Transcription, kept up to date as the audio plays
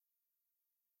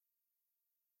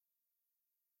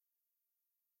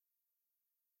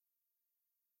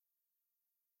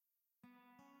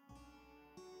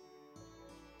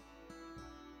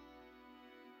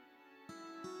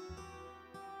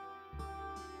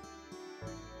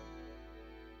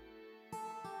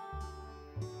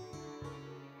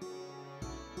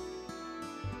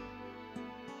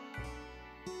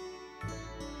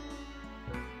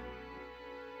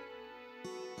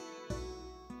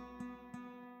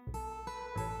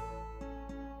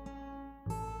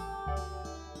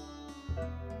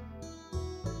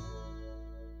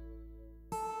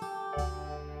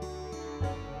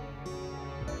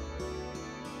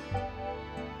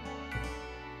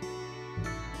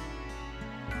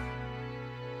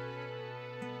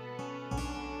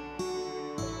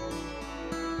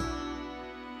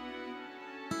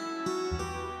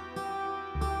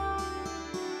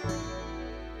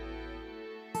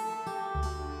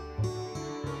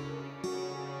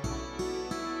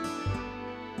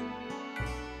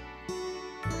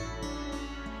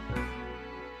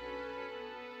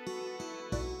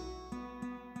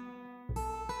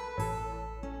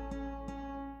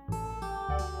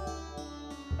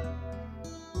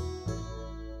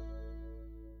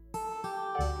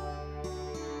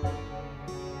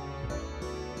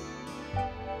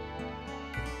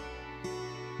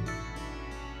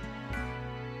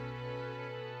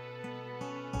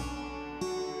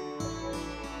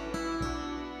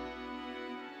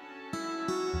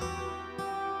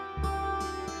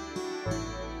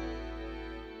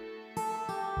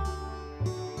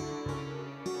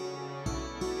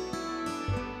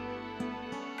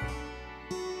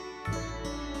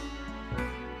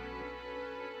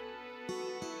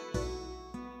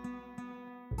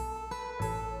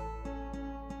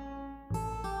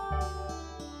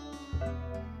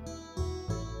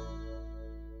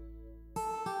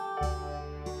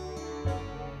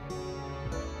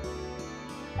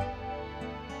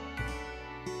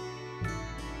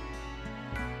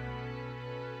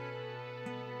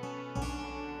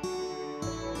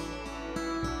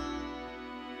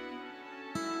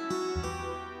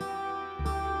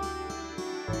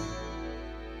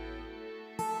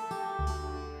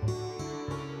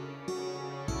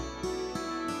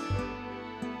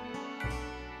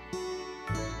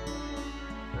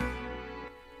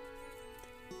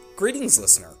Greetings,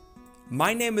 listener.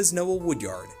 My name is Noah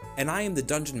Woodyard, and I am the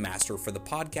Dungeon Master for the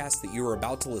podcast that you are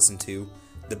about to listen to,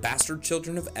 The Bastard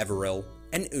Children of Everil,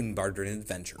 an Unbarden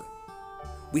Adventure.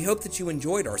 We hope that you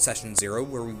enjoyed our Session 0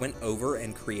 where we went over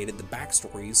and created the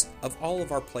backstories of all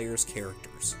of our players'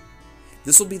 characters.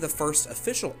 This will be the first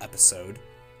official episode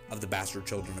of The Bastard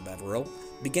Children of Everil,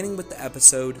 beginning with the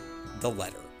episode, The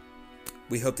Letter.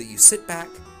 We hope that you sit back,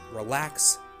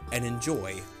 relax, and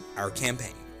enjoy our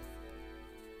campaign.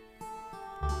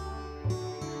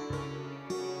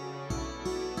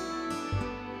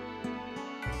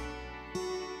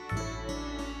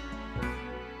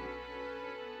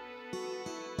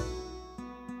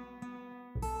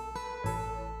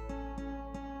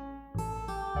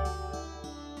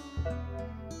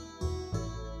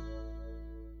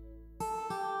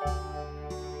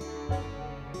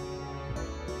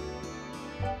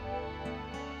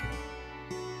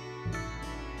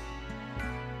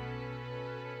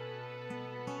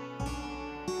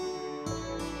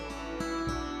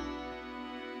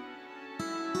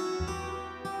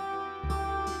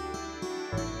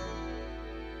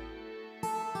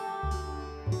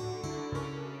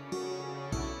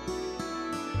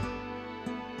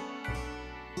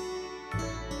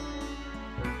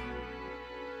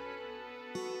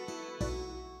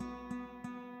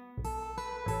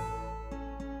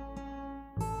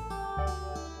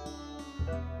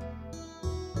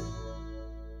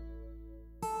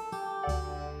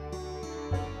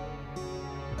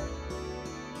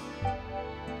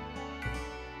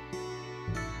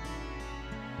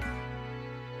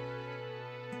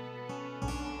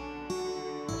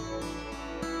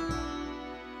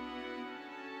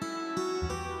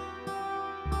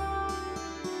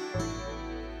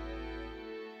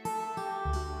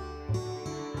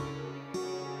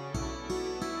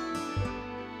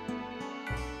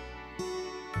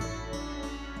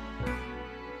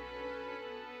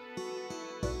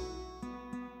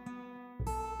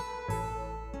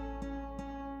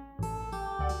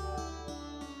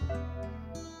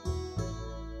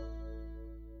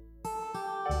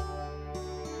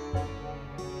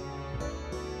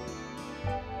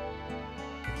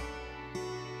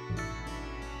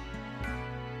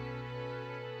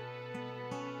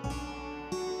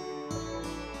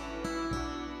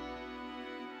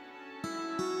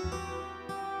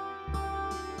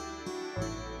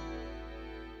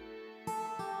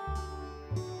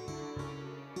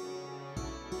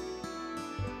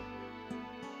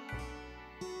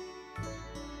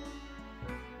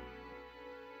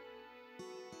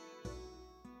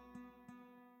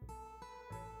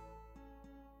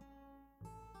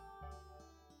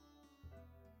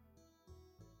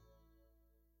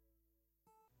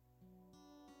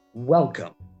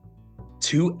 Welcome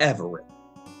to Everil,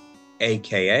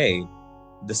 aka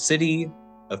the City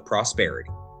of Prosperity.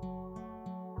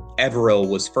 Everil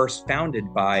was first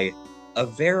founded by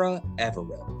Everil,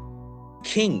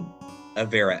 King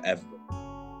Everil,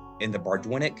 in the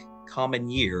Bardwinic Common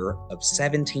Year of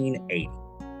 1780.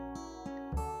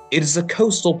 It is a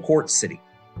coastal port city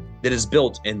that is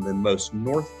built in the most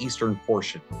northeastern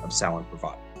portion of Salon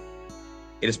Pravati.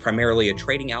 It is primarily a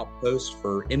trading outpost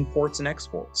for imports and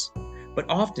exports, but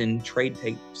often trade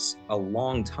takes a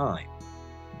long time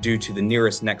due to the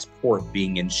nearest next port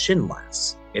being in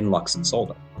Shinlas in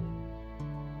Luxembourg.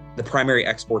 The primary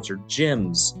exports are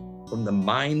gems from the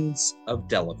mines of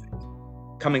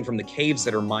Delavik, coming from the caves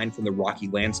that are mined from the rocky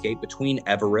landscape between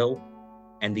Everil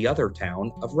and the other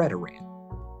town of Redoran,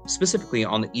 specifically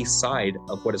on the east side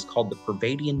of what is called the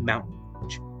Pervadian Mountain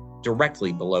Range,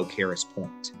 directly below Karis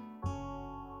Point,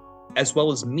 as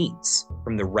well as meats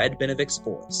from the Red Benevix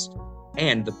Forest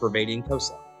and the Pervadian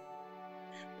coastline.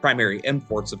 Primary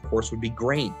imports, of course, would be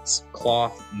grains,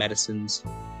 cloth, medicines,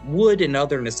 wood, and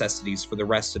other necessities for the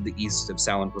rest of the east of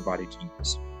Salon Pravati to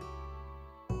use.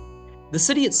 The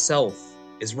city itself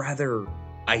is rather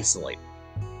isolated,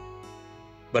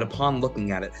 but upon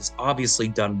looking at it, has obviously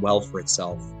done well for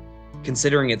itself,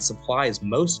 considering it supplies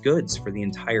most goods for the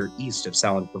entire east of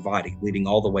Salon Pravati, leading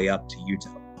all the way up to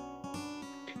Utah.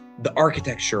 The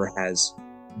architecture has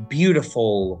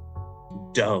beautiful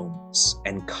domes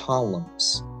and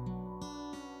columns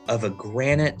of a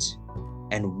granite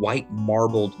and white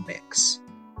marbled mix.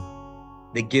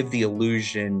 They give the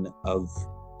illusion of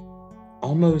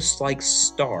almost like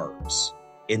stars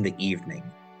in the evening,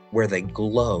 where they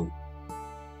glow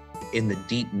in the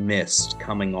deep mist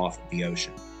coming off of the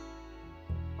ocean.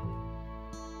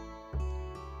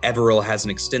 Everil has an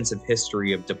extensive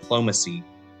history of diplomacy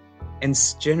and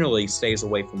generally stays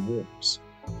away from wars,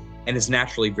 and is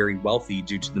naturally very wealthy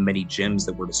due to the many gems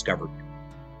that were discovered.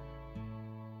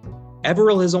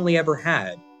 Everil has only ever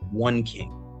had one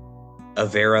king,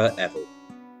 Avera Everil.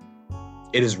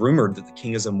 It is rumored that the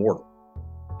king is immortal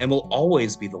and will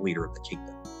always be the leader of the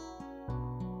kingdom.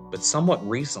 But somewhat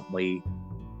recently,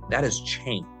 that has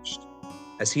changed,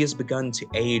 as he has begun to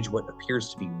age what appears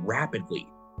to be rapidly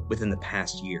within the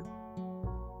past year.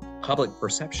 Public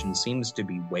perception seems to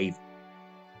be wavering.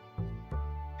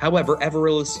 However,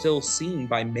 Everil is still seen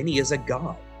by many as a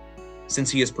god, since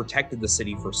he has protected the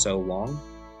city for so long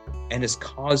and has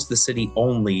caused the city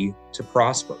only to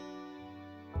prosper.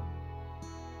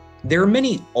 There are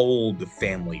many old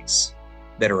families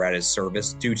that are at his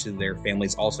service due to their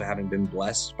families also having been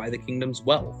blessed by the kingdom's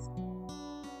wealth.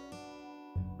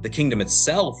 The kingdom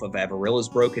itself of Everil is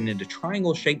broken into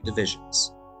triangle-shaped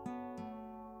divisions.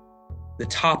 The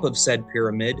top of said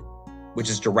pyramid, which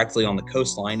is directly on the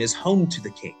coastline, is home to the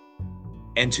king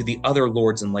and to the other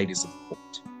lords and ladies of the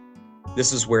court.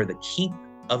 This is where the keep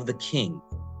of the king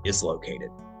is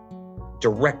located,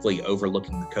 directly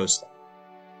overlooking the coastline.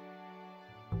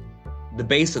 The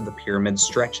base of the pyramid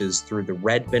stretches through the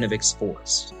Red Benevix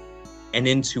forest and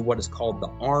into what is called the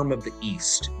Arm of the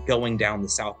East, going down the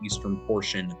southeastern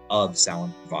portion of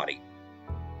Salon Pravati.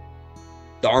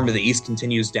 The Arm of the East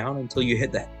continues down until you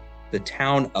hit the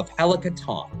town of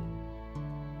Helicatan.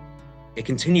 It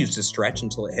continues to stretch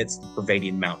until it hits the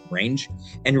Pravadian mountain range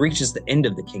and reaches the end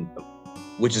of the kingdom,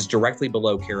 which is directly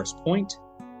below Karis Point,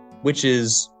 which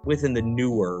is within the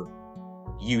newer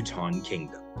Uton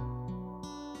kingdom.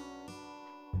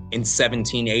 In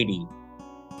 1780,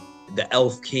 the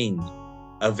elf king,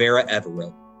 Avera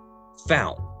Everil,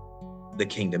 found the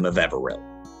kingdom of Everil.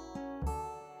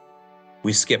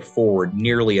 We skip forward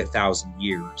nearly 1,000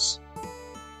 years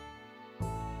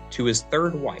to his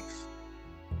third wife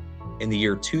in the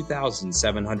year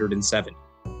 2770.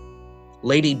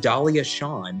 Lady Dahlia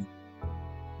Shan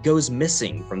goes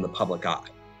missing from the public eye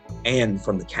and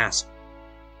from the castle.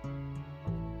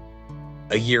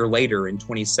 A year later, in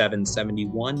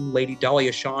 2771, Lady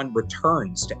Dahlia Shan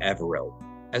returns to Everil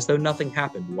as though nothing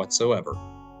happened whatsoever.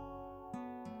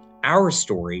 Our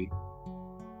story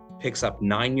picks up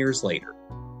 9 years later,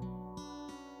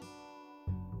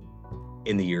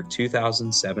 in the year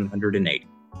 2780,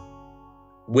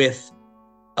 with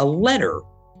a letter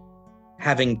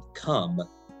having come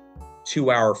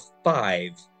to our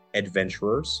 5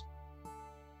 adventurers.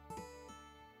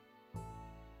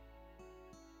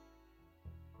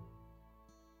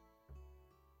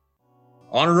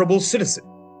 Honorable citizen,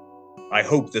 I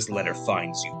hope this letter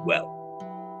finds you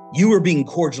well. You are being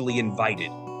cordially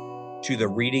invited to the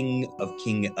reading of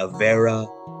King Avera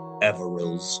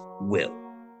Everil's will,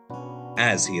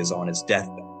 as he is on his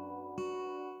deathbed.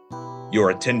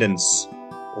 Your attendance,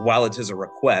 while it is a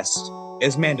request,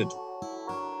 is mandatory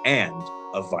and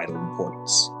of vital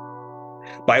importance.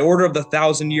 By order of the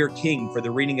 1,000-year king, for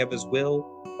the reading of his will,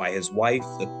 by his wife,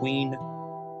 the Queen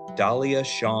Dahlia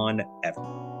Shan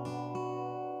Everil.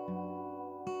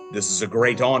 This is a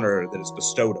great honor that is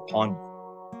bestowed upon you,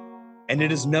 and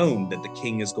it is known that the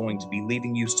king is going to be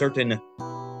leaving you certain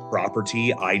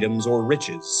property, items, or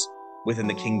riches within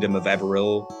the kingdom of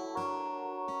Everil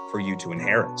for you to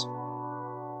inherit.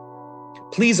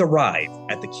 Please arrive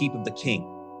at the keep of the king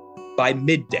by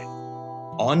midday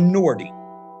on Nordi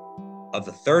of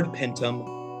the 3rd Pentum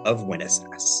of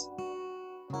Winnisas.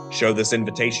 Show this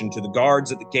invitation to the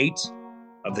guards at the gate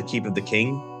of the keep of the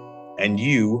king, and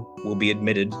you will be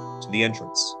admitted to the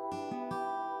entrance.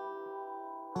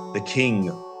 The king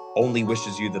only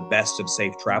wishes you the best of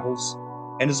safe travels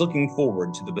and is looking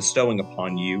forward to the bestowing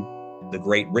upon you the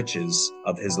great riches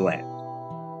of his land.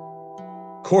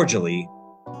 Cordially,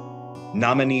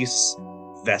 Nominis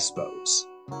Vespos,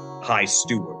 High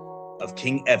Steward of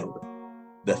King Everil,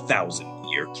 the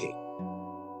 1,000-year king.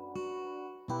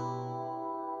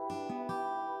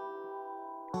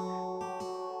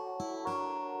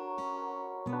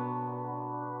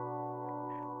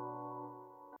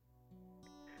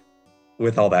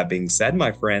 With all that being said,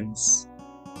 my friends,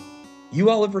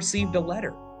 you all have received a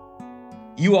letter.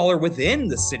 You all are within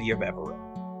the city of Everil.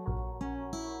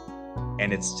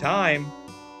 And it's time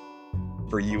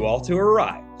for you all to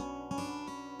arrive.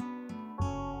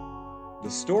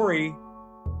 The story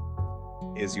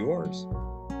is yours.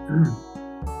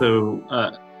 So,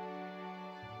 I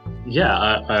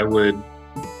would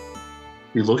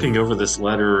be looking over this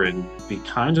letter and be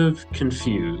kind of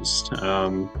confused.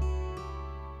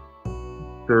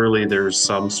 Surely there's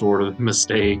some sort of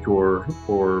mistake, or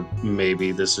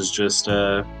maybe this is just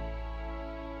I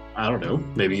don't know,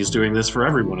 maybe he's doing this for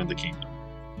everyone in the kingdom.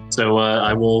 So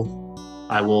I will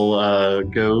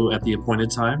go at the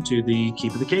appointed time to the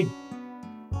Keep of the King.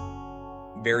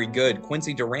 Very good.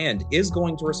 Quincy Durand is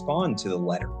going to respond to the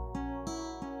letter.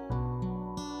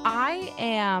 I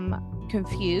am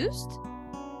confused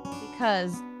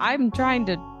because I'm trying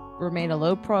to remain a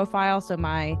low profile so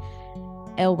my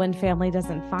Elwyn family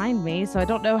doesn't find me. So I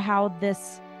don't know how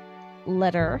this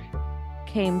letter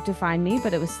came to find me,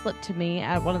 but it was slipped to me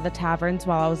at one of the taverns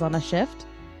while I was on a shift.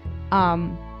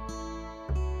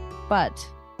 But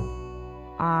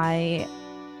I,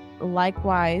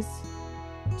 likewise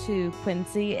to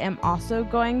Quincy, am also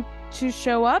going to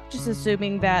show up, just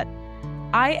assuming that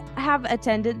I have a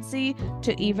tendency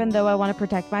to, even though I want to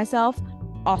protect myself,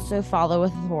 also follow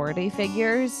authority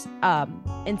figures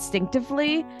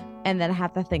instinctively and then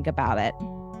have to think about it.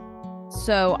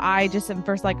 So I just am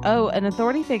first like, oh, an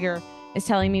authority figure is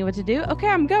telling me what to do. Okay,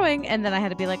 I'm going. And then I had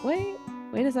to be like, wait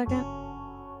a second.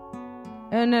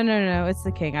 Oh, no, it's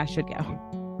the king. I should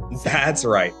go. That's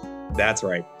right.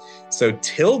 So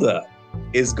Tilda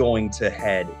is going to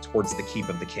head towards the keep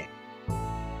of the king.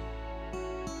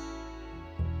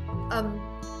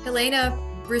 Helena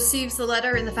receives the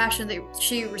letter in the fashion that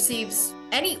she receives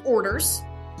any orders,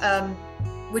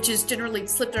 which is generally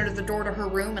slipped under the door to her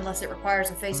room unless it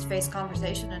requires a face-to-face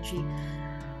conversation, and she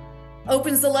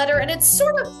opens the letter, and it's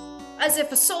sort of as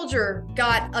if a soldier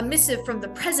got a missive from the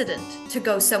president to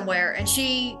go somewhere, and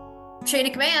she, chain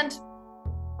of command,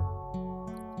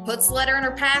 puts the letter in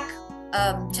her pack,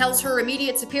 tells her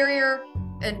immediate superior,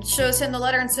 and shows him the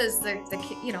letter and says,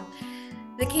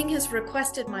 the king has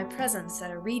requested my presence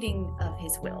at a reading of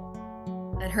his will.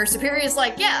 And her superior is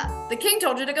like, yeah, the king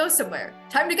told you to go somewhere.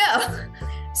 Time to go.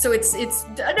 So it's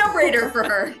a no-brainer for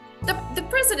her. The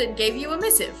president gave you a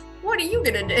missive. What are you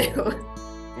gonna do?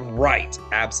 Right,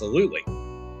 absolutely.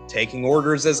 Taking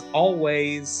orders as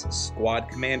always, Squad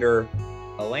Commander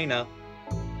Helena.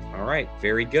 All right,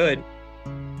 very good.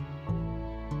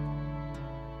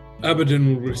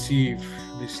 Abaddon will receive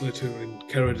this letter in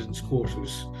Caradon's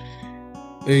quarters.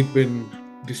 They'd been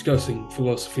discussing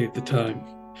philosophy at the time.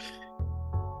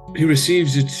 He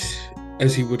receives it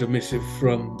as he would a missive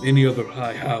from any other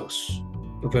high house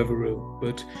of Everil,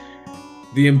 but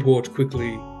the import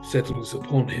quickly settles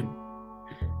upon him.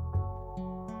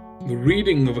 The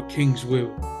reading of a king's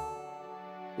will.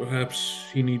 Perhaps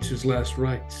he needs his last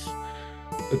rites.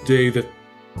 A day that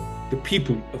the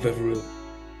people of Everil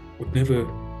would never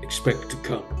expect to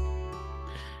come.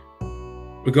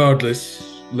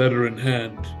 Regardless, letter in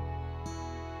hand,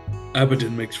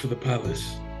 Abaddon makes for the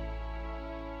palace.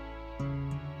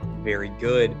 Very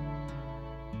good.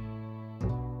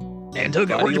 And took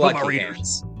it. Where'd you put my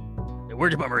readers? Hands.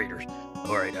 Where'd you put my readers?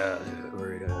 All right,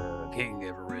 King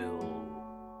Everil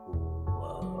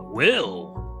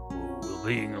will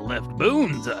being left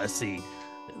boons, I see.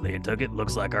 Nantucket,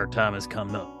 looks like our time has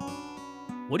come up.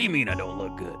 What do you mean I don't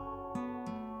look good?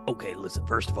 Okay, listen,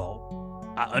 first of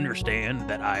all, I understand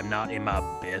that I'm not in my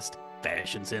best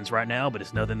fashion sense right now, but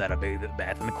it's nothing that a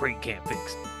bath in the creek can't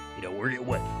fix. You know,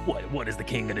 what is the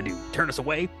king gonna do? Turn us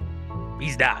away?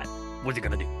 He's dying. What's he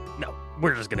gonna do? No,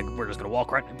 we're just gonna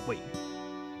walk right. Wait,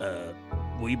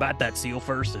 will you bite that seal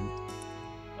first? And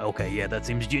okay, yeah, that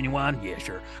seems genuine. Yeah,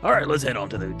 sure. All right, let's head on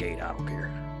to the gate. I don't care.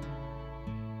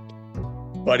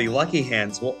 Buddy Lucky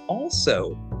Hands will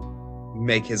also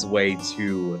make his way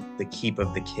to the keep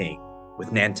of the king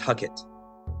with Nantucket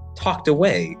tucked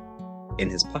away in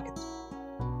his pocket.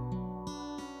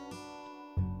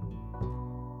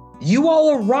 You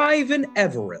all arrive in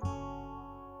Everil.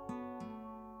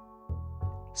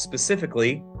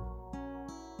 Specifically,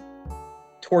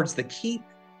 towards the keep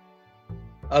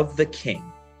of the king.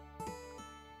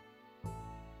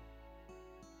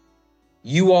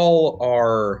 You all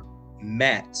are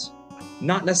met,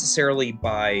 not necessarily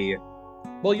by,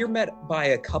 well, you're met by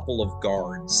a couple of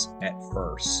guards at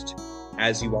first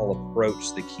as you all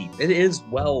approach the keep. It is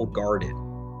well guarded.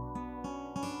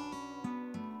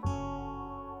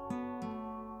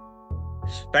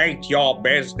 State your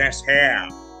business here.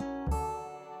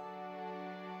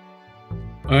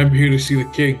 I'm here to see the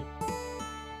king.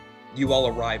 You all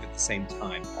arrive at the same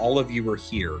time. All of you are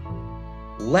here.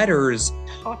 Letters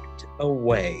tucked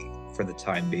away for the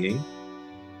time being.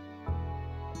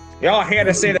 Y'all here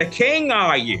to see the king,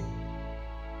 are you?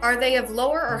 Are they of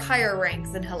lower or higher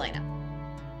rank than Helena?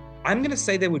 I'm going to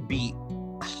say they would be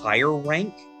higher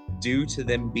rank due to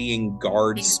them being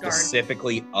guards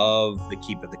specifically of the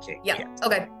Keep of the King. Yeah.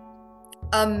 Okay.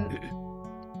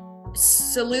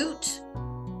 Salute.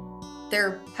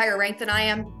 They're higher rank than I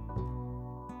am.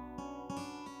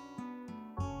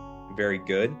 Very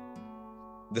good.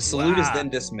 The salute is then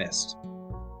dismissed.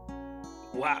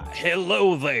 Why,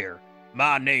 hello there.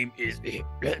 My name is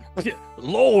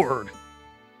Lord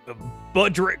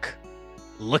Budrick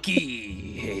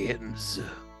Lucky Hands,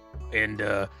 and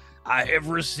I have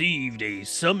received a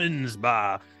summons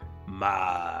by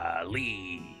My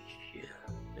liege,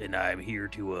 and I'm here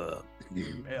to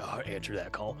answer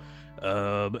that call.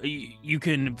 You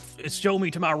can show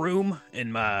me to my room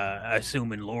in my, I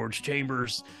assume, in Lord's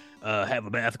chambers. Have a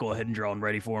bath. Go ahead and draw and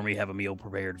ready for me. Have a meal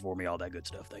prepared for me. All that good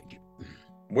stuff. Thank you.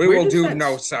 We Where will does do that-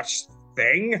 no such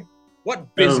thing.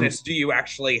 What business do you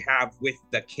actually have with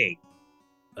the king?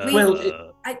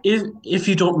 If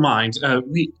you don't mind,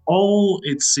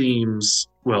 it seems,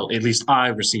 well, at least I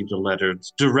received a letter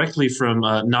directly from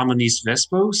Nominis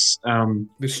Vespos. The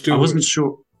I steward. wasn't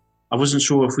sure. I wasn't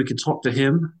sure if we could talk to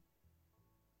him.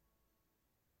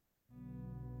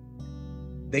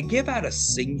 They give out a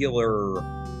singular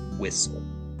whistle.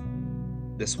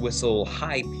 This whistle,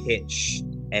 high pitched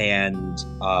and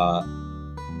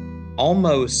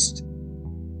almost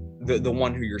the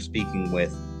one who you're speaking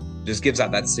with just gives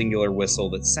out that singular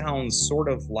whistle that sounds sort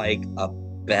of like a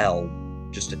bell,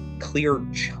 just a clear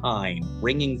chime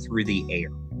ringing through the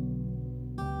air.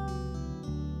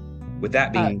 With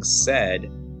that being said,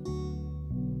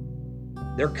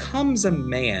 there comes a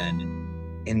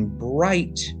man in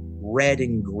bright red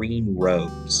and green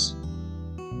robes.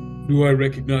 Do I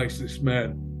recognize this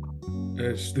man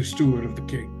as the steward of the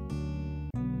king?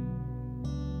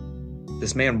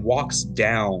 This man walks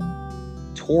down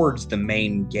towards the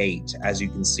main gate, as you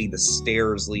can see the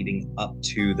stairs leading up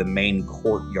to the main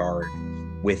courtyard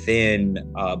within,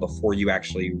 before you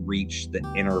actually reach the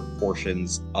inner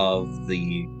portions of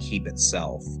the keep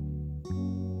itself.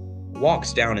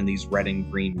 Walks down in these red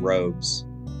and green robes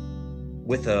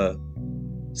with a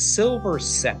silver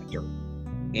scepter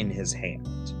in his hand.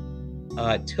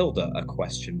 Tilda, a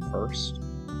question first.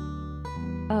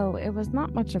 Oh, it was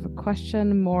not much of a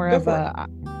question, more Go of for a.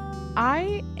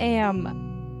 I am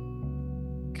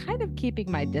kind of keeping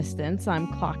my distance. I'm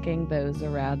clocking those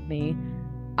around me.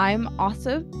 I'm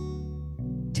also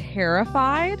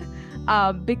terrified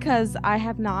because I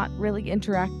have not really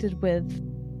interacted with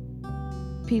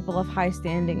people of high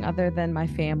standing other than my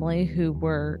family who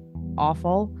were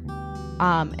awful.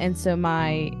 And so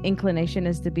my inclination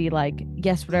is to be like,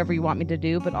 yes, whatever you want me to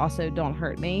do, but also don't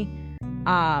hurt me.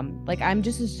 Like I'm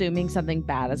just assuming something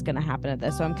bad is going to happen at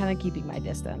this, so I'm kind of keeping my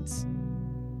distance.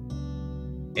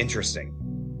 Interesting.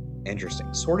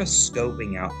 Sort of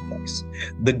scoping out the place.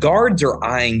 The guards are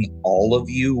eyeing all of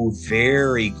you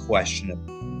very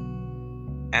questionably.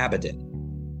 Abaddon.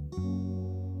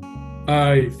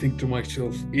 I think to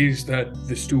myself, is that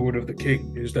the steward of the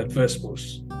king? Is that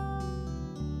Vespos?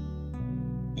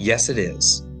 Yes, it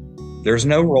is. There's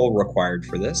no roll required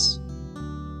for this.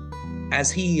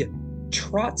 As he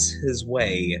trots his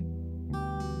way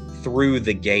through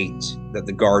the gate that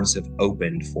the guards have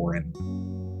opened for him,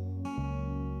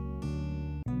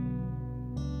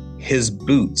 his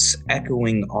boots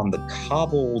echoing on the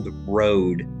cobbled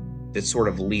road that sort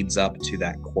of leads up to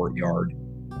that courtyard,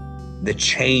 the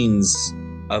chains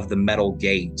of the metal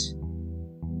gate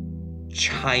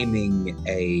chiming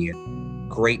a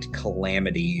great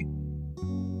calamity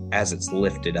as it's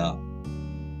lifted up.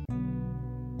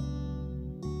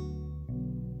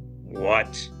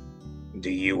 What do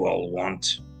you all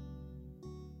want?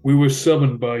 We were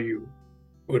summoned by you,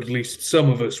 or at least some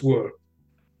of us were.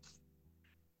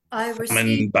 I Summoned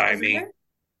received by a me. letter.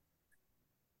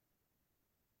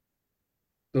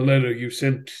 The letter you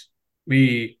sent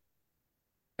me,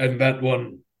 and that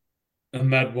one,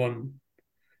 and that one,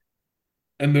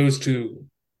 and those two,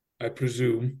 I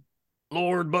presume.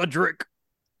 Lord Budrick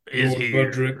is Lord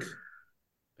here. Budrick,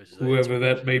 whoever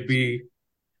that may be.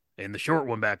 And the short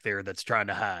one back there that's trying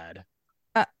to hide.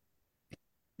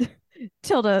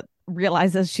 Tilda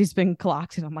realizes she's been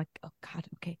clocked, and I'm like, oh God,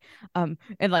 okay.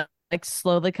 And like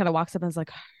slowly kind of walks up and is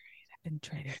like, all right, I've been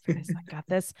training for this. I got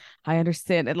this. I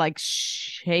understand. And like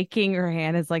shaking her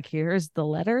hand is like, here's the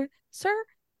letter, sir.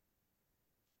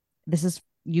 This is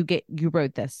you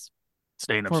wrote this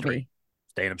Stand up for straight. me.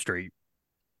 Stand up straight.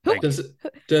 Who, Thank you.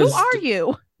 who are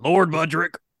you? Lord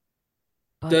Budrick.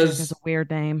 Budrick is a weird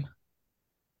name.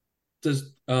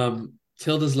 Does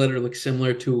Tilda's letter look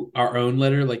similar to our own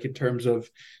letter, like in terms of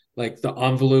like the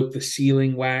envelope, the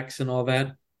sealing wax, and all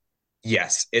that?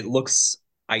 Yes, it looks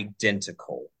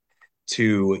identical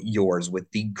to yours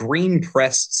with the green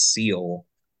pressed seal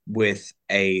with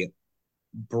a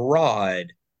broad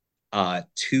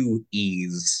two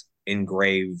E's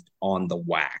engraved on the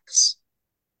wax.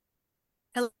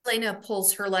 Helena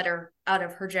pulls her letter out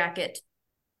of her jacket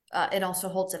and also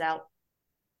holds it out.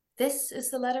 This is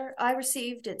the letter I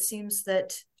received. It seems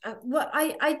that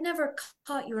I'd never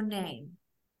caught your name.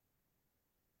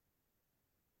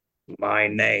 My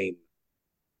name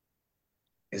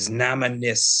is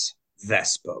Namanis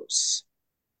Vespos.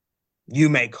 You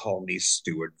may call me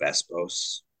Steward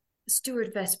Vespos.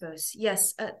 Steward Vespos,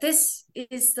 yes, this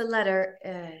is the letter.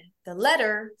 The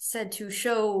letter said to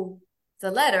show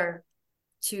the letter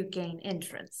to gain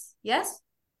entrance. Yes?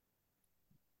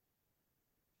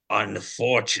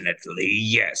 Unfortunately,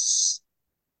 yes.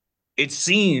 It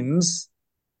seems,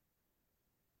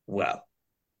 well,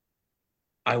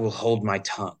 I will hold my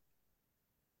tongue.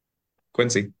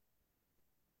 Quincy.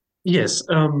 Yes,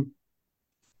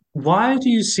 why do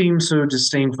you seem so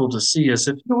disdainful to see us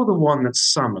if you're the one that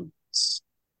summoned us?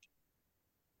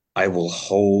 I will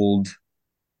hold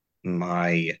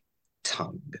my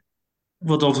tongue.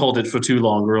 Well, don't hold it for too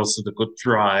long or else it'll go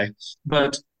dry.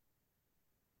 But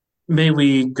may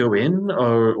we go in,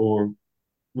 or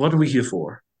what are we here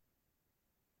for?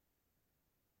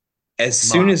 As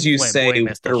soon My as you say, flamboyant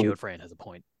mustachioed friend has a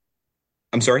point.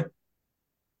 I'm sorry?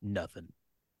 Nothing.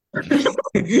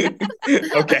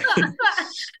 Okay.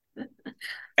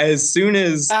 As soon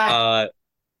as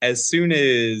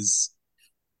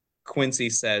Quincy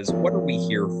says, "What are we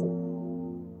here for?"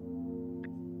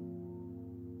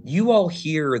 You all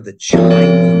hear the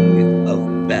chiming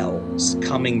of bells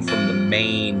coming from the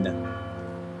main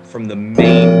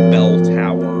bell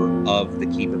tower of the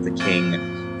Keep of the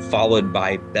King, followed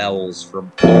by bells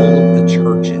from all of the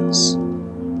churches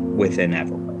within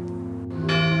Everil.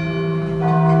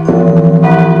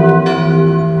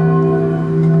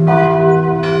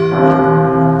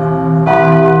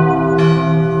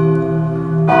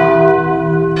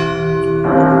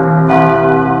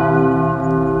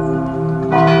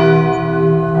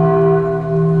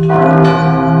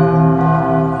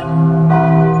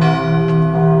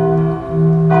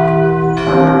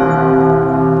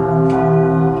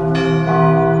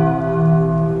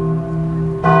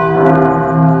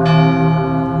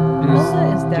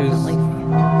 Hilda is definitely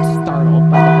startled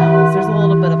by the bells. There's a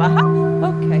little bit of a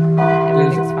okay,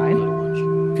 everything's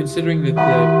fine. Considering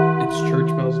that it's church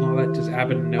bells and all that, does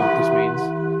Abaddon know what this means?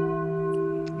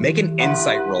 Make an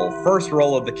insight roll. First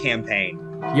roll of the campaign.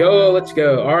 Yo, let's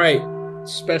go. All right.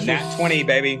 Special Nat 20,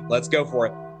 baby. Let's go for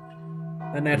it.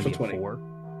 A natural 20. 4.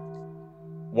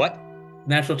 What?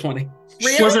 Natural 20.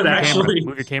 Really? Was it actually?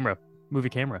 Move your camera. Move your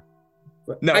camera.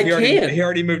 No, I he can.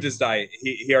 already moved his die.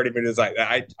 He already moved his die.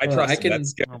 I trust him.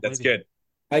 That's good. Oh, That's baby. good.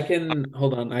 I can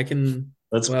hold on. I can.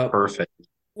 That's Well, perfect.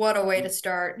 What a way to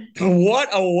start. What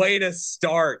a way to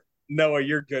start. Noah,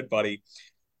 you're good, buddy.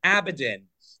 Abaddon,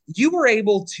 you were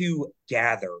able to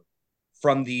gather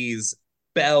from these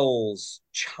bells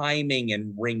chiming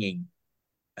and ringing,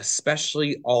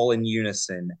 especially all in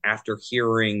unison after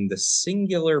hearing the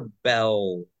singular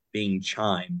bell being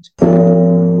chimed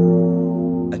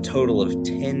a total of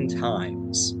 10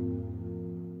 times.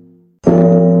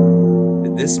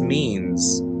 This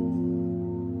means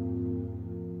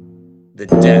the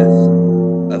death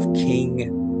of King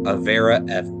Avera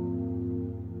Everil.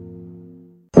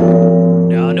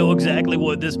 Now I know exactly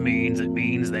what this means. It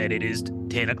means that it is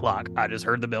 10 o'clock. I just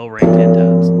heard the bell ring 10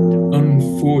 times.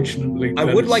 unfortunately, I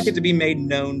would like it to be made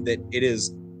known that it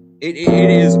is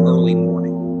early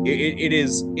morning. It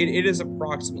is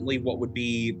approximately what would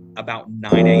be about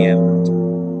 9 a.m.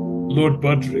 Lord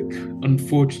Budrick.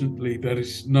 Unfortunately, that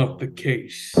is not the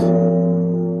case.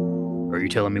 Are you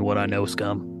telling me what I know,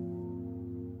 scum?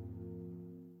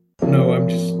 No, I'm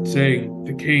just saying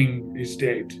the king is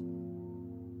dead.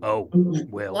 Oh,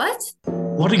 well. What?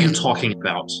 What are you talking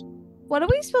about? What are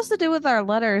we supposed to do with our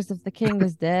letters if the king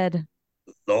is dead?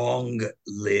 Long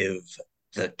live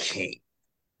the king,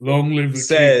 Long live the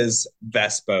says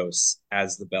Vespos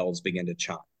as the bells begin to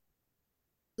chime.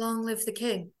 Long live the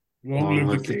king. king. Long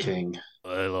live the king. king.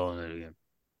 Long live again.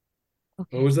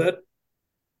 Okay. What was that?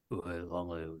 Long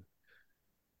live.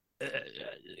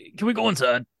 Can we go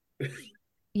inside?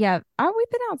 Yeah, we've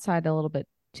been outside a little bit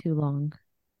too long.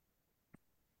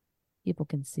 People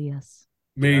can see us.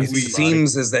 May It we.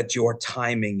 seems as that your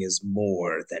timing is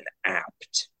more than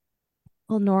apt.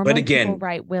 Well, normally people again-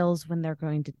 write wills when they're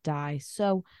going to die.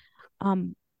 So,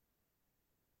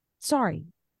 sorry.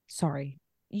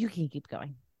 You can keep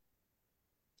going.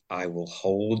 I will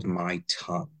hold my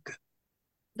tongue.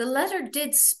 The letter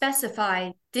did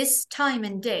specify this time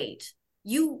and date.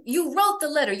 You wrote the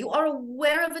letter. You are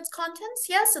aware of its contents,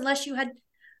 yes? Unless you had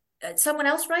someone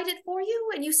else write it for you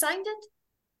and you signed it?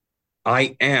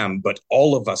 I am, but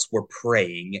all of us were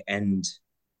praying and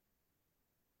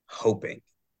hoping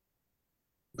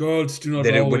Gods do not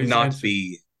that it always would not answer.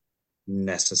 be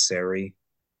necessary.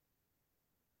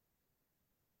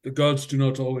 The gods do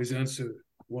not always answer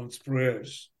one's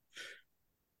prayers,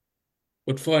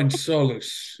 but find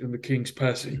solace in the king's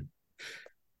passing.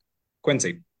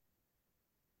 Quincy,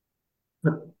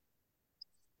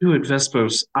 Dude,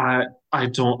 Vespos, I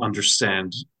don't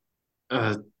understand.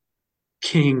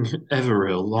 King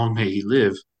Everil, long may he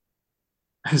live,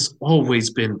 has always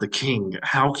been the king.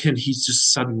 How can he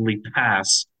just suddenly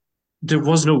pass? There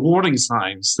was no warning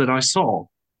signs that I saw.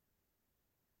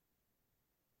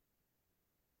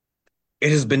 It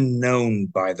has been known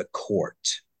by the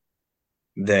court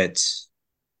that,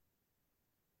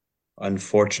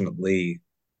 unfortunately,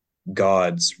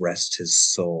 gods rest his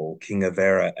soul, King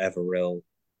Avera Everil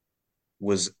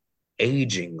was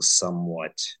aging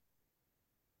somewhat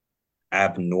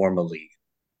abnormally,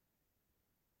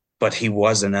 but he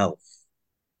was an elf.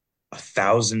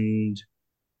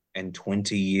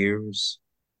 1,020 years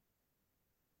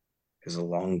is a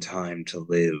long time to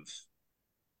live.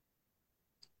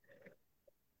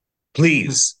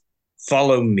 Please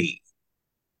follow me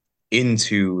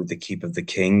into the Keep of the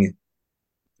King.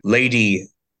 Lady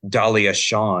Dahlia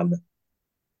Shawn,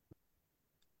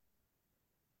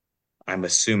 I'm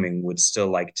assuming, would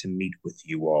still like to meet with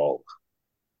you all.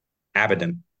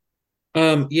 Abaddon.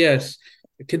 Yes.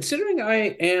 Considering I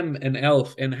am an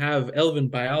elf and have elven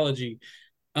biology,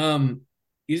 um,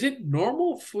 is it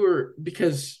normal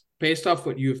because based off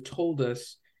what you have told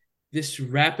us, this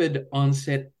rapid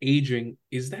onset aging,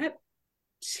 is that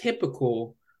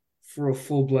typical for a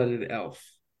full-blooded elf?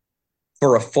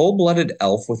 For a full blooded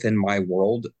elf within my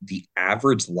world, the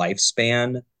average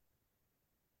lifespan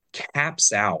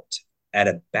caps out at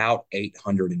about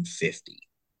 850.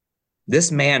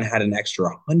 This man had an extra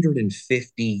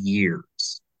 150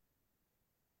 years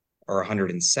or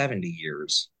 170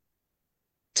 years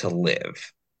to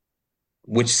live,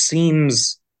 which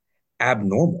seems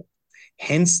abnormal.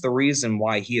 Hence the reason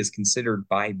why he is considered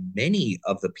by many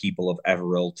of the people of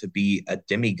Everil to be a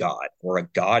demigod or a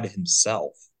god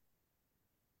himself.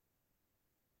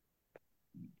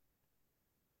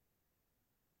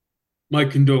 My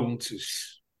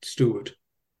condolences, Steward.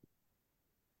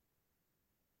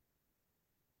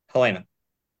 Helena.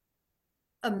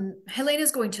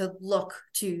 Helena's going to look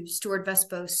to Steward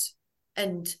Vespos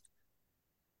and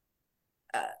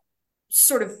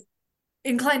sort of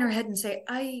incline her head and say,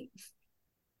 I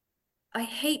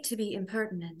hate to be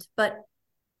impertinent, but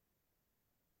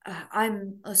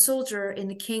I'm a soldier in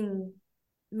the king,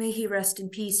 may he rest in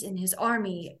peace, in his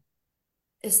army.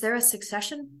 Is there a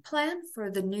succession plan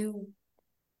for the new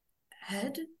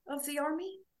head of the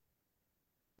army?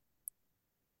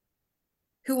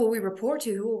 Who will we report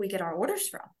to? Who will we get our orders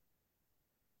from?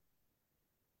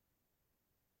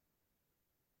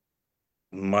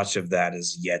 Much of that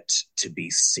is yet to be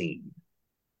seen.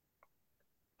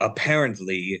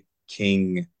 Apparently,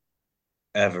 King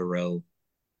Everil,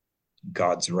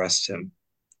 gods rest him,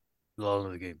 Long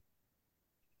of the game.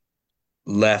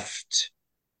 left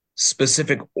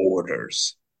specific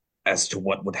orders as to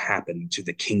what would happen to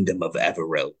the kingdom of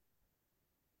Everil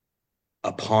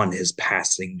upon his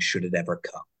passing, should it ever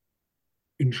come.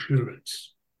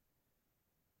 Insurance.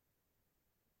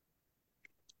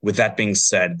 With that being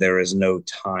said, there is no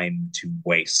time to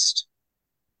waste.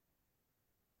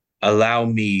 Allow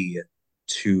me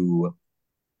to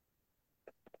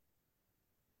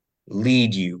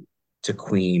lead you to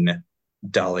Queen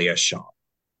Dahlia Shawn.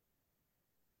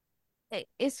 Hey,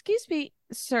 excuse me,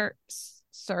 sir.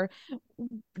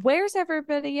 Where's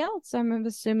everybody else? I'm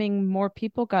assuming more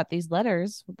people got these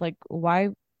letters. Like, why?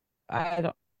 I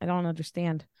don't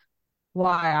understand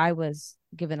why I was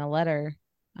given a letter.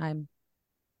 I'm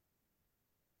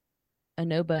a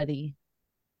nobody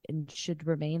and should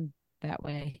remain that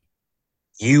way.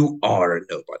 You are a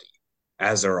nobody,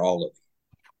 as are all of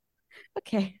you.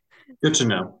 Okay. Good to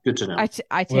know. Good to know. I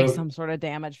take Well, some sort of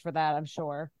damage for that, I'm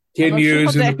sure. 10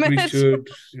 years in the Emotional damage. priesthood,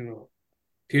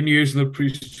 10 years in the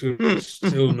priesthood,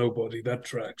 still nobody. That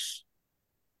tracks.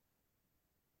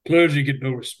 Clergy get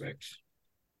no respect.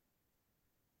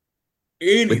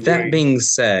 Anyway, With that being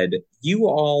said, you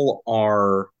all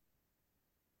are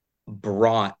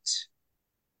brought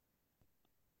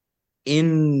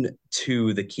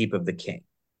into the Keep of the King.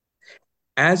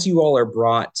 As you all are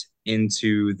brought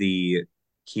into the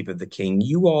Keep of the King,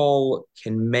 you all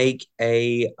can make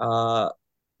a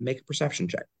perception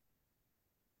check.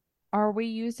 Are we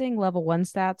using level 1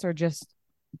 stats or just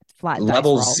flat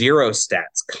Level dice roll? 0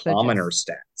 stats, So commoner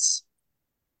stats.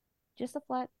 Just a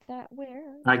flat stat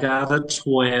where? I got a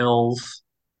 12.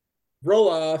 roll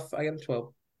off. I got a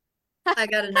 12. I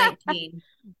got a 19.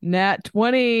 Nat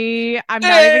 20. I'm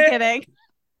not even kidding.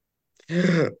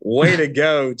 Way to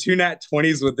go. 2 nat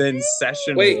 20s within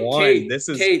session Wait, 1. Kate, This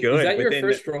is Kate, good. is that within...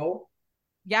 your first roll?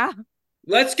 Yeah.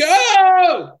 Let's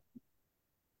go!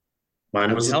 Mine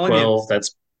I'm was a telling you. 12.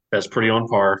 That's pretty on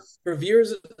par. For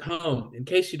viewers at home, in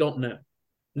case you don't know,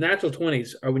 natural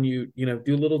 20s are when you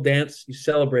do a little dance, you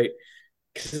celebrate.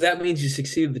 Because that means you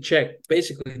succeeded the check,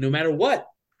 basically, no matter what.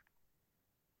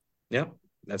 Yeah,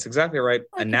 that's exactly right. A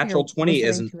Like if natural you're 20 is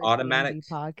listening an to a automatic. D&D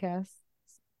podcast.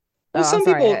 Well, I'm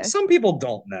sorry. some people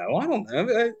don't know. I don't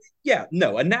know. Yeah,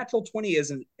 no, a natural 20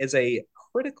 is a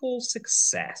critical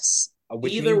success,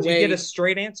 which Either means you get a way,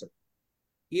 straight answer.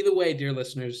 dear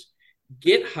listeners,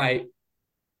 get hype.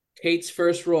 Kate's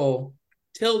first roll,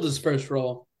 Tilda's first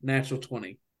roll, natural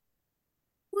 20.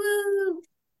 Woo!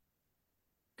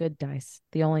 Good dice.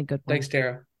 The only good one. Thanks,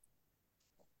 Tara.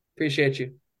 Appreciate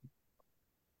you.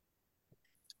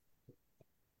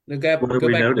 Now What did go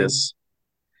we back. notice?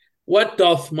 What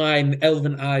doth mine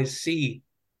elven eyes see?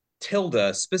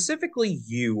 Tilda, specifically,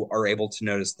 you are able to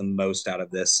notice the most out of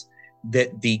this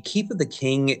that the Keep of the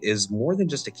King is more than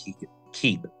just a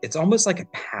keep. It's almost like a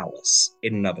palace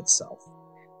in and of itself.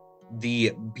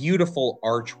 The beautiful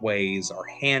archways are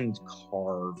hand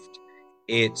carved.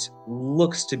 It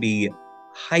looks to be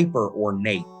hyper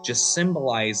ornate, just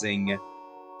symbolizing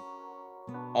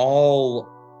all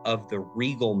of the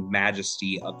regal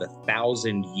majesty of the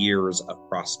 1,000 years of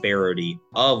prosperity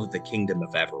of the kingdom of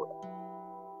Everil.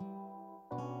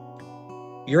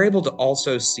 You're able to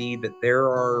also see that there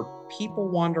are people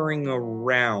wandering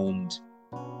around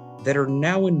that are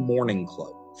now in mourning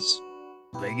clothes.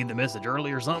 They get the message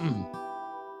early or something?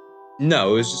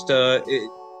 No, it was just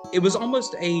it was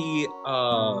almost a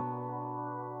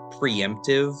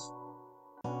preemptive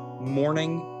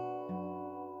mourning.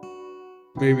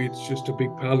 Maybe it's just a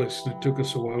big palace and it took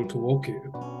us a while to walk here.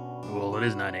 Well, it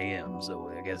is 9 a.m., so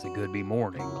I guess it could be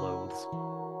morning clothes.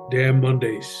 Damn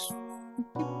Mondays.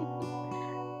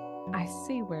 I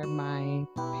see where my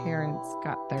parents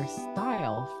got their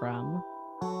style from.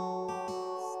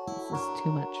 This is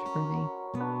too much for me.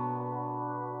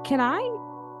 Can I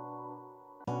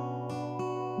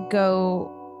go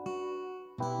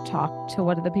talk to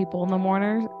one of the people in the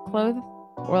mourner clothes?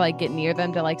 Or like get near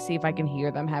them to like see if I can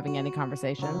hear them having any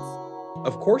conversations?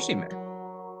 Of course you may.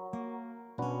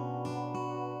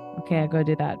 Okay, I'll go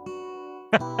do that.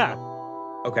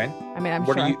 Okay. I mean, I'm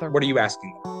What sure. are you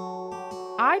asking?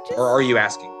 I just. Or are you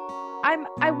asking?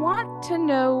 I want to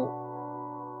know.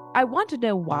 I want to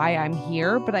know why I'm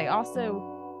here, but I also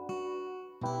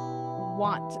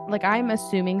want, like, I'm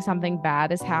assuming something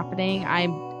bad is happening.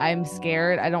 I'm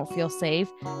scared. I don't feel safe,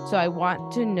 so I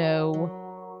want to know,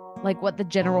 like, what the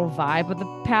general vibe of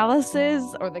the palace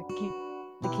is, or the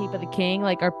keep of the king.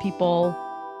 Like, are people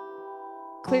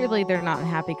clearly they're not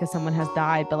happy because someone has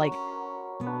died, but like,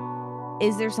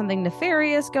 is there something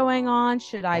nefarious going on?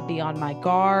 Should I be on my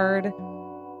guard?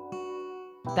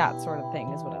 That sort of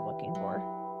thing is what I'm looking for.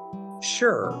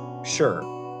 Sure.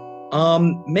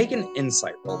 Make an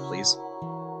insight roll, please.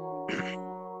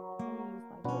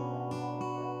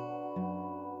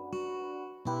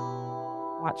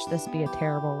 Watch this be a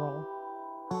terrible roll.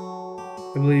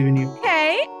 I believe in you.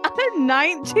 Hey, a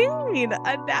 19,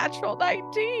 a natural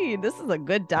 19. This is a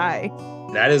good die.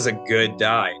 That is a good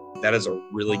die. That is a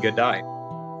really good die.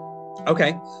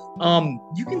 Okay.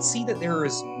 You can see that there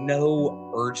is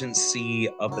no urgency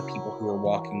of the people who are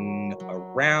walking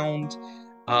around,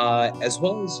 as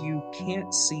well as you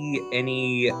can't see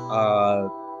any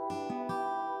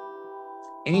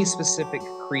specific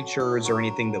creatures or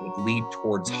anything that would lead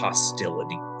towards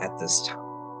hostility at this time.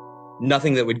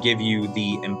 Nothing that would give you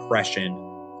the impression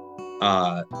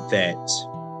that,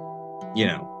 you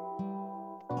know,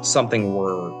 something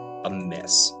were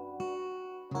amiss.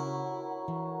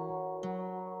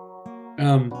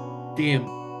 DM.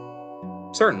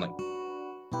 Certainly.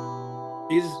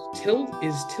 Is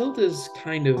Tilda's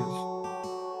kind of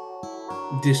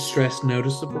distress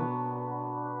noticeable?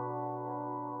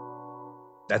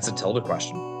 That's a Tilda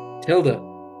question. Tilda,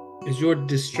 is your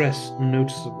distress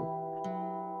noticeable?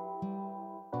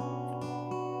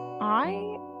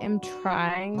 I am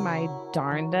trying my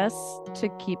darndest to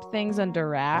keep things under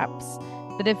wraps,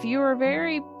 but if you are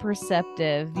very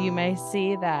perceptive, you may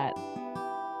see that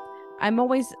I'm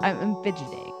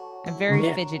fidgeting. I'm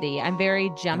very fidgety. I'm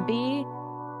very jumpy.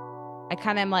 I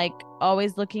kind of am like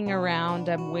always looking around.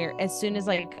 As soon as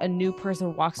like a new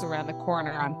person walks around the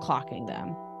corner, I'm clocking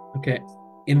them. Okay.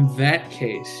 In that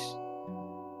case,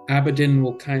 Abaddon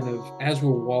will kind of, as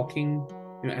we're walking,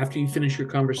 after you finish your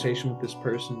conversation with this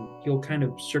person, he'll kind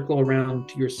of circle around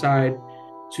to your side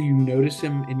so you notice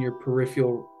him in your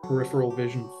peripheral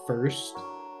vision first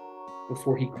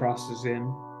before he crosses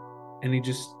in. And he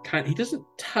doesn't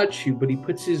touch you, but he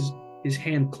puts his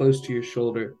hand close to your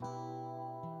shoulder.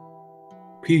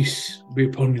 Peace be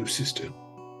upon you, sister.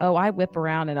 Oh, I whip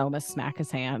around and almost smack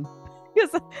his hand.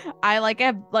 Because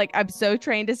I'm so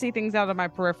trained to see things out of my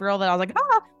peripheral that I was like,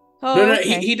 ah. Oh, No,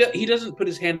 okay. he doesn't put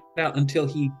his hand out until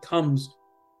he comes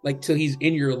like till he's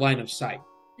in your line of sight.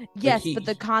 Like Yes, but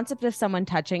the concept of someone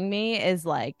touching me is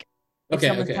like, if Okay,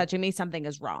 someone's okay. touching me, something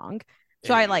is wrong.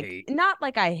 So I like, Hey, not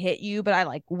like I hit you, but I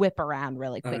like whip around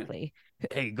really All right. quickly.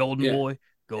 hey, golden Yeah. boy,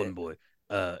 golden boy.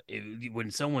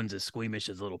 When someone's as squeamish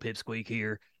as a little pipsqueak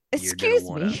here, you're gonna Excuse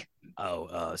wanna. me.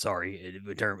 Oh, sorry,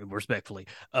 respectfully.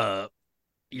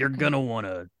 You're gonna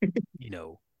wanna, you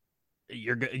know,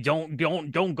 don't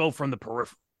go from the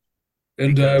peripheral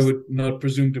And I because would not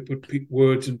presume to put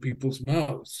words in people's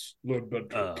mouths, Lord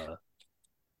Budrick.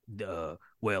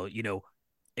 well,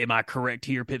 am I correct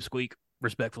here, pipsqueak?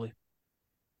 Respectfully.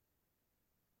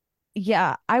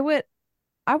 Yeah, I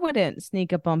wouldn't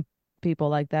sneak up on people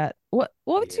like that.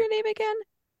 What's Yeah. your name again?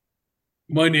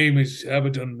 My name is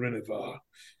Abaddon Renevar,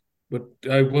 but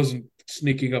I wasn't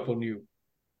sneaking up on you.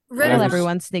 I Well, Renavar, was.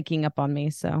 everyone's sneaking up on me,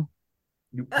 so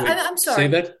Wait, I'm say sorry.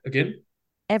 that again?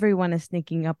 everyone is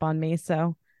sneaking up on me,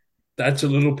 so That's a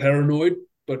little paranoid,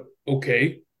 but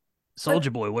okay.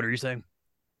 Soldier boy, what are you saying?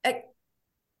 Uh,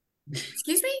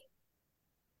 excuse me?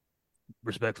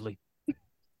 Respectfully.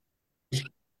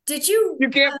 Did you You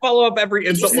can't follow up every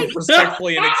Did you insult say- with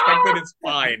respectfully and expect that it's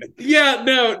fine. Yeah,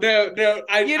 no. You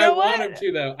I know want what? him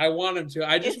to though. I want him to.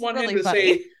 I just It's want him really to funny.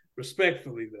 say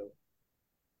respectfully though.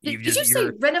 did you say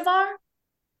Renavar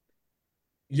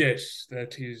Yes,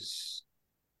 that is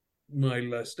my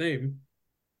last name.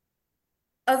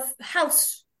 of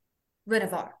House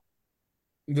Renavar?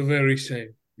 The very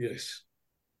same. Yes.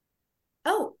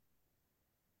 Oh,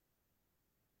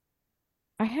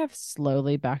 I have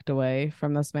slowly backed away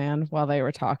from this man while they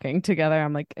were talking together.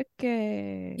 I'm like,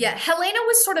 okay. yeah. Helena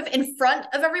was sort of in front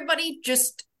of everybody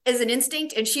just as an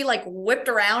instinct, and she like whipped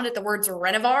around at the words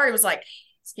Renavar. It was like,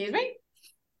 excuse me?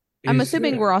 I'm Is,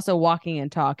 assuming we're also walking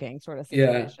and talking sort of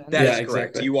Yeah. situation. That Yeah, is correct.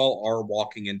 exactly. You all are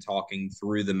walking and talking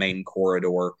through the main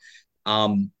corridor,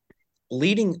 um,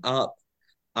 leading up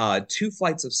 2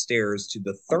 flights of stairs to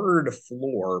the third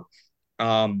floor.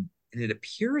 And it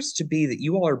appears to be that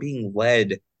you all are being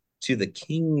led to the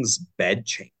king's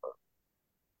bedchamber.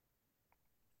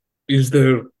 Is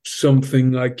there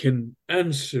something I can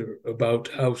answer about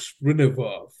House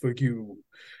Renevar for you,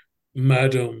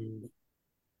 madam?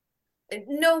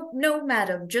 No, no,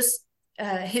 madam. Just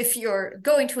if you're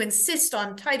going to insist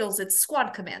on titles, it's Squad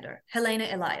Commander Helena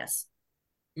Elias.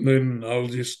 Then I'll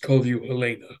just call you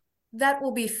Helena. That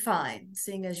will be fine,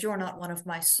 seeing as you're not one of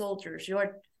my soldiers.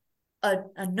 You're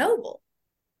a noble.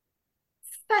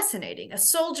 Fascinating. A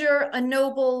soldier, a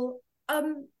noble. I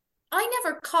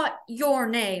never caught your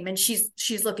name, and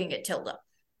she's looking at Tilda.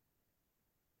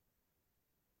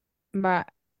 My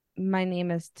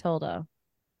name is Tilda.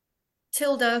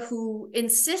 Tilda, who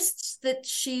insists that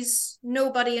she's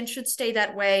nobody and should stay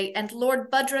that way, and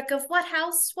Lord Budrick of what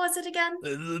house was it again?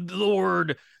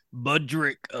 Lord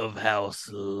Budrick of House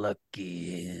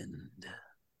Lucky End.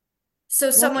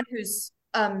 So someone who's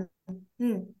all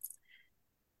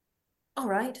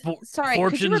right. Sorry, could you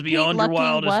Fortunes repeat beyond your Lucky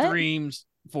wildest what? dreams.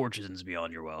 Fortunes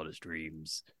beyond your wildest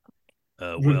dreams.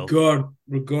 Wealth.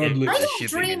 Regardless. I The don't shipping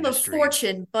dream of industry.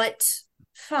 fortune, but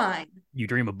fine. You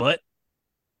dream of butt?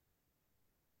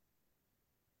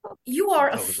 You are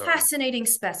a Oh, sorry. fascinating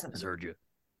specimen. I heard you.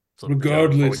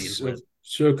 Regardless of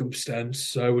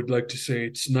circumstance, I would like to say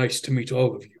it's nice to meet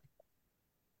all of you.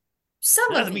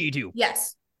 Some Nice of to meet you.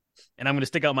 Yes. And I'm going to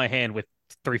stick out my hand with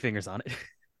 3 fingers on it.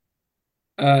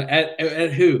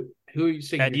 At who? Who are you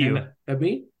saying? At you. At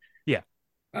me? Yeah.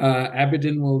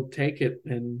 Abaddon will take it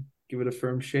and give it a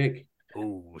firm shake.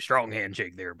 Ooh, strong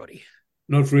handshake there, buddy.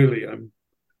 Not really. I'm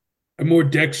more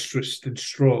dexterous than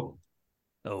strong.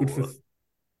 Oh,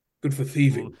 Good for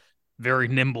thieving. very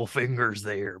nimble fingers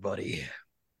there, buddy.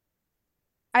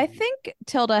 I think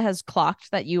Tilda has clocked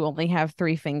that you only have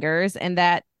 3 fingers and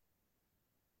that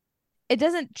it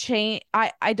doesn't change.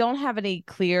 I don't have any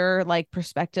clear like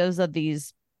perspectives of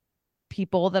these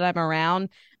people that I'm around,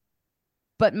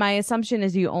 but my assumption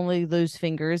is you only lose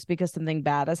fingers because something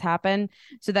bad has happened.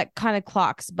 So that kind of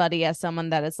clocks Buddy as someone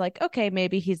that is like, okay,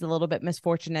 maybe he's a little bit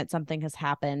misfortunate. Something has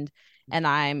happened and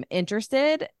I'm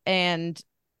interested. And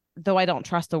though I don't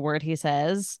trust a word he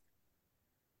says,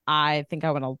 I think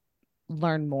I want to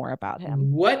learn more about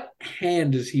him. What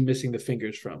hand is he missing the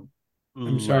fingers from?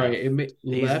 I'm sorry.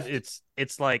 Left.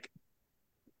 It's like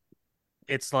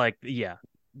yeah.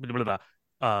 Blah, blah,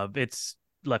 blah. It's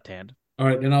left hand. All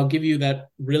right, then I'll give you that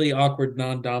really awkward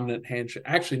non-dominant handshake.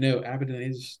 Actually, no, Abaddon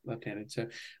is left-handed, so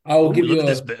I'll give you look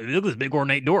at this big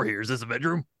ornate door here. Is this a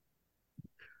bedroom?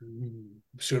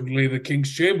 Certainly the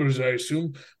king's chambers, I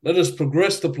assume. Let us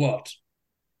progress the plot.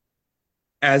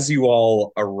 As you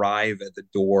all arrive at the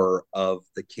door of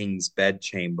the king's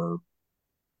bedchamber,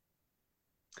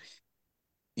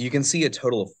 You can see a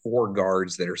total of 4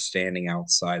 guards that are standing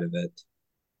outside of it,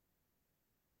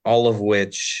 all of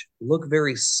which look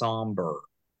very somber,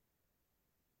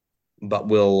 but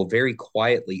will very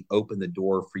quietly open the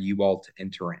door for you all to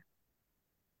enter in.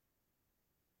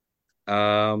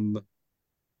 Um,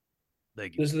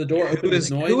 Thank you. Does the door open who with is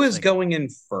who noise? is going in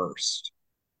first?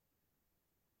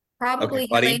 Probably Okay,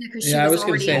 buddy. Helena because she Yeah, I was was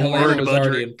going to already say in Helena Word, was Budrick.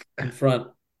 already in front.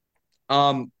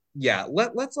 Yeah,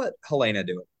 let's let Helena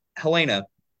do it. Helena,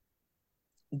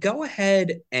 go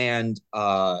ahead and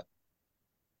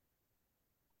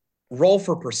roll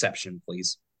for perception,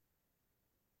 please.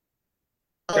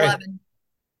 11.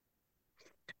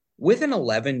 With an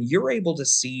 11, you're able to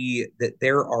see that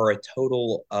there are a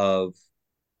total of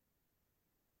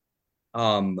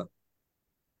um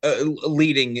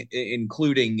leading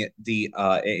including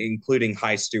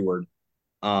High Steward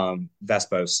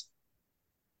Vespos.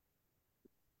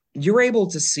 You're able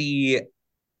to see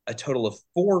a total of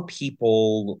 4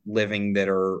 people living that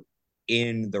are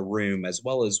in the room, as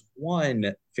well as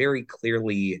one very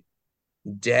clearly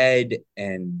dead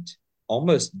and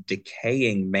almost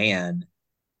decaying man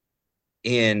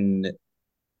in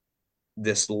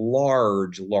this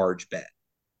large bed.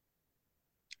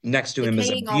 Next to him is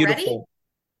a Decaying already? beautiful,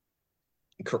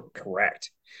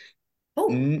 correct.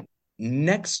 Oh,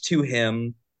 Next to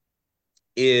him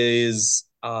is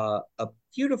a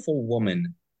beautiful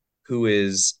woman who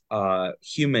is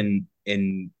human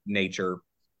in nature,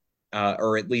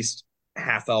 or at least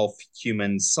half elf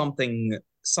human. Something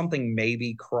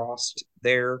maybe crossed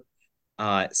there,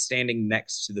 standing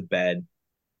next to the bed,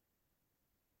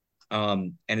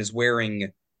 and is wearing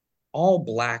all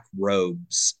black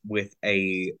robes with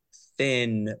a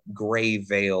thin gray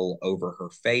veil over her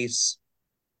face.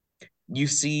 You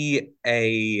see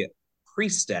a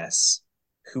priestess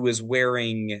who is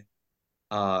wearing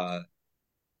uh,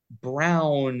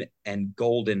 brown and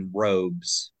golden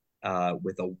robes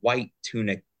with a white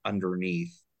tunic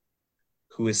underneath,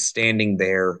 who is standing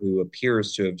there, who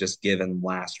appears to have just given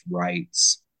last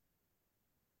rites.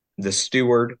 The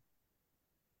steward.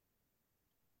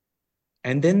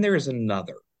 And then there's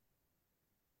another,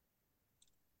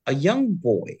 a young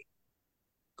boy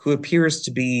who appears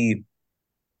to be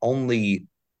only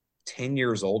 10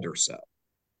 years old or so,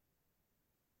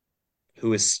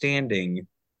 who is standing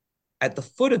at the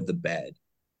foot of the bed,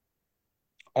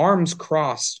 arms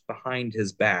crossed behind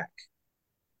his back,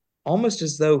 almost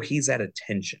as though he's at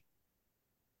attention.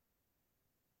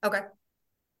 okay.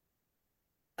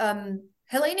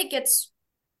 Helena gets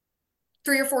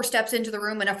 3 or 4 steps into the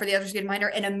room, enough for the others to get behind her,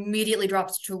 and immediately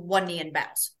drops to one knee and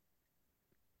bows.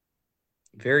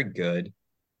 Very good.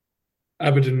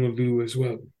 Abaddon will do as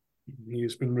well. He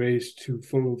has been raised to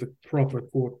follow the proper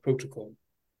court protocol.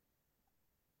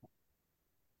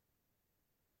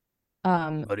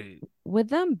 Buddy, With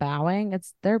them bowing,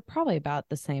 they're probably about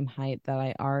the same height that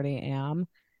I already am.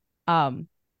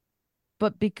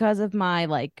 But because of my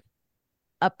like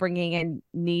upbringing and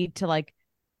need to like,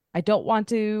 I don't want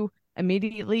to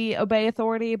immediately obey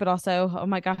authority, but also, oh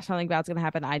my gosh, something bad's gonna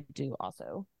happen. I do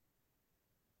also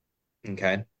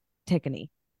Okay. take a knee.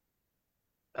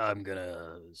 I'm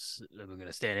gonna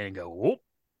stand in and go whoop,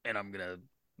 and I'm gonna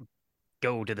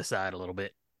go to the side a little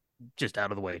bit, just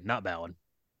out of the way, not bowing.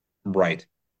 Right.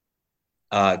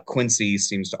 Quincy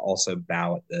seems to also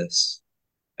bow at this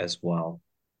as well.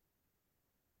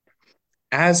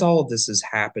 As all of this is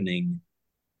happening,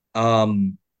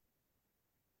 um,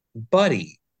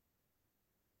 buddy,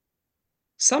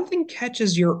 something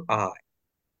catches your eye.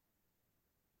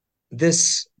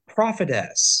 This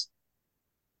prophetess.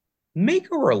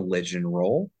 Make a religion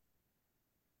roll.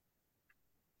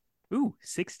 Ooh,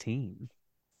 16.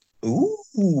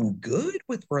 Ooh, good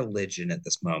with religion at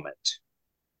this moment.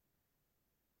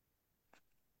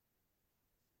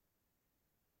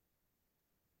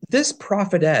 This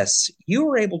prophetess, you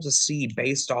were able to see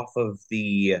based off of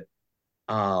the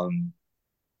um,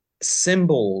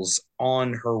 symbols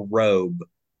on her robe,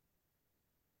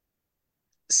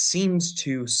 seems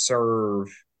to serve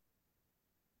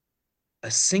a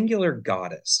singular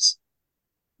goddess,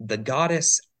 the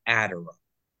goddess Adara.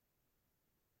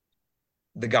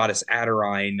 The goddess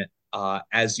Adarine,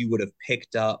 as you would have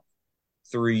picked up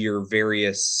through your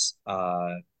various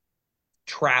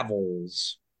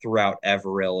travels throughout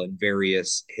Everil and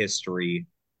various history,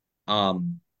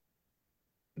 um,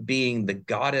 being the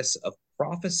goddess of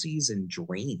prophecies and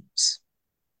dreams.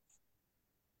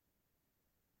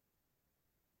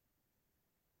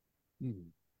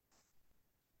 Hmm.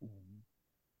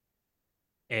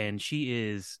 And she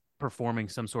is performing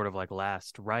some sort of like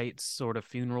last rites, sort of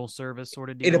funeral service, sort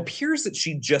of It deal. appears that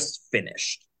she just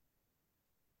finished.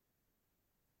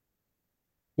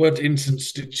 What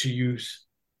incense did she use?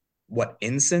 What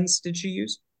incense did she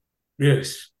use?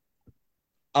 Yes.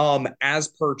 As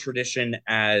per tradition,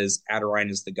 as Adirine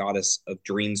is the goddess of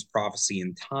dreams, prophecy,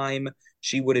 and time,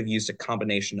 she would have used a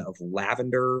combination of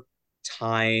lavender,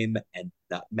 thyme, and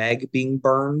nutmeg being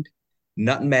burned.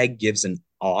 Nutmeg gives an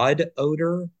odd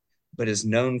odor, but is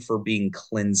known for being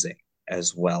cleansing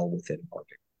as well within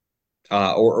Arctic.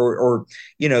 Or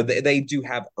they do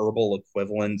have herbal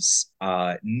equivalents.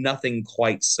 Nothing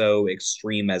quite so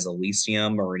extreme as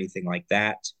Elysium or anything like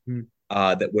that. Hmm.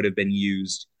 That would have been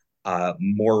used.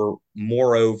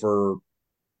 Moreover,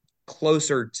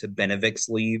 closer to Benevic's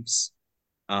leaves,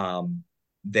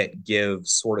 that give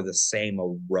sort of the same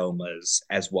aromas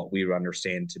as what we would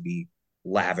understand to be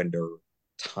lavender,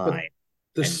 thyme,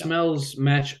 The and smells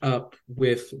match up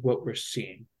with what we're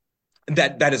seeing.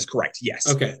 that is correct. Yes.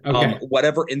 Okay. Okay.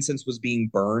 Whatever incense was being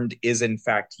burned is in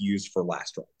fact used for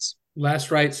last rites.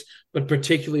 Last rites, but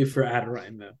particularly for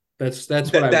Adirine, though. That's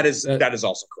what that is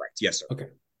also correct. Yes, sir. Okay.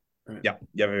 All right.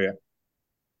 Yeah.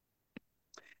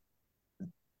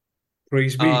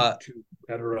 Praise be to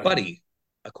Adirine. Buddy,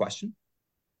 a question?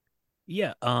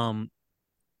 Yeah,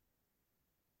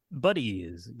 Buddy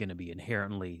is going to be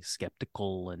inherently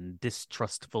skeptical and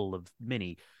distrustful of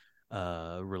many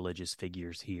religious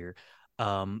figures here.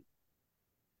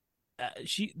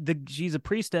 She's a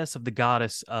priestess of the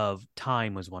goddess of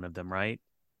time, was one of them, right?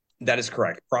 That is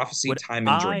correct. Prophecy, time,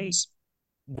 and dreams.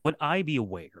 Would I be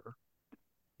aware,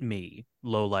 me,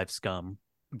 low life scum,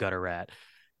 gutter rat,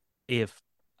 if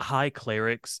high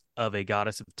clerics of a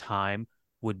goddess of time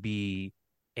would be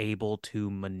able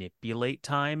to manipulate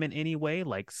time in any way,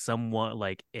 like someone,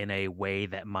 like in a way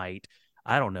that might,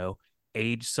 I don't know,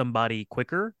 age somebody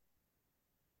quicker?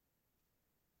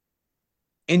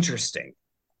 Interesting.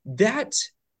 That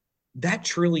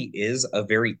truly is a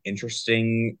very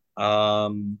interesting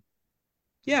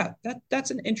yeah, that's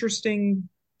an interesting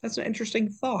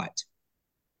thought.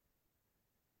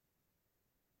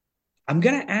 I'm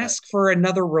gonna ask for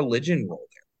another religion roll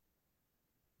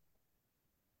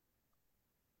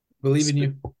Believe in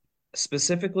you.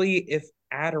 specifically if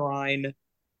Adirine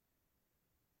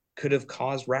could have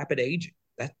caused rapid aging.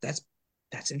 That's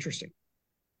interesting.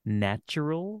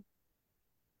 Natural?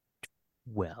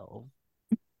 Well,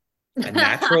 A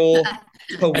natural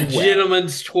A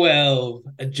gentleman's 12.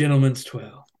 A gentleman's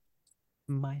 12.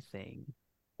 my thing.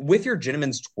 With your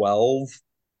gentleman's 12,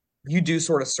 you do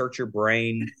sort of search your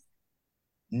brain.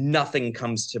 Nothing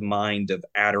comes to mind of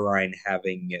Adirine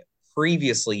having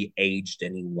previously aged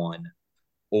anyone,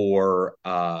 or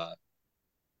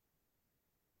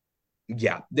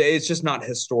yeah, it's just not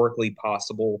historically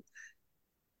possible.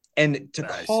 And to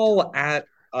call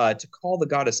the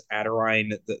goddess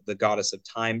Adirine the goddess of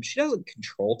time, she doesn't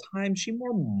control time, she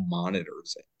more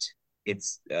monitors it.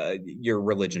 It's your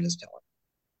religion is telling,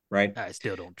 right? I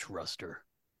still don't trust her.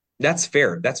 That's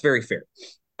fair. That's very fair.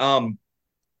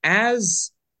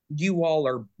 As you all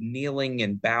are kneeling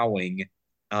and bowing,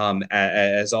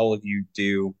 as all of you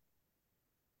do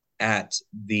at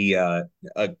the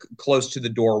close to the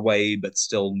doorway, but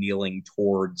still kneeling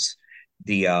towards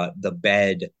the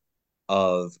bed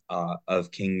of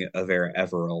King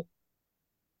Everil.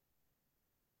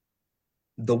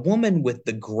 The woman with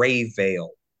the gray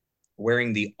veil,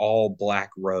 wearing the all black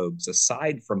robes,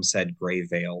 aside from said gray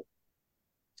veil,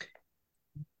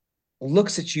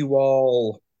 looks at you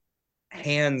all,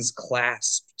 hands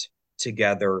clasped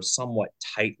together somewhat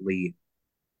tightly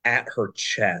at her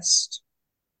chest,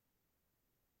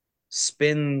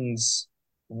 spins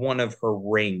one of her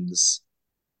rings,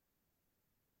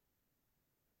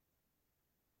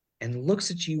 and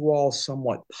looks at you all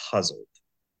somewhat puzzled.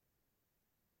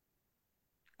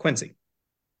 Quincy.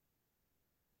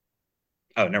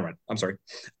 Oh, never mind. I'm sorry.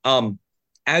 As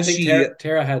I think she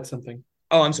Tara had something.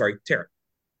 Oh, I'm sorry, Tara.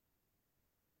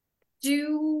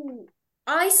 Do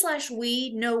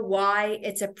I/we know why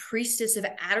it's a priestess of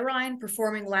Adirine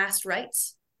performing last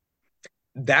rites?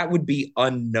 That would be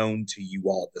unknown to you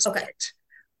all at this point.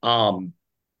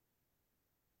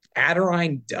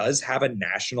 Adirine does have a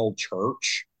national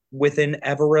church within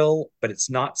Everil, but it's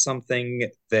not something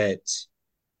that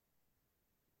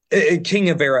King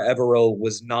of Everil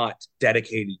was not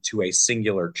dedicated to a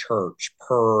singular church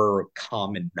per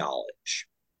common knowledge,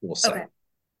 we'll say.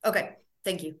 Okay.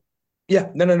 Thank you. Yeah,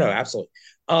 no, absolutely.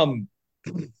 Are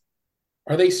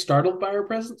they startled by our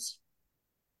presence?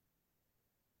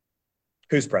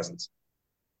 Whose presence?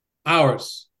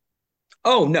 Ours.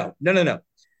 Oh, no.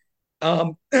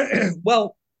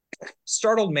 Well,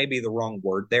 startled may be the wrong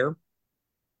word there,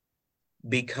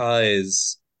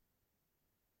 because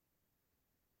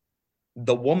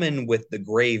The woman with the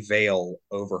gray veil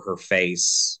over her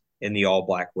face in the all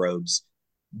black robes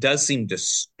does seem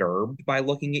disturbed by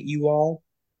looking at you all.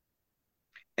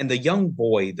 And the young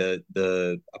boy,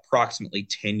 the approximately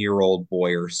 10-year-old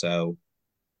boy or so,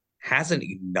 hasn't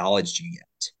acknowledged you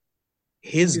yet.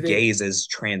 His Do they? gaze is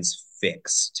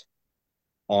transfixed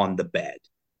on the bed.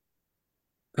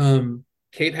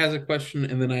 Kate has a question,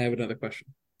 and then I have another question.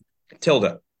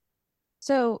 Tilda,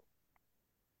 So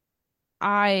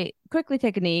I quickly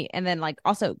take a knee and then like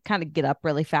also kind of get up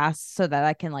really fast so that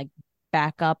I can like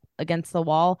back up against the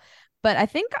wall. But I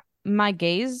think my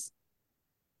gaze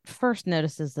first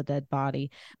notices the dead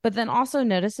body, but then also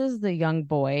notices the young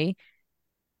boy.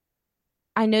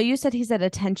 I know you said he's at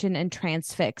attention and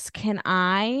transfix. Can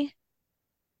I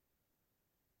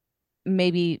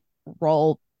maybe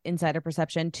roll insider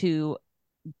perception to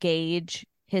gauge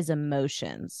his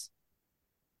emotions?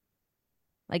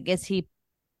 Like, is he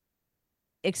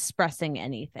expressing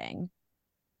anything?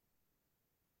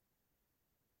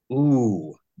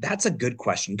 ooh, that's a good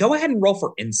question. Go ahead and roll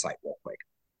for insight real quick.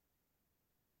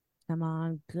 Come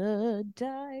on, good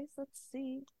dice. Let's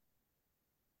see.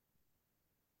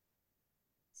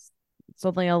 It's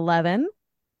only 11.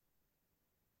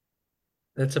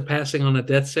 That's a passing on a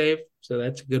death save, so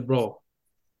that's a good roll.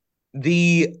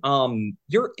 The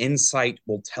your insight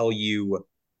will tell you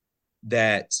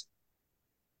that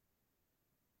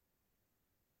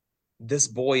this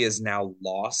boy is now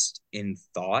lost in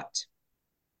thought.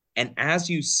 And as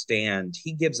you stand,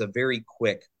 he gives a very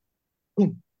quick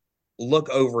look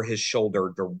over his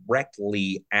shoulder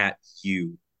directly at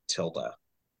you, Tilda,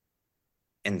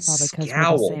 and Probably because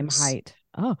we're the same scowls. height.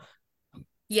 Oh,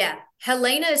 Yeah,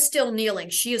 Helena is still kneeling.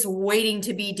 She is waiting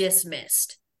to be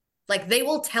dismissed. Like they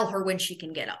will tell her when she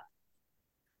can get up.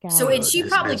 So and she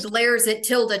probably Dismissed. glares at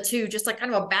Tilda too, just like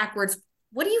kind of a backwards,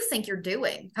 what do you think you're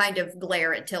doing? Kind of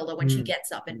glare at Tilda when she Hmm.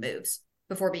 gets up and moves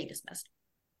before being dismissed.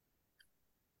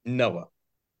 Noah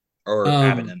or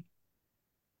Um, Abaddon.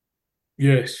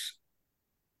 yes,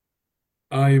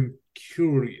 I am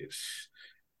curious.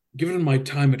 Given my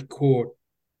time at court,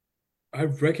 I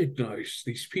recognize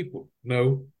these people.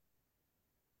 No?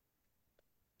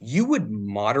 You would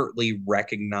moderately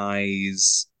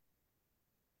recognize,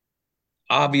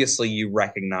 obviously, you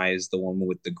recognize the woman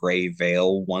with the gray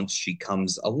veil once she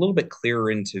comes a little bit clearer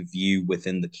into view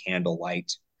within the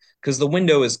candlelight because the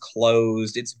window is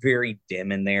closed. It's very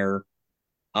dim in there.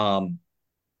 Um,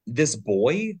 this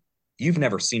boy you've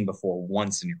never seen before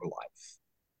once in your life.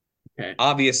 Okay.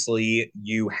 Obviously,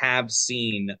 you have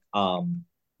seen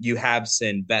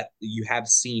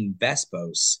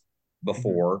Vespos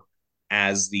before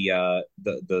as the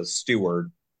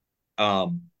steward.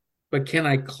 Um, But can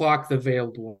I clock the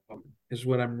veiled woman? Is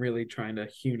what I'm really trying to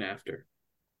hewn after.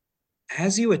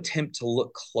 as you attempt to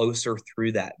look closer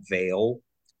through that veil,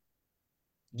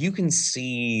 you can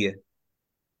see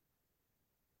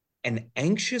an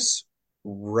anxious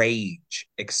rage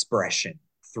expression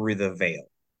through the veil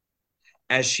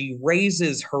as she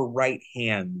raises her right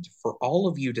hand for all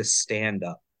of you to stand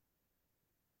up.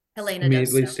 Helena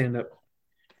does Immediately so. stand up.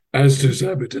 As does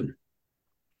Abaddon.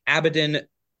 Abaddon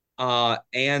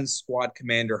and Squad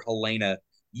Commander Helena,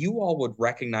 you all would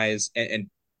recognize, and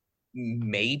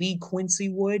maybe Quincy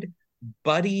would.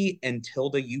 Buddy and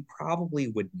Tilda, you probably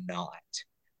would not.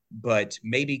 But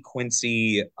maybe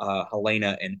Quincy,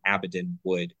 Helena, and Abaddon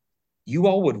would. You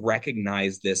all would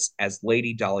recognize this as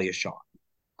Lady Dahlia Shaw,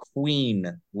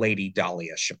 Queen Lady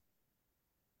Dahlia Shaw,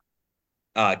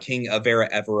 King Avera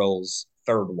Everil's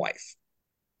third wife.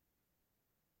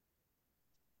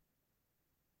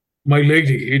 My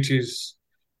lady, it is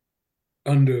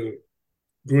under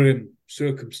grim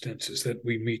circumstances that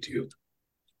we meet you.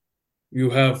 You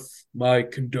have my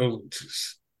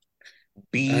condolences.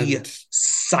 Be And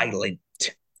silent.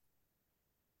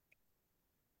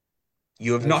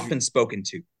 You have as not you been spoken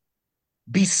to.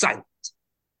 Be silent.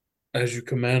 as you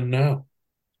command now.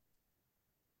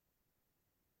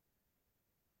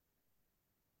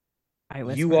 I You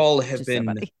whispered all have to been.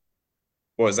 somebody.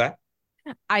 What was that?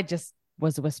 I just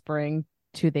was whispering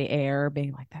to the air,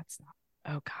 being like, that's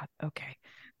not, oh God, okay.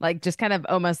 Like, just kind of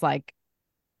almost like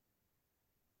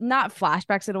not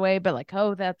flashbacks it away, but like,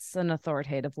 oh, that's an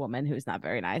authoritative woman who's not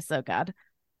very nice. Oh God.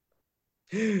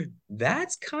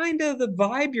 That's kind of the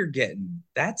vibe you're getting.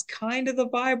 That's kind of the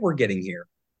vibe we're getting here.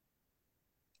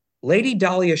 Lady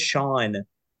Dahlia Shawn,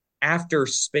 after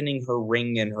spinning her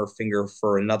ring in her finger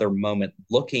for another moment,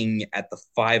 looking at the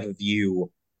five of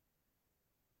you,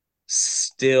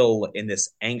 still in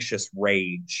this anxious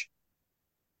rage,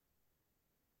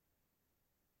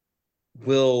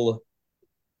 will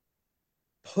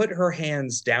put her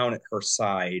hands down at her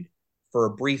side for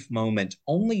a brief moment,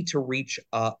 only to reach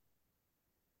up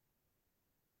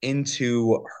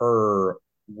into her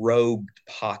robed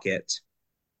pocket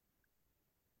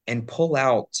and pull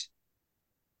out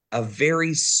a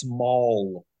very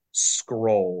small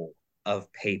scroll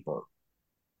of paper,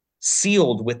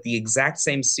 sealed with the exact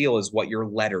same seal as what your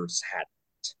letters had.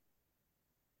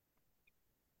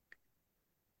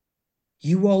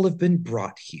 You all have been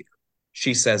brought here,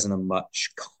 she says in a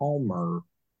much calmer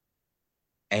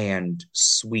and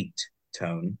sweet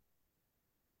tone.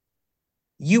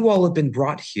 You all have been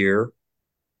brought here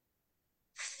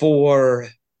for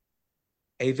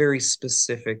a very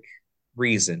specific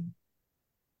reason.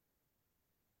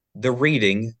 The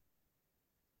reading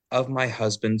of my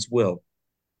husband's will.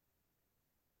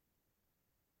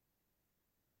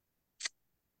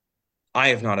 I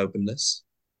have not opened this,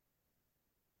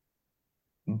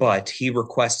 but he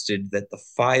requested that the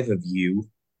 5 of you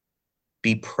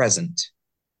be present.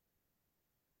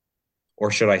 Or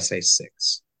should I say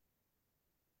 6?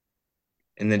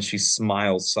 And then she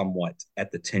smiles somewhat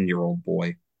at the 10-year-old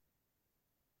boy.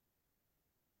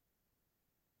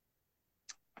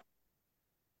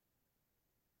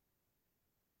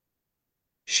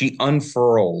 She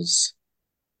unfurls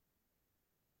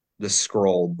the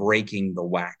scroll, breaking the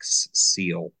wax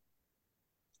seal,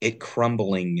 it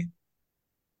crumbling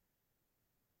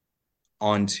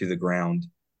onto the ground.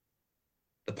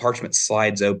 The parchment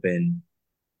slides open,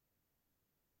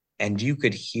 and you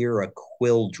could hear a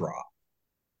quill drop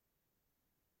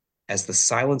as the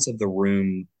silence of the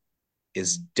room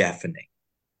is deafening,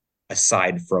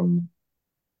 aside from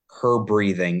her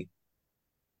breathing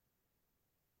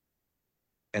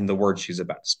and the words she's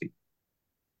about to speak.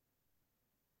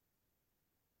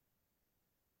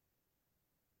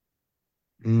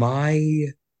 My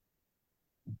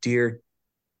dear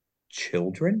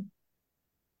children,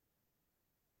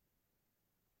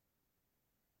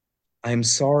 I'm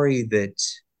sorry that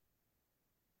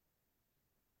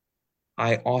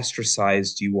I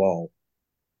ostracized you all,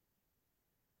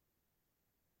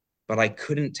 but I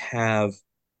couldn't have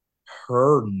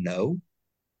her know.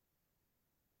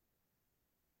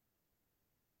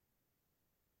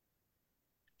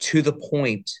 To the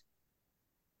point,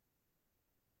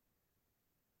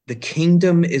 the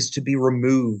kingdom is to be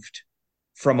removed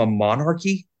from a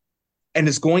monarchy and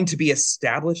is going to be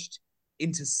established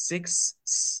into 6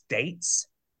 states,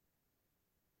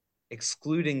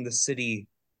 excluding the city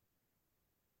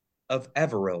of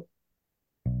Everil,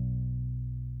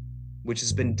 which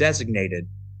has been designated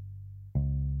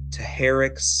to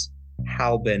Herrick's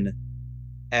Halbin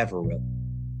Everil.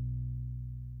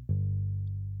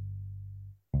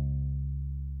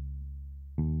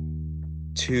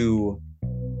 To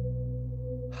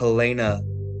Helena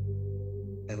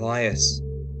Elias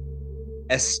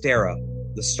Estera,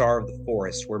 the star of the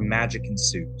forest where magic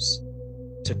ensues.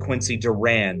 To Quincy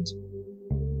Durand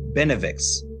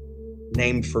Benevix,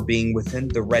 named for being within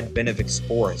the Red Benevix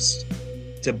forest.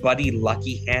 To Buddy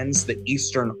Lucky Hands, the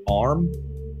eastern arm.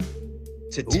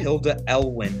 To Tilda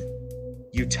Elwyn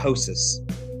Utosis,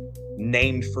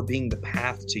 named for being the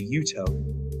path to Uto.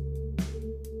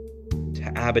 To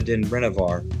Abaddon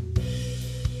Renovar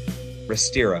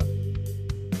Restira,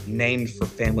 named for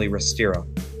family Restira,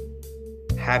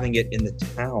 having it in the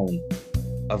town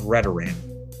of Redoran.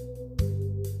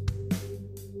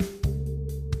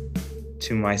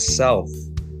 To myself,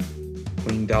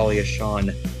 Queen Dahlia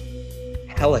Shawn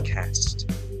Helicast,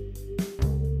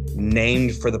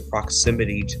 named for the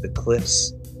proximity to the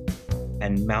cliffs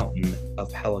and mountain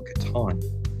of Helicatan.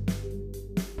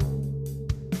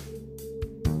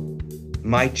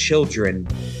 My children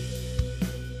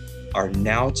are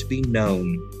now to be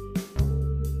known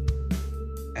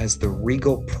as the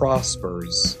Regal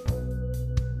Prospers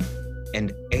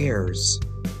and heirs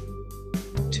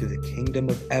to the kingdom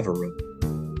of Everil.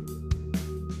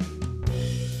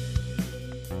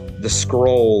 The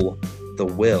scroll, the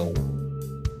will,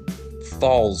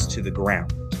 falls to the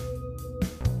ground.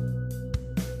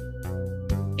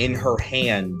 In her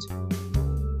hand,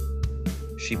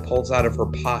 she pulls out of her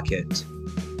pocket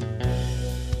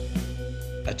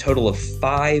a total of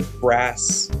 5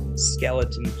 brass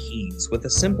skeleton keys with a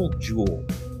simple jewel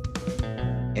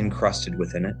encrusted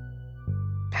within it,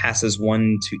 passes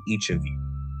one to each of you,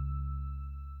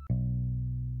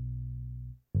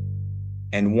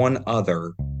 and one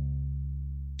other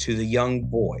to the young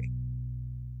boy,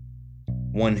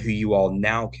 one who you all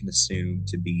now can assume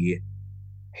to be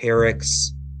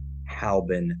Herrick's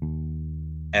Halbin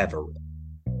Everil.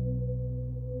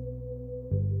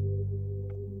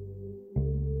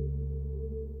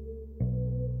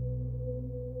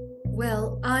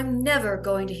 Well, I'm never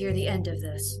going to hear the end of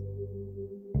this.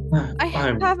 I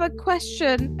have a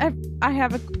question.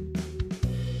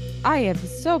 I am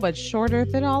so much shorter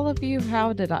than all of you.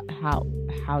 How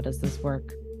does this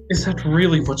work? Is that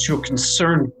really what you're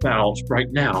concerned about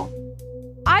right now?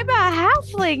 I'm a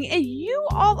halfling and you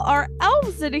all are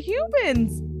elves and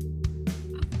humans.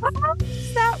 How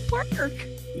does that work?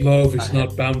 Love is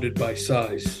not bounded by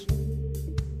size.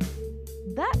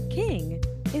 That king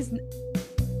is.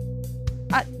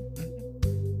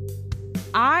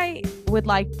 I would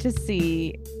like to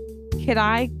see. Can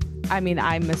I? I mean,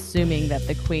 I'm assuming that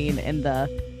the queen and the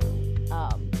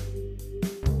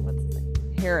what's his name?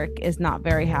 Herrick is not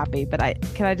very happy, but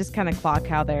can I just kind of clock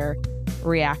how they're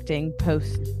reacting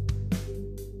post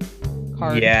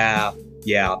card? Yeah.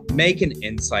 Make an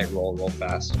insight roll real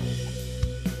fast.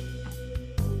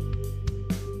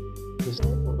 I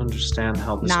don't understand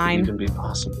how this 9. could even be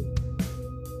possible.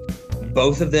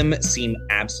 Both of them seem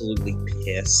absolutely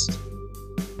pissed,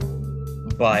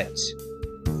 but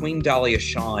Queen Dahlia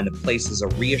Shawn places a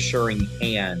reassuring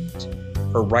hand,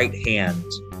 her right hand,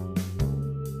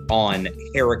 on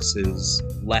Herrick's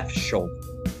left shoulder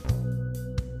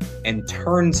and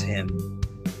turns him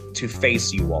to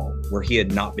face you all, where he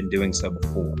had not been doing so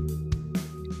before.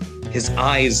 His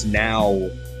eyes now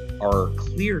are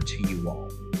clear to you all,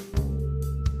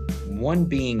 one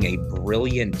being a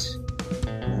brilliant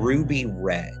ruby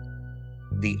red,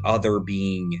 the other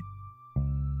being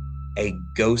a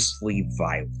ghostly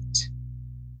violet.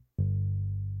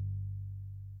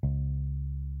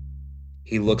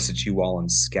 He looks at you all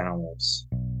and scowls.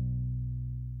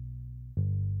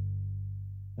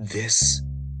 This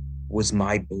was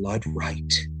my blood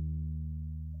right.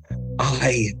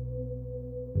 I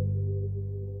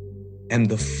am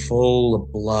the full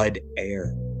blood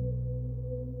heir.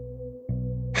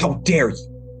 How dare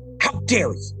you? How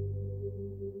dare you?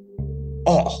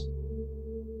 All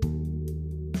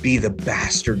be the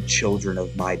bastard children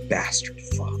of my bastard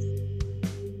father.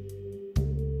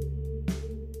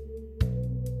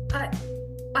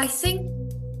 I think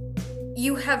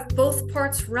you have both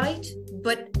parts right,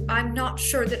 but I'm not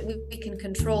sure that we can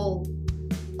control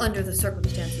under the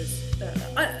circumstances.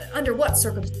 Under what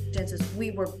circumstances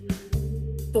we were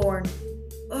born.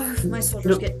 Ugh, my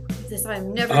soldiers get this. I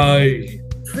am never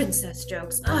princess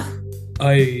jokes. Ugh.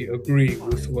 I agree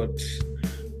with what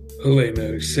Helena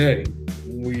is saying.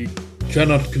 We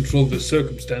cannot control the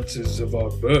circumstances of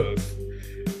our birth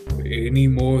any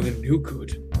more than you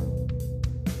could.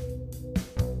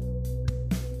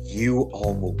 You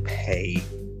all will pay.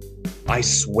 I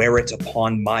swear it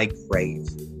upon my grave.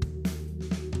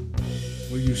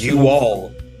 You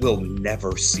all will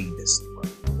never see this throne.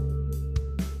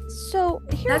 So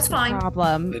here's That's the fine.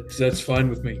 problem. That's fine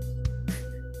with me.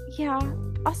 Yeah.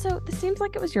 Also, this seems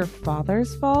like it was your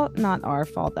father's fault, not our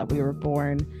fault that we were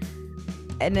born.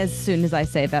 And as soon as I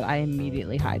say that, I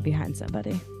immediately hide behind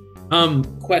somebody.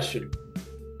 Question.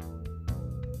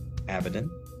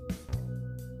 Abaddon?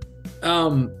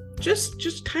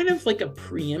 Just kind of like a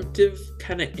preemptive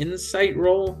kind of insight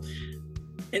roll.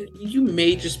 And you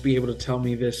may just be able to tell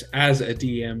me this as a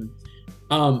DM.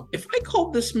 If I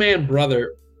called this man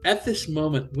brother at this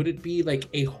moment, would it be like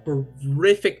a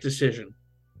horrific decision?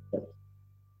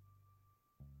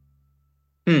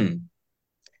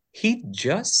 He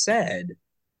just said,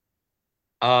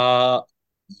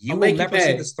 you will never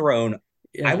see this throne.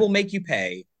 Yeah. I will make you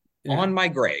pay on my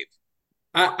grave.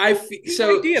 I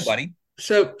so idea, buddy.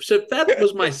 So that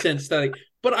was my sense that,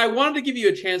 but I wanted to give you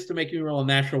a chance to make me roll a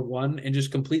natural 1 and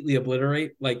just completely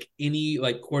obliterate like any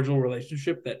like cordial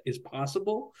relationship that is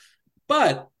possible.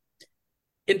 But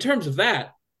in terms of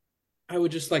that, I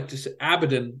would just like to say,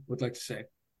 Abaddon would like to say,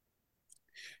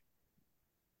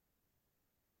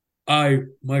 I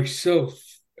myself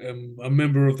am a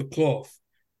member of the cloth.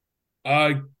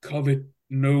 I covet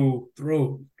no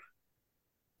throne.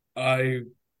 I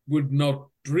would not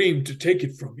dream to take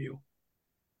it from you.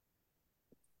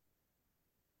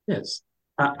 Yes,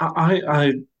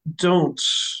 I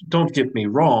don't get me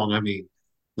wrong. I mean,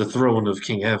 the throne of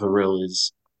King Everil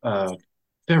is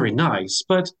very nice,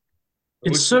 but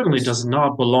it certainly does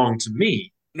not belong to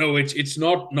me. No, it's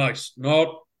not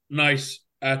nice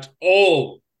at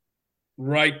all.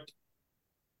 Right,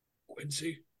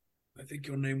 Quincy? I think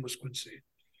your name was Quincy.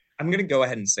 I'm going to go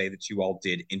ahead and say that you all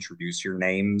did introduce your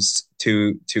names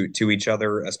to each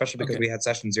other, especially because we had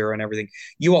session 0 and everything.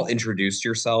 You all introduced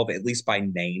yourself, at least by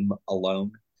name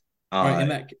alone,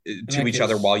 to each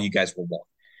other while you guys were walking.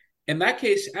 In that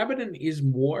case, Abaddon is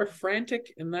more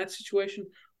frantic in that situation.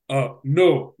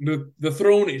 No, the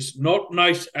throne is not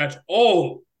nice at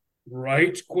all.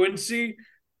 Right, Quincy?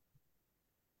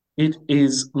 It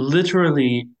is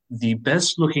literally the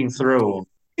best looking throne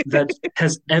that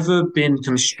has ever been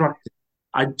constructed.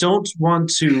 I don't want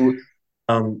to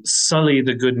sully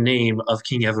the good name of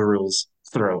King Everil's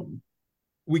throne.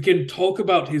 We can talk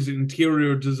about his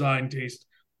interior design taste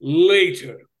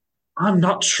later. I'm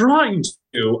not trying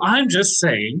to. I'm just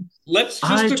saying Let's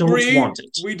I just don't agree want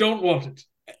it. we don't want it.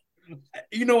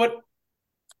 You know what?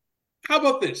 How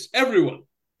about this? Everyone,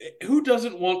 who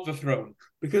doesn't want the throne?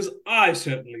 Because I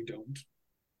certainly don't.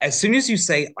 As soon as you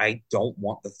say, I don't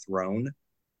want the throne,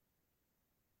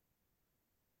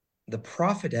 the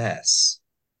prophetess,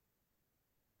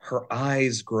 her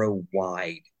eyes grow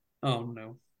wide. Oh,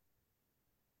 no.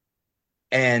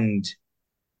 And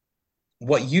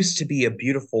what used to be a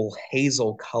beautiful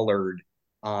hazel colored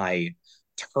eye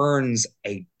turns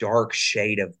a dark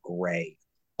shade of gray,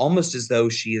 almost as though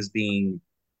she is being,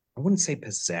 I wouldn't say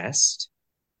possessed.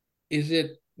 Is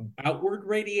it outward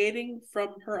radiating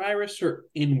from her iris or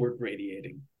inward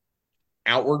radiating?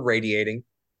 Outward radiating.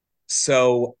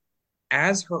 So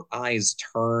as her eyes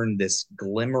turn this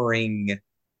glimmering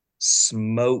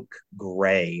smoke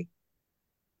gray,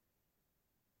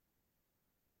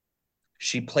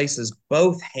 she places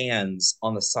both hands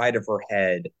on the side of her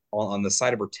head, on the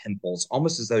side of her temples,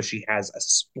 almost as though she has a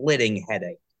splitting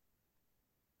headache.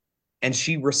 And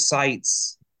she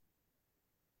recites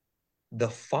the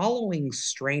following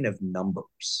strain of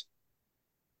numbers: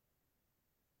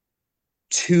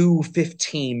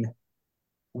 215,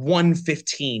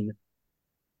 115,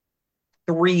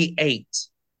 38,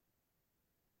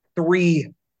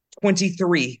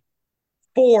 323,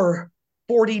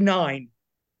 449,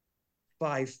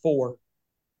 54,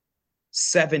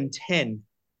 710,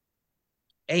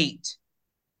 8,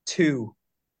 2.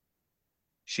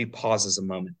 She pauses a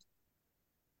moment.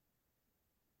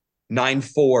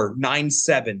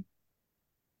 9497.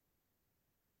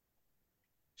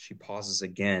 She pauses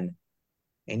again,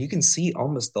 and you can see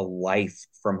almost the life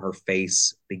from her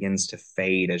face begins to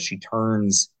fade as she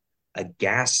turns a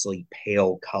ghastly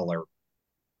pale color.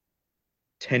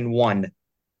 10-1,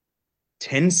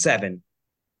 10-7,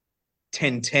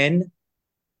 10-10,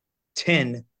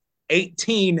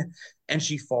 10-18, and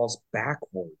she falls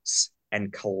backwards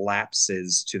and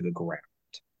collapses to the ground.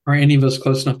 Are any of us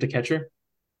close enough to catch her?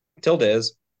 Tilda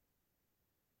is.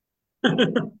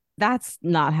 That's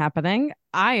not happening.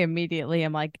 I immediately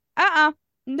am like,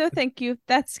 no, thank you.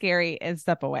 That's scary, and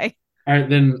step away. All right,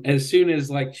 then as soon as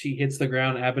like she hits the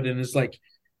ground, Abaddon is like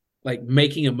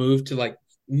making a move to like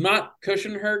not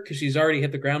cushion her because she's already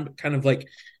hit the ground, but kind of like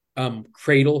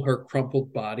cradle her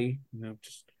crumpled body. You know,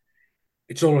 just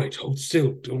It's all right. Hold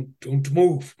still. Don't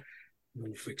move.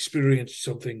 You've experienced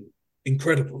something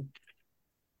incredible.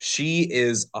 She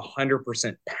is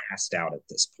 100% passed out at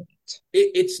this point.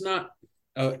 it's not.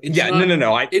 It's yeah, not,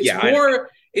 no.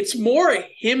 It's more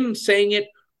him saying it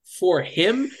for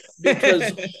him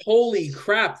because holy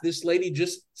crap, this lady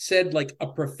just said like a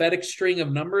prophetic string of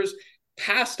numbers,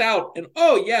 passed out, and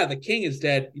oh yeah, the king is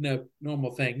dead. You know,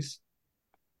 normal things.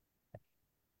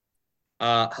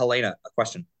 Helena, a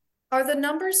question. Are the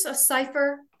numbers a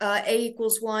cipher? A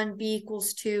equals 1, B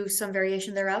equals 2, some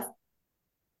variation thereof?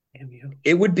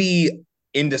 It would be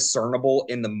indiscernible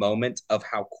in the moment of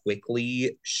how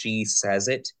quickly she says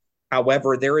it.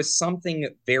 However, there is something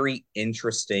very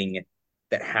interesting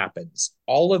that happens.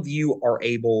 All of you are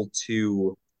able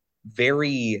to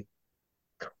very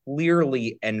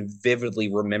clearly and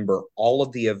vividly remember all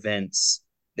of the events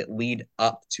that lead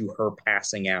up to her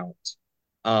passing out.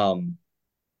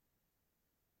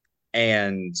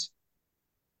 And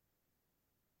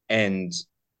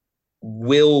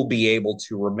will be able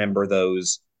to remember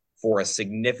those for a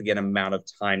significant amount of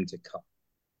time to come.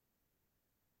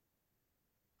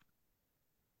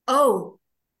 Oh.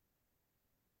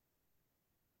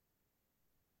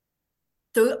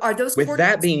 Are those With coordinates?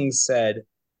 that being said,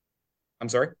 I'm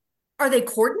sorry? Are they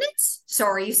coordinates?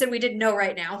 Sorry, you said we didn't know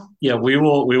right now. Yeah, we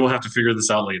will have to figure this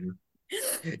out later.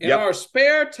 In our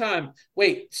spare time.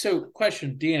 Wait, so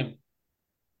question, DM.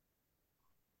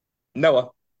 Noah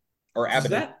or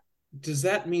Abaddon. Does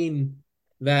that mean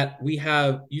that we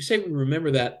have, you say we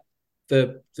remember that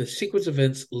the sequence of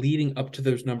events leading up to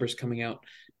those numbers coming out,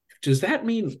 does that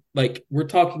mean like we're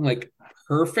talking like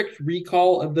perfect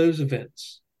recall of those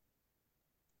events?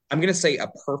 I'm going to say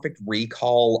a perfect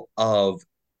recall of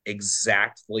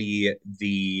exactly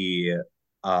the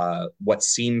what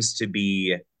seems to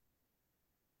be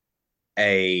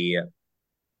a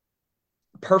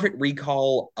perfect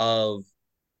recall of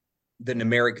the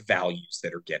numeric values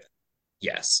that are given.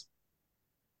 Yes.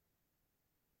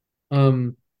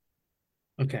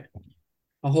 Okay.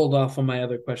 I'll hold off on my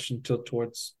other question till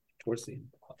towards the end.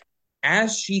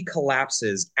 As she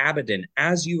collapses, Abaddon,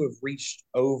 as you have reached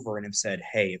over and have said,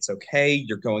 hey, it's okay,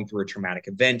 you're going through a traumatic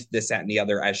event, this, that, and the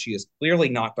other, as she is clearly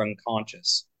knocked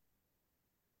unconscious,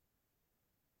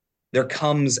 there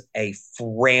comes a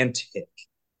frantic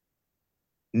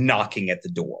knocking at the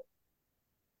door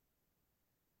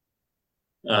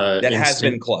that has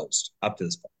been closed up to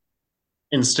this point.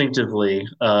 Instinctively,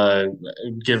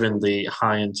 given the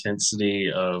high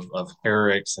intensity of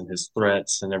Herrick's and his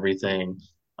threats and everything,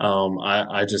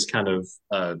 I just kind of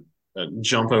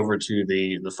jump over to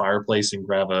the fireplace and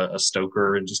grab a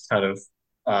stoker and just kind of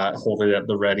hold it at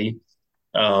the ready.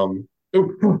 What's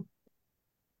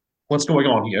going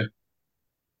on here?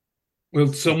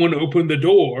 Will someone open the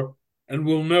door and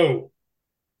we'll know?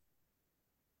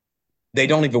 They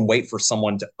don't even wait for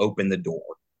someone to open the door.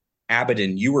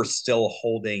 Abaddon, you are still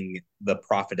holding the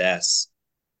prophetess,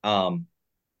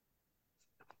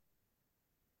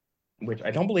 which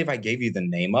I don't believe I gave you the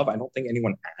name of. I don't think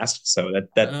anyone asked, so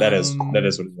that is what it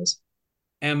is.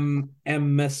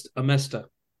 Amestra.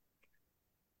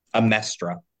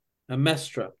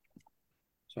 Amestra.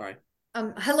 Sorry.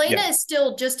 Helena is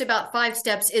still just about 5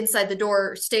 steps inside the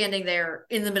door, standing there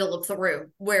in the middle of the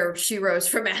room where she rose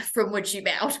from which she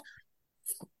bowed.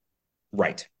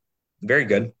 Right. Very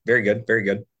good. Very good. Very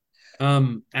good.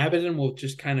 Abaddon will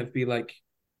just kind of be like,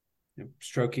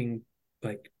 stroking,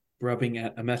 like rubbing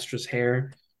at Amestra's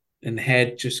hair and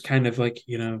head, just kind of like,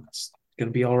 it's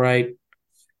gonna be all right.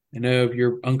 I know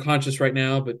you're unconscious right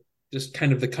now, but just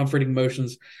kind of the comforting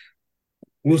motions.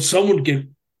 Will someone get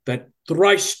that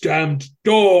thrice damned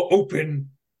door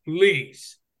open,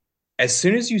 please? As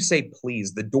soon as you say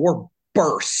please, the door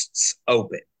bursts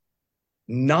open,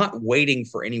 not waiting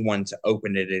for anyone to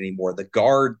open it anymore. The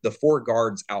 4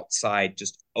 guards outside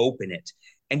just open it,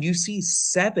 and you see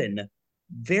 7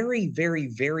 very, very,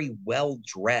 very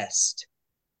well-dressed,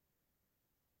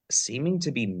 seeming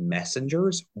to be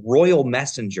messengers, royal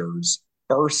messengers,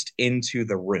 burst into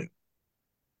the room,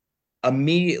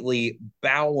 immediately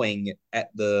bowing at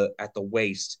the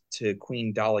waist to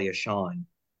Queen Dahlia Shan.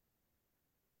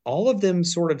 All of them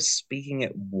sort of speaking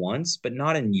at once, but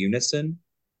not in unison,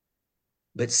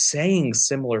 but saying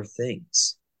similar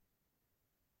things.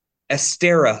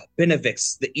 Estera,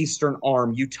 Benevix, the Eastern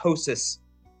Arm, Utosis,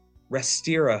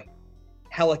 Restira,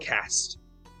 Helicast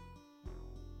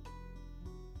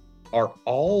are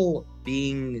all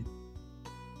being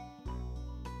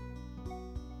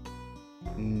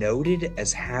noted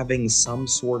as having some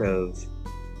sort of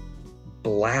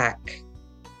black,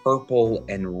 purple,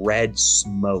 and red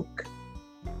smoke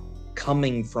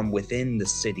coming from within the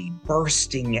city,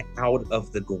 bursting out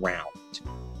of the ground,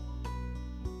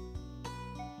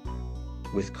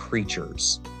 with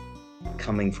creatures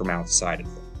coming from outside of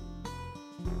them.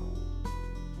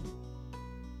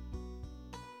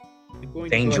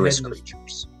 Dangerous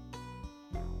creatures.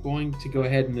 Going to go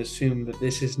ahead and assume that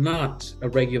this is not a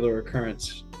regular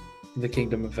occurrence in the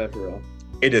Kingdom of Everil.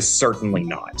 It is certainly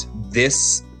not.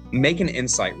 Make an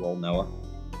insight roll, Noah.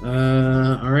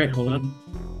 All right, hold on.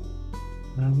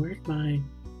 Where's my...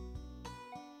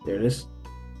 There it is.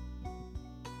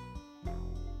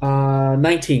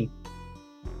 19.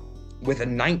 With a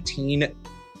 19,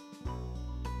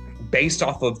 based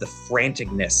off of the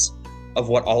franticness of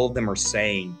what all of them are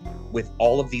saying, with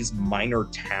all of these minor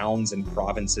towns and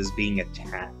provinces being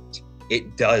attacked,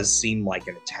 it does seem like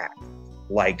an attack.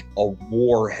 Like a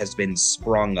war has been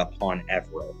sprung upon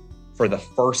Everil for the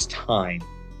first time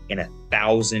in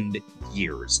 1,000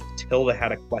 years. Tilda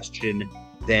had a question,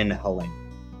 then Helena.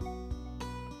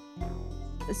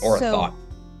 Or a thought.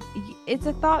 It's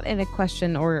a thought and a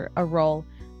question or a roll.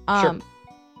 Sure.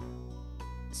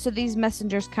 So these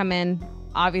messengers come in.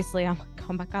 Obviously, I'm like,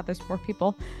 oh my God, there's 4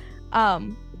 people.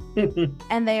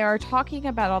 And they are talking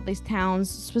about all these towns,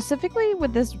 specifically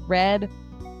with this red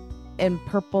and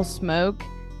purple smoke.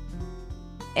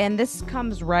 And this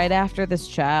comes right after this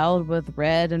child with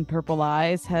red and purple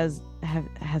eyes has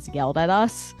yelled at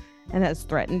us and has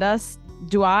threatened us.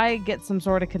 Do I get some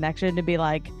sort of connection to be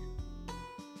like,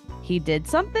 he did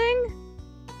something?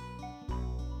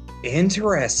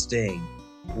 Interesting.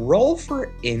 Roll for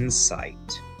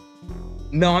insight.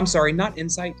 No, I'm sorry, not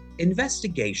insight.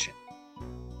 Investigation.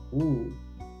 Ooh.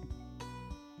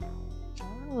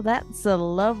 Oh, that's a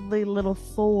lovely little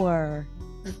 4.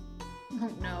 Oh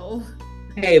no.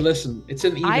 Hey, listen, it's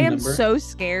an even number. I am so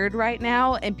scared right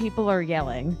now, and people are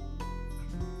yelling.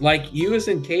 Like you as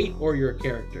in Kate, or your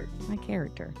character? My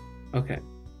character. Okay.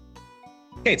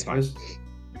 Kate's fine.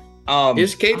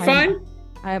 Is Kate fine?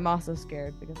 I am also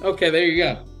scared. Because Okay, there you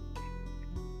go.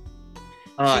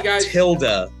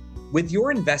 Tilda, with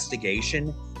your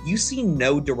investigation, You see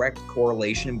no direct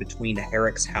correlation between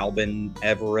Herrick's Halbin,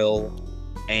 Everil,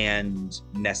 and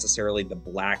necessarily the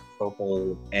black,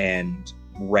 purple, and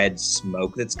red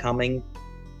smoke that's coming.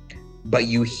 But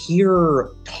you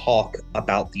hear talk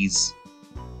about these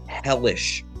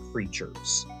hellish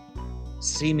creatures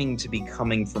seeming to be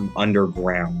coming from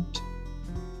underground.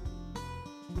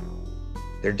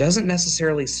 There doesn't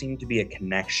necessarily seem to be a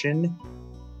connection,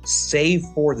 save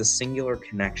for the singular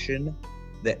connection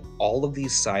that all of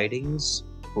these sightings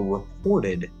were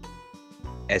reported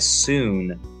as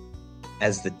soon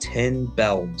as the 10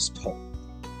 bells tolled.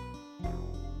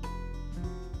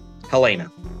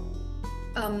 Helena.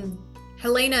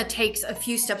 Helena takes a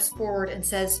few steps forward and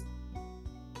says,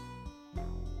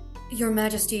 Your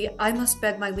Majesty, I must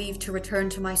beg my leave to return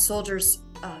to my soldiers.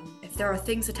 If there are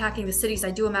things attacking the cities,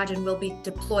 I do imagine we'll be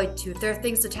deployed to. If there are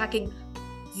things attacking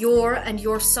your and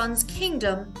your son's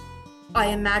kingdom, I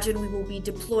imagine we will be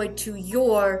deployed to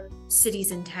your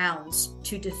cities and towns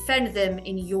to defend them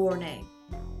in your name.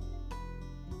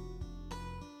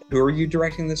 Who are you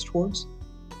directing this towards?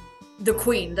 The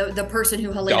queen, the person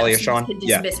who Helena Dahlia seems Shawn? to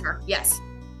dismiss her. Yes.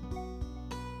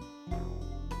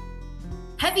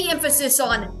 Heavy emphasis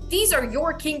on, these are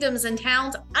your kingdoms and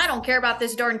towns. I don't care about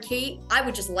this darn key. I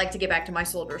would just like to get back to my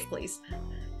soldiers, please.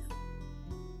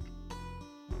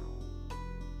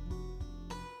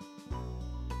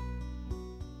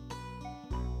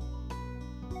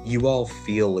 You all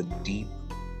feel a deep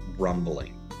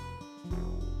rumbling,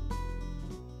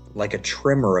 like a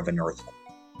tremor of an earthquake.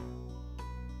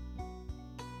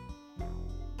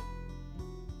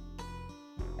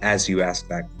 As you ask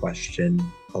that question,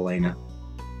 Helena,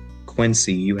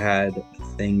 Quincy, you had a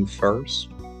thing first?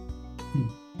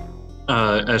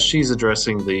 As she's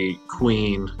addressing the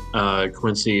queen,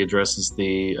 Quincy addresses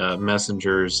the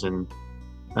messengers and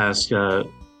asks,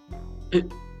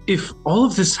 if all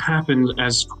of this happened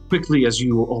as quickly as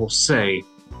you all say,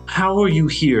 how are you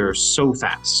here so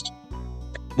fast?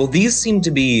 Well, these seem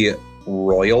to be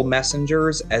royal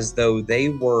messengers, as though they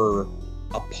were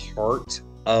a part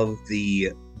of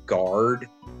the guard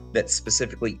that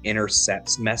specifically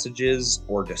intercepts messages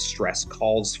or distress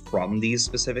calls from these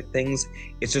specific things.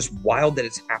 It's just wild that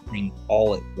it's happening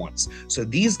all at once. So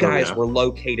these guys were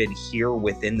located here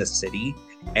within the city,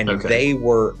 and they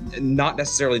were not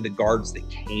necessarily the guards that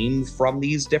came from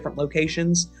these different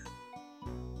locations.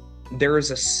 There is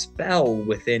a spell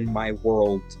within my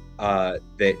world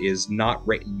that is not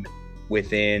written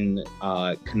within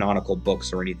canonical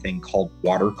books or anything called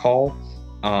Water Call,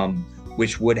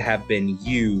 which would have been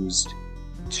used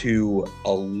to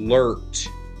alert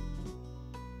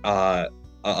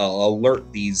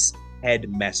these head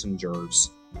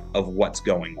messengers of what's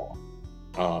going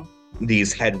on.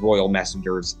 These head royal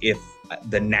messengers, if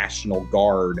the National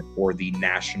Guard or the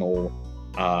national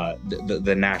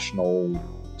the national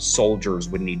soldiers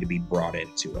would need to be brought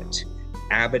into it.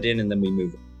 Abaddon, and then we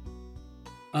move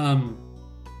on.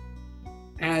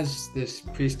 As this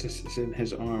priestess is in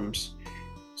his arms,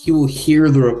 he will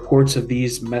hear the reports of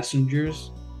these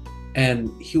messengers, and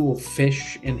he will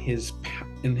fish in his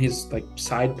like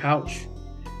side pouch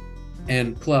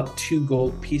and pull out 2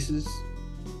 gold pieces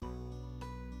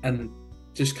and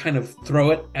just kind of throw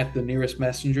it at the nearest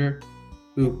messenger,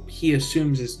 who he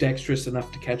assumes is dexterous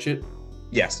enough to catch it.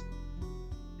 Yes.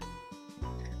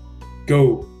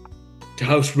 Go to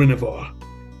House Renevar,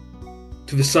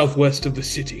 to the southwest of the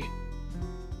city.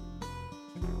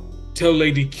 Tell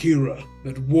Lady Kira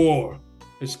that war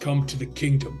has come to the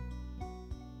kingdom.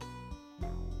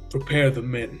 Prepare the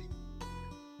men.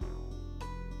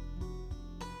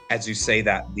 As you say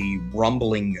that, the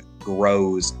rumbling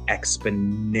grows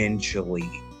exponentially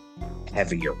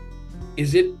heavier.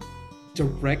 Is it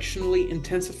directionally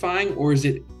intensifying, or is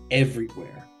it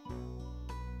everywhere?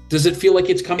 Does it feel like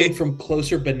it's coming from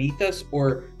closer beneath us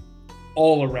or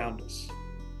all around us?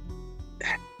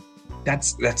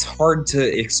 That's hard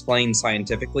to explain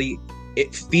scientifically.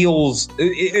 It feels,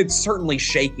 it's certainly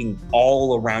shaking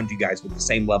all around you guys with the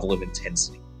same level of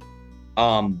intensity.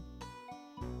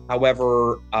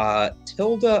 However,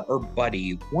 Tilda or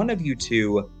Buddy, one of you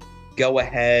two, go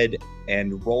ahead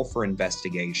and roll for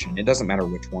investigation. It doesn't matter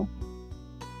which one.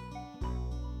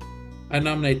 I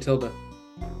nominate Tilda.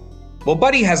 Well,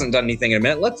 Buddy hasn't done anything in a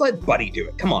minute. Let's let Buddy do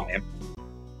it. Come on, man.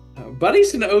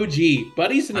 Buddy's an OG.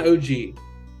 Buddy's an OG.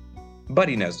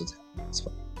 Buddy knows what's happening. It's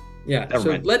fine. Yeah, Never so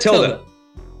mind. let Tilda.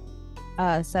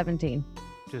 17.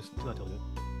 Just let Tilda.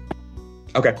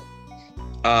 Okay.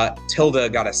 Tilda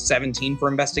got a 17 for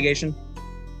investigation.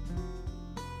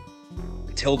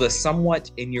 Tilda, somewhat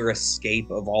in your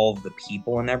escape of all of the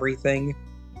people and everything,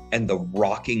 and the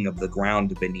rocking of the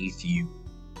ground beneath you,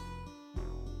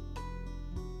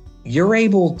 You're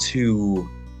able to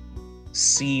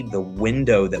see the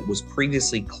window that was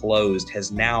previously closed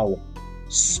has now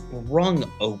sprung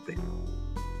open.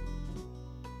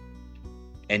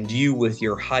 And you, with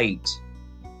your height,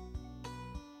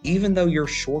 even though you're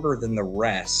shorter than the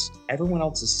rest, everyone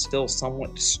else is still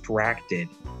somewhat distracted.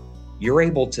 You're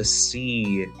able to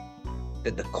see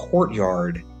that the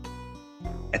courtyard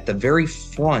at the very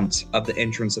front of the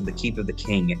entrance of the Keep of the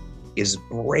King is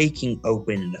breaking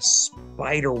open in a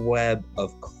spider web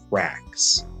of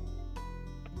cracks.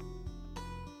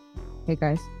 Hey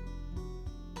guys.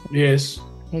 Yes.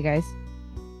 Hey guys.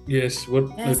 Yes.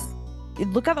 What? Yes.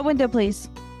 Look out the window, please.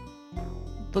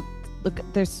 Look.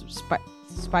 There's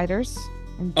spiders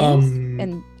and things,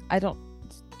 and I don't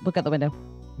look out the window.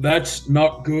 That's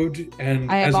not good.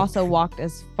 And I have also walked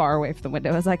as far away from the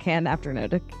window as I can after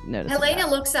noticing Helena that.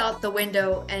 looks out the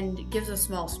window and gives a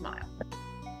small smile.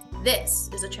 This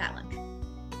is a challenge.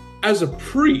 As a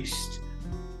priest,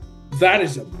 that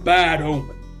is a bad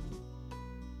omen.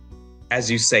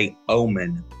 As you say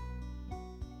omen,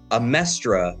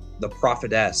 Amestra, the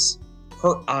prophetess,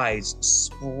 her eyes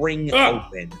spring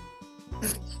open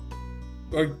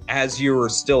as you're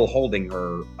still holding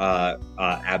her,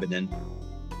 Abaddon.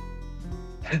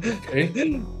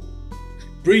 Okay.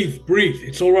 Breathe.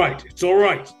 It's all right. It's all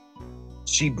right.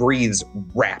 She breathes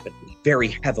rapidly,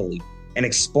 very heavily, and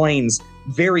explains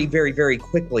very, very, very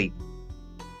quickly.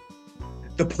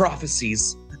 The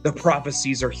prophecies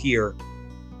are here.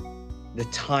 The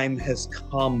time has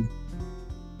come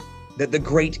that the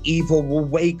great evil will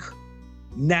wake.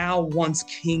 Now, once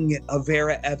King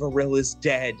Everil is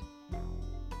dead,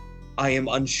 I am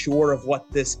unsure of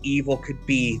what this evil could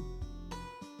be.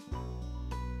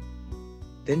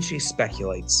 Then she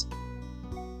speculates,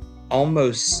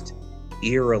 almost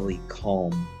eerily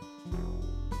calm.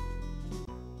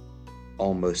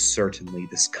 Almost certainly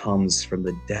this comes from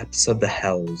the depths of the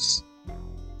hells,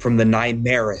 from the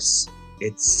Nymeris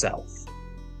itself,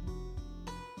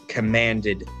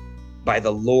 commanded by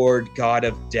the Lord God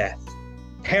of Death,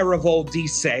 Everil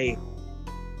Dise.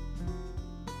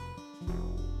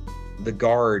 The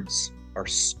guards are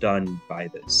stunned by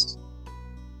this,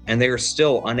 and they are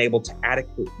still unable to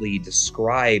adequately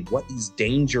describe what these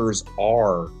dangers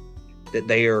are that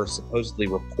they are supposedly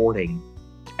reporting,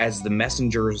 as the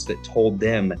messengers that told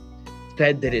them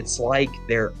said that it's like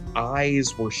their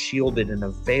eyes were shielded in a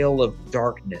veil of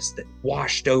darkness that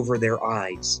washed over their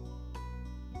eyes.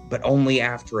 But only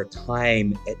after a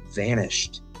time it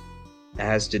vanished,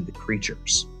 as did the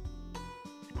creatures.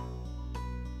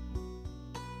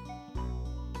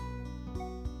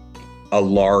 A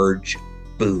large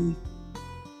boom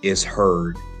is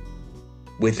heard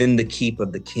within the keep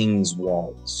of the king's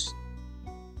walls.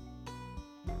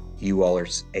 You all are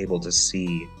able to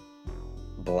see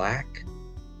black,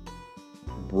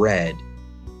 red,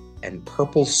 and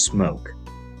purple smoke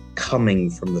coming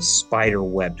from the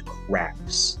spider-webbed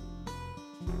cracks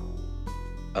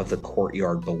of the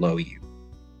courtyard below you.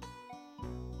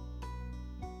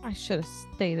 I should have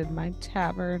stayed in my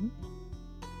tavern.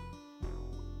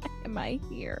 Am I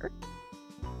here?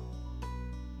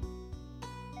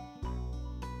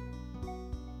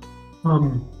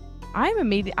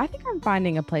 I think I'm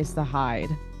finding a place to hide.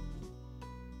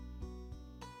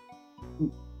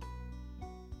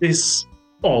 This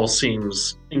all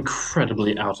seems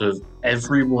incredibly out of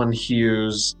everyone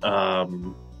here's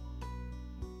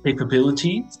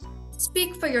capabilities.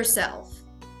 Speak for yourself.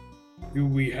 Do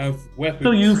we have weapons?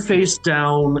 So you face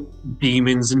down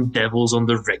demons and devils on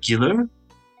the regular?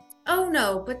 Oh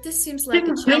no, but this seems like a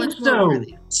Didn't challenge think so. more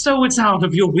worthy. So it's out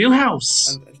of your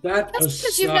wheelhouse. That That's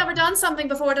because you've never done something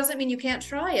before doesn't mean you can't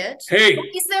try it. Hey!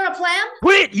 Is there a plan?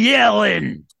 Quit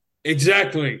yelling!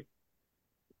 Exactly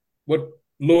what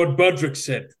Lord Budrick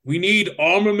said. We need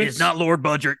armaments. It's not Lord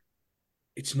Budrick.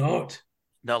 It's not.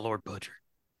 Not Lord Budrick.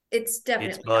 It's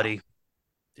definitely It's Buddy. not.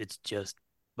 It's just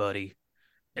Buddy.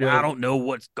 And Well- I don't know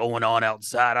what's going on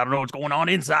outside. I don't know what's going on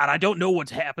inside. I don't know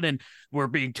what's happening. We're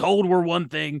being told we're one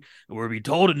thing, and we're being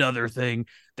told another thing.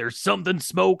 There's something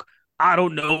smoke. I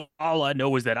don't know. All I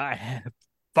know is that I had a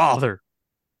father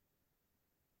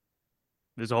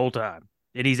this whole time.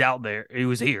 And he's out there. He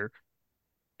was here.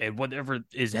 And whatever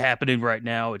is happening right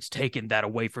now, it's taking that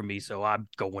away from me. So I'm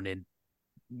going in.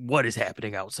 What is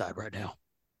happening outside right now?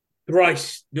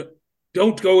 Thrice.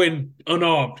 Don't go in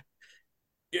unarmed.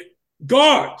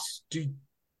 Guards!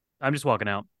 I'm just walking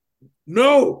out.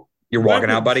 No! You're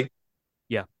walking out, buddy?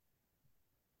 Yeah.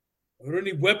 Are there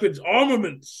any weapons,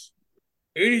 armaments,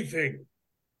 anything?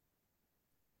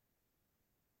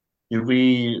 Do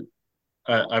we?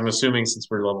 I'm assuming since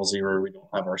we're level 0, we don't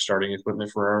have our starting equipment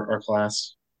for our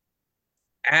class.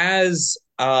 As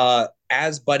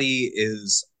as Buddy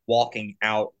is walking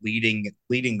out, leading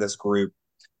this group,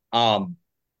 one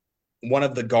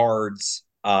of the guards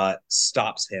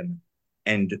stops him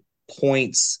and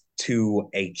points to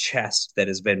a chest that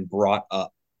has been brought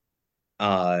up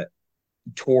uh,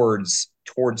 towards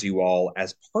you all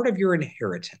as part of your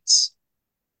inheritance.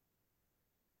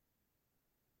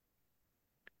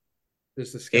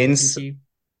 There's the skeleton key.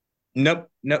 Nope,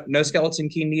 no skeleton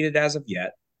key needed as of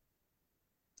yet.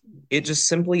 It just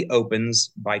simply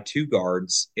opens by two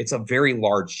guards. It's a very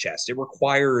large chest. It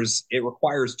requires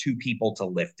two people to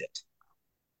lift it.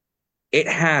 It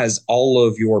has all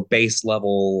of your base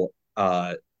level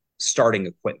starting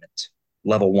equipment,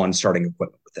 level 1 starting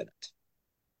equipment within it.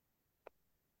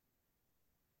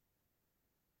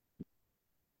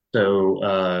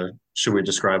 So, should we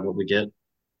describe what we get?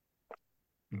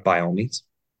 By all means.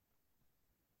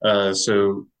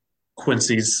 So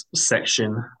Quincy's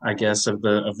section, I guess, of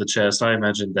the chest. I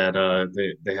imagine that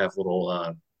they have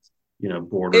little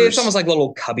borders. It's almost like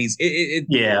little cubbies.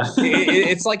 Yeah.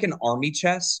 It's like an army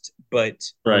chest, but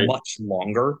right. much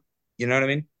longer. You know what I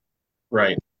mean?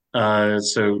 Right.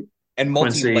 So and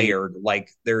multi-layered.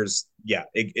 Like there's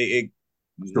it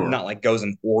sure. Not like goes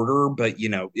in order, but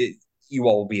you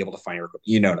all will be able to find your equipment.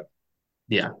 You know what I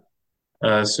mean?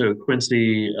 Yeah. So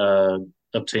Quincy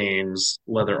obtains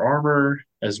leather armor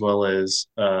as well as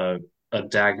a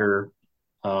dagger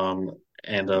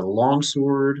and a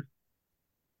longsword.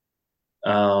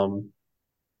 And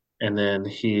then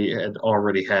he had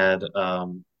already had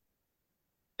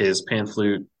his pan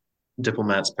flute,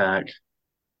 diplomat's pack,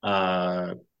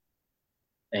 and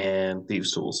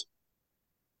thieves' tools.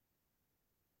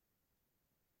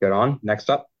 Good on. Next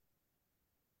up.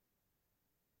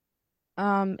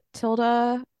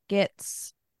 Tilda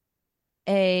gets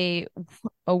a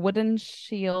wooden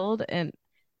shield, and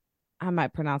I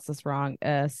might pronounce this wrong.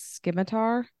 A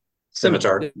scimitar.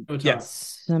 Scimitar.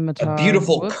 Yes. Scimitar. A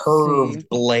beautiful curved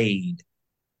blade.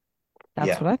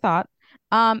 That's what I thought.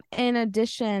 In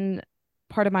addition,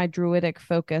 part of my druidic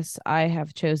focus, I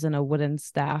have chosen a wooden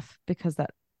staff because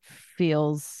that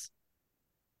feels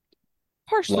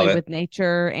partially with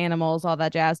nature, animals, all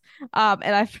that jazz.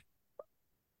 And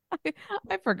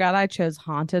I forgot I chose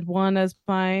haunted one as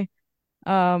my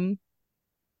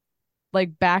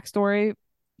backstory.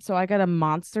 So I got a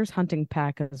monsters hunting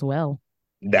pack as well.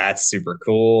 That's super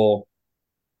cool.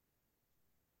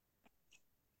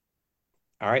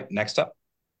 All right, next up.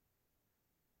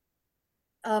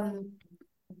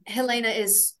 Helena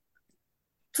is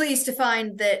pleased to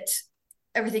find that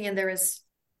everything in there is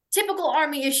typical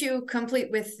army issue,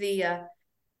 complete with the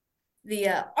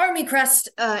army crest,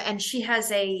 and she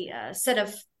has a set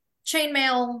of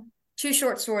chainmail, 2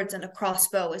 short swords, and a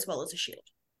crossbow, as well as a shield.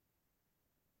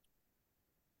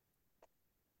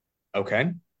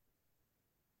 Okay.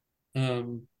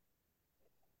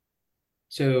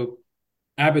 So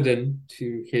Abaddon,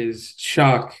 to his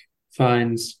shock,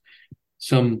 finds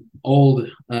some old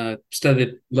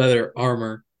studded leather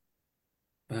armor,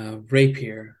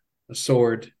 rapier, a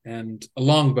sword, and a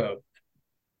longbow.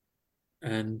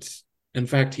 And in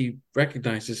fact, he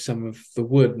recognizes some of the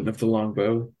wood of the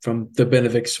longbow from the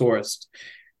Benevix forest,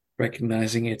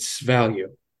 recognizing its value.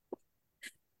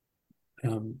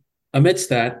 Amidst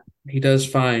that, he does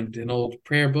find an old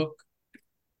prayer book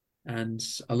and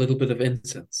a little bit of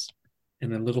incense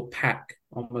in a little pack,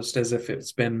 almost as if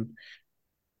it's been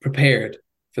prepared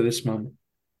for this moment.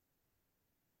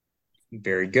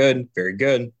 Very good. Very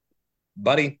good.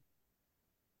 Buddy.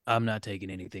 I'm not taking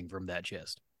anything from that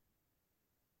chest.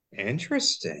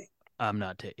 Interesting. I'm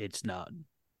not. It's not.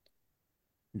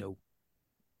 No.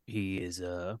 He is.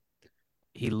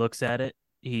 He looks at it.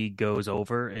 He goes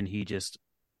over and he just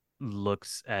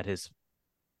looks at his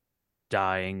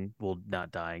dying, well,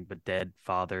 not dying, but dead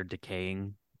father,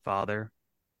 decaying father,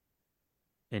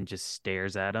 and just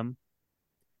stares at him,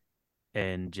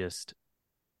 and just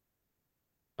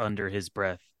under his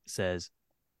breath says,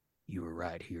 "You were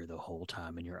right here the whole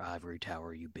time in your ivory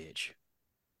tower, you bitch."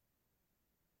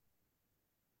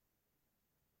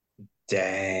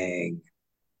 Dang.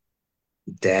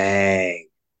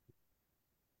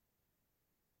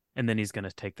 And then he's going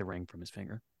to take the ring from his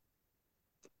finger.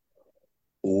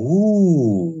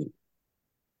 Ooh.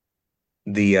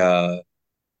 The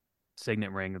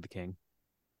signet ring of the king.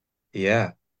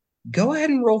 Yeah. Go ahead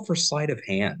and roll for sleight of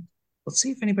hand. Let's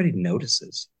see if anybody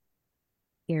notices.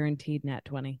 Guaranteed nat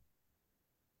 20.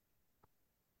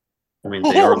 I mean,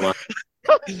 they are like...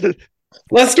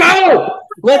 Let's go!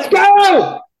 Let's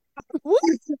go!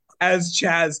 As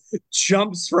Chaz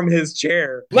jumps from his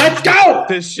chair. Let's go!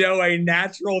 To show a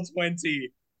natural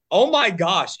 20. Oh my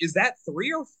gosh. Is that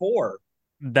 3 or 4?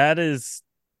 That is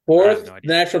Fourth no idea.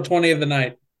 natural 20 of the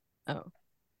night. Oh.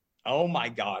 Oh my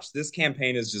gosh, this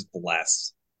campaign is just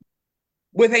blessed.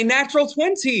 With a natural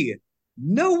 20,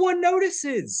 no one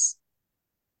notices.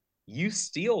 You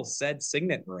steal said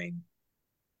signet ring.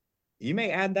 You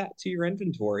may add that to your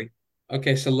inventory.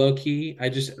 Okay, so low key, I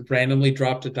just randomly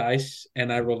dropped a dice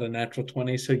and I rolled a natural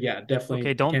 20. So yeah, definitely.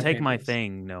 Okay, don't take campaign my blessed.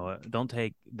 thing, Noah. Don't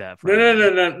take that from No, no,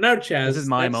 me. no, no, no, Chaz. This is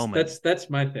my moment. That's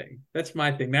my thing. That's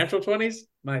my thing. Natural 20s,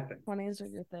 my thing. 20s are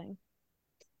your thing.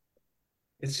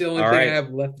 It's the only All thing right. I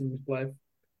have left in this life.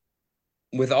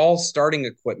 With all starting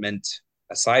equipment,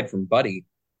 aside from Buddy,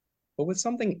 but with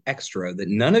something extra that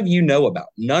none of you know about.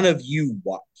 None of you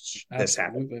watch this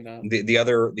happen. Absolutely not.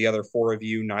 The other four of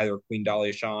you, neither Queen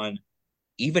Dahlia Sean,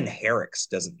 even Herrick's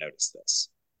doesn't notice this.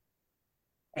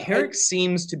 Herrick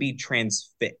seems to be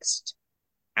transfixed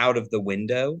out of the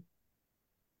window,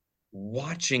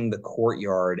 watching the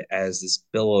courtyard as this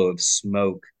billow of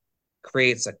smoke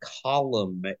creates a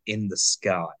column in the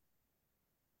sky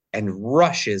and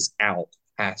rushes out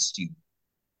past you.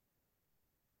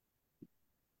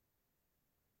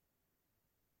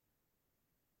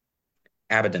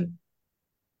 Abaddon.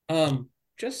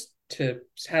 Just to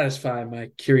satisfy my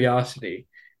curiosity,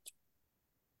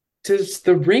 does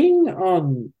the ring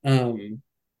on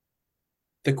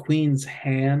the queen's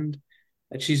hand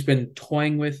that she's been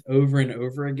toying with over and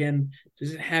over again,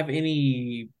 does it have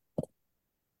any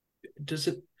does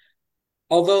it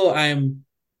although I'm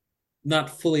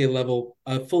not fully a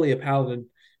paladin,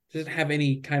 does it have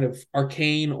any kind of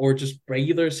arcane or just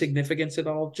regular significance at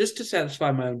all? Just to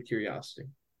satisfy my own curiosity.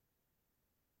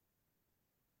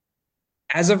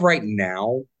 As of right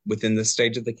now, within this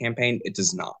stage of the campaign, it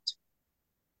does not.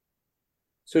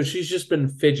 So she's just been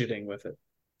fidgeting with it.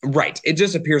 Right. It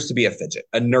just appears to be a fidget,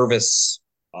 a nervous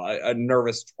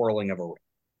twirling of a ring.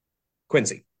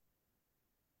 Quincy.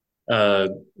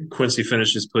 Quincy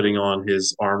finishes putting on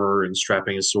his armor and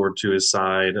strapping his sword to his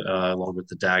side, along with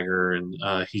the dagger, and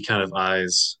he kind of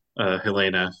eyes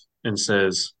Helena and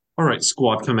says, "All right,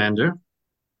 squad commander,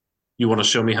 you want to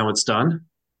show me how it's done?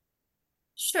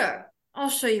 Sure, I'll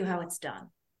show you how it's done.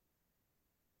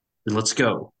 Then let's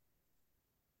go."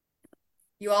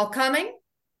 You all coming?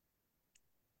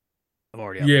 I'm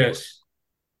already out the door. Yes.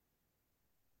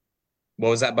 What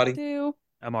was that, buddy? Do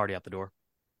I'm already out the door.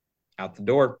 Out the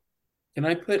door. Can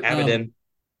I put Abaddon.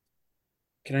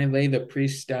 can I lay the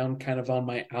priest down kind of on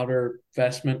my outer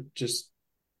vestment just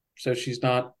so she's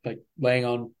not like laying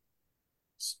on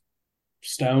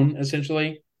stone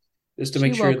essentially? Just to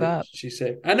make She sure woke that up. she's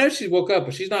safe. I know she woke up,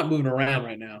 but she's not moving around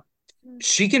right now.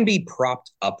 She can be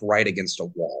propped upright against a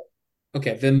wall.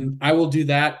 Okay, then I will do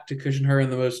that to cushion her in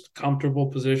the most comfortable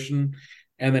position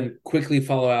and then quickly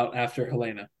follow out after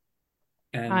Helena.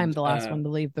 And I'm the last one to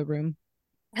leave the room.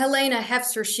 Helena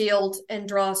hefts her shield and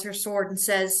draws her sword and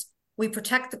says, "We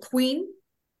protect the queen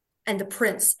and the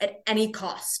prince at any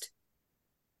cost."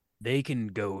 They can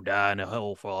go die in a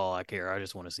hole for all I care. I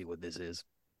just want to see what this is.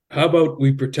 How about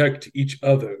we protect each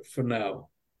other for now,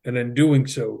 and in doing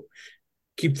so,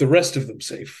 keep the rest of them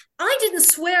safe? I didn't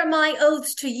swear my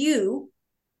oaths to you,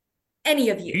 any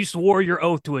of you. You swore your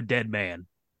oath to a dead man.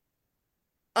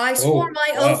 I swore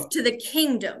my wow. oath to the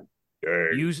kingdom.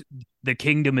 The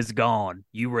kingdom is gone.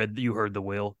 You heard the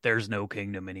will. There's no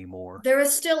kingdom anymore. There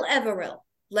is still Everil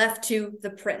left to the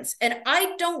prince, and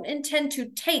I don't intend to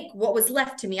take what was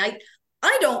left to me.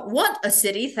 I don't want a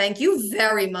city, thank you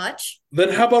very much. Then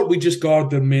how about we just guard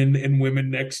the men and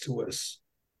women next to us?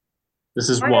 This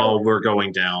is while we're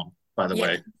going down, by the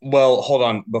way. Well, hold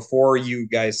on. Before you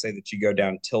guys say that you go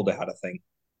down, Tilda had a thing.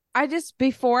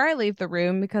 Before I leave the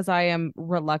room, because I am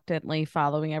reluctantly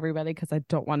following everybody because I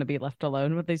don't want to be left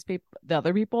alone with these people, the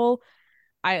other people,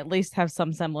 I at least have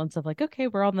some semblance of like, okay,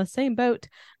 we're on the same boat.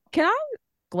 Can I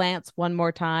glance one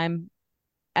more time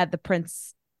at the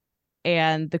prince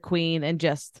and the queen and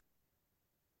just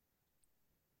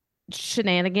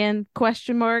shenanigan ?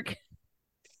 Can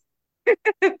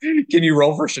you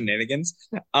roll for shenanigans?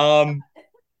 I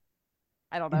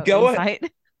don't know. Go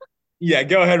Insight. Yeah,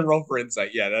 go ahead and roll for insight.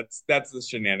 Yeah, that's the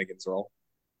shenanigans roll.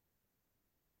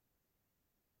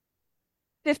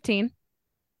 15.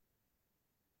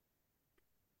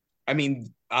 I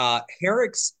mean,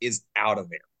 Herrick's is out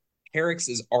of there. Herrick's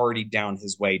is already down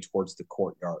his way towards the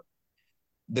courtyard.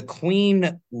 The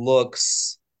queen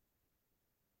looks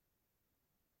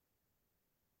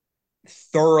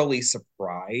thoroughly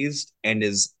surprised and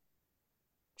is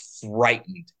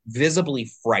frightened,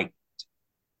 visibly frightened.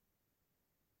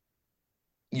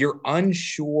 You're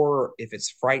unsure if it's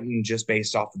frightened just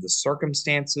based off of the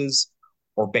circumstances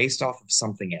or based off of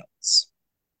something else.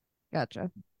 Gotcha.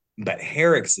 But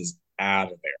Herrick's is out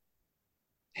of there.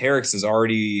 Herrick's is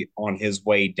already on his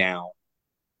way down.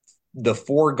 The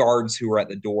 4 guards who are at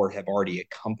the door have already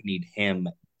accompanied him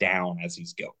down as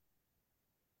he's going.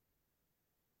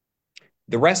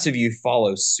 The rest of you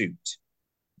follow suit.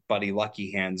 Buddy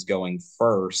Lucky Hands going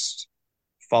first,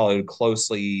 followed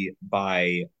closely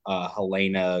by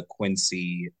Helena,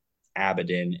 Quincy,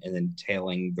 Abaddon, and then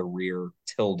tailing the rear,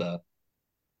 Tilda.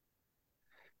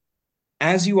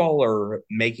 As you all are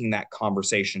making that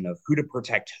conversation of who to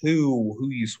protect who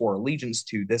you swore allegiance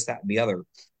to, this, that, and the other,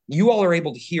 you all are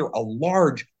able to hear a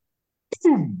large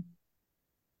boom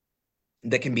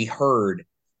that can be heard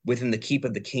within the Keep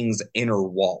of the King's inner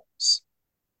walls.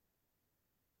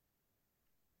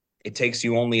 It takes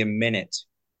you only a minute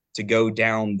to go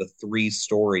down the 3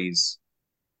 stories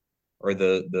or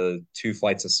the 2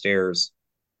 flights of stairs,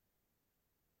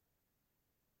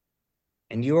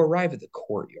 and you arrive at the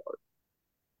courtyard.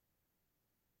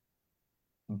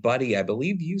 Buddy, I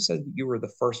believe you said that you were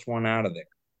the first one out of there.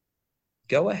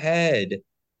 Go ahead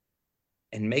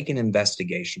and make an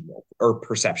investigation roll or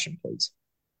perception, please.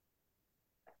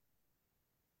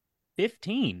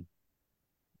 15.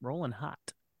 Rolling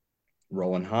hot.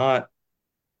 Rolling hot.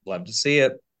 Love to see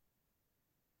it.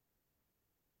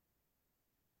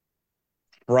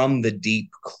 From the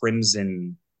deep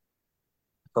crimson,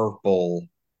 purple,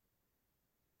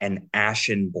 and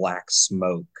ashen black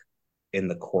smoke in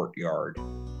the courtyard,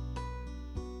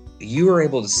 you are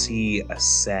able to see a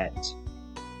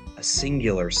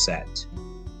singular set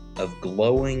of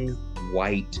glowing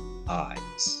white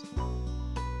eyes.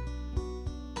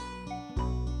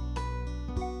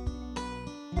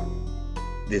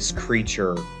 This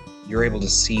creature, you're able to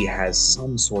see, has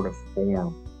some sort of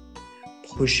form,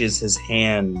 pushes his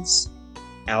hands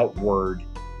outward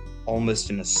almost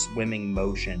in a swimming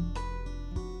motion,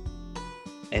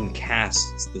 and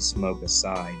casts the smoke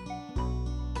aside.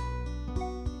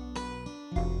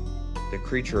 The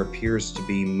creature appears to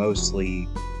be mostly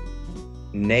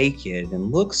naked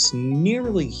and looks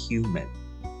nearly human,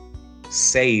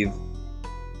 save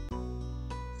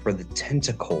for the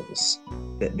tentacles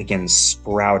that begin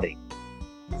sprouting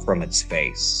from its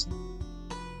face.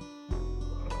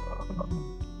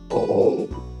 Oh,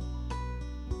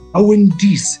 how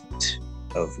indecent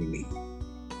of me.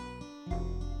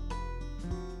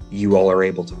 You all are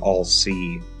able to all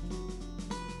see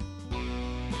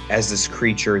as this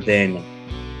creature then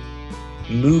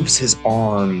moves his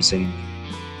arms and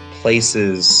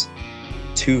places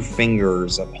 2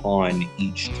 fingers upon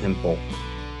each temple,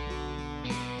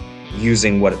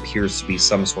 using what appears to be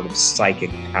some sort of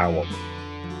psychic power,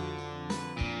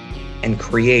 and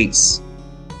creates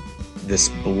this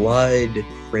blood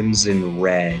crimson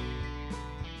red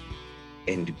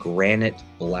and granite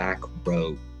black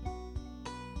robe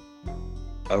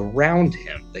around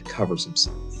him that covers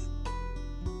himself.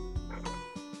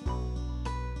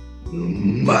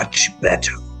 Much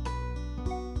better.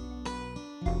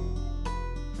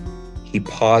 He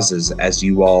pauses as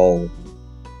you all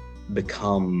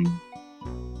become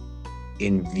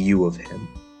in view of him.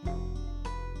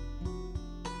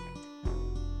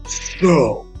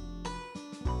 So,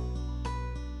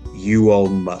 you all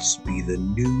must be the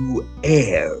new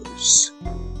heirs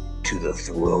to the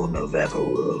throne of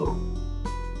Everil.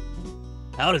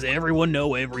 How does everyone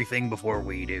know everything before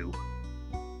we do?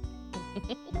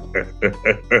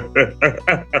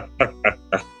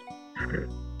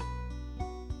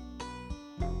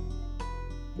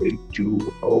 I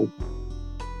do hope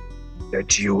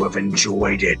that you have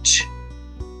enjoyed it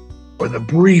for the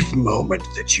brief moment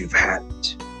that you've had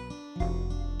it.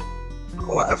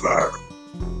 However,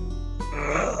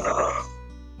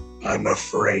 I'm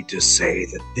afraid to say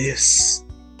that this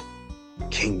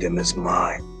kingdom is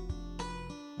mine,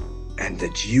 and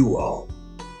that you all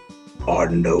are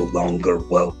no longer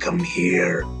welcome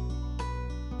here.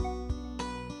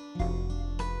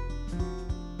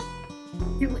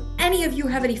 Do any of you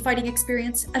have any fighting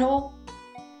experience at all?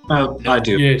 I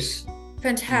do. Yes.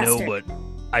 Fantastic. No, but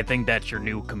I think that's your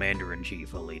new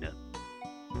commander-in-chief, Alina.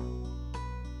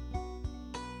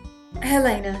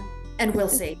 Helena, and we'll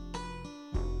see.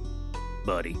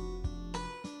 Buddy.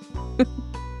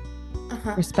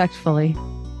 Uh-huh. Respectfully.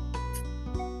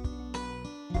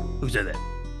 Who said that?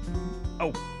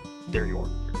 Oh, there you are.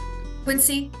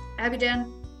 Quincy,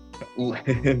 Abidan,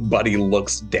 Buddy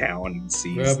looks down and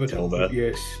sees Rabbit, Tilda.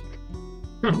 yes.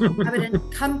 Abidan,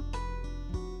 come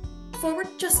forward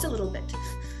just a little bit.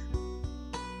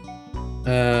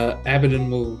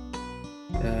 Abaddon will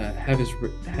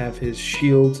have his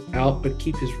shield out, but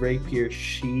keep his rapier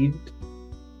sheathed,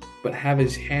 but have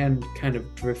his hand kind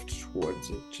of drift towards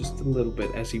it just a little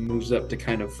bit as he moves up to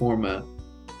kind of form a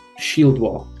shield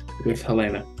wall with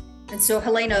Helena. And so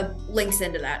Helena links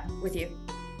into that with you.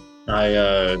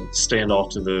 I stand off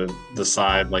to the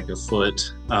side like a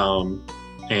foot,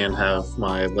 and have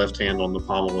my left hand on the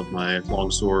pommel of my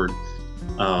longsword.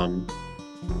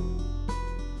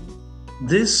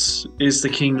 This is the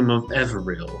kingdom of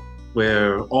Everil,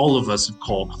 where all of us have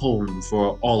called home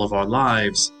for all of our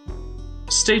lives.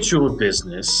 State your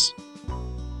business.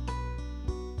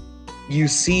 You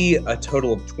see a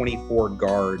total of 24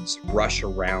 guards rush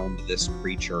around this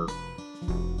creature.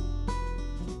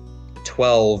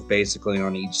 12 basically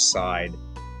on each side,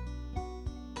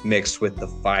 mixed with the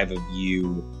 5 of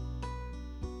you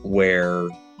where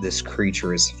this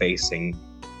creature is facing.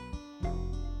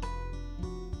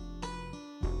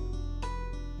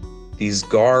 These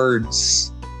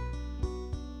guards,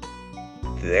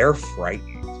 they're frightened.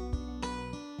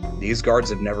 These guards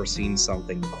have never seen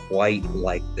something quite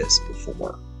like this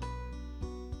before.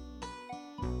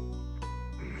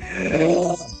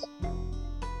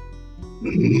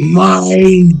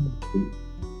 Mine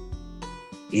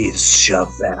is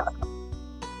Shavara.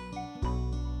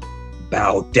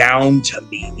 Bow down to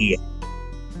me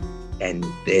and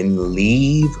then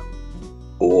leave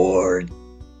or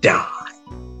die.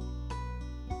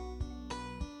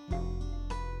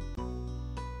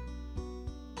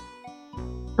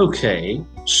 Okay,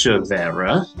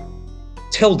 Shavara.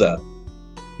 Tilda,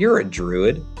 you're a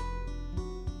druid.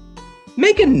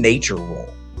 Make a nature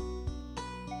roll.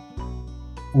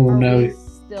 Oh Are no. we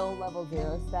still level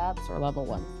 0 stats or level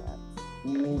 1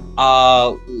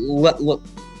 stats?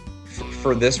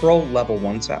 For this roll, level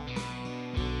 1 set.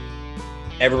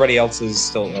 Everybody else is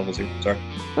still at level 2. Sorry.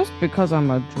 Just because I'm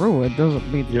a druid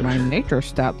doesn't mean Yep. my nature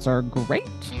stats are great.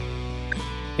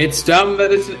 It's dumb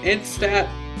that it's an int stat.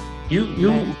 You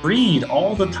read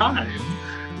all the time.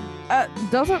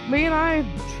 Doesn't mean I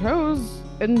chose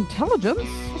intelligence.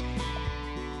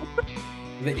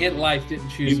 The int life didn't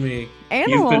choose me.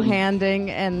 Animal been- handing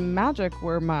and magic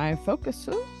were my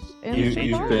focuses in You've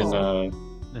survival.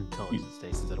 been Intelligence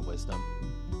stays instead of wisdom.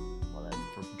 Well, that's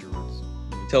for druids.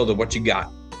 Tilda, what you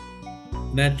got?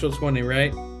 Natural 20,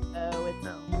 right? Oh, it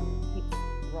No. keeps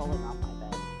rolling off my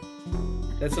bed.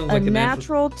 That sounds A like a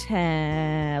natural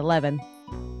 10, 11.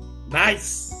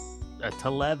 Nice. That's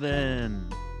 11.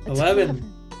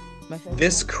 11. My favorite.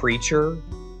 This creature,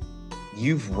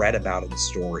 you've read about in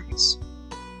stories.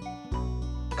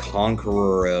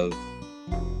 Conqueror of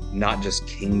not just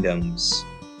kingdoms,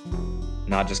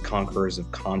 not just conquerors of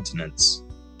continents,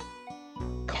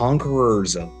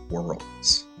 conquerors of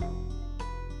worlds.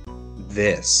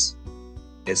 This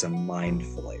is a mind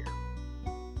flayer,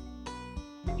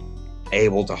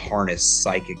 able to harness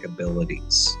psychic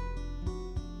abilities,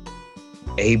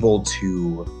 able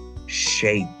to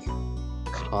shake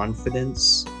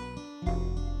confidence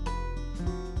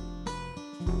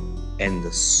and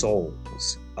the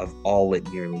souls of all it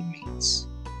nearly meets,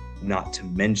 not to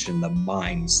mention the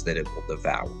minds that it will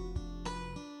devour.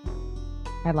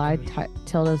 I lied.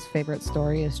 Tilda's favorite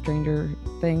story is Stranger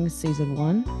Things season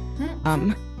 1.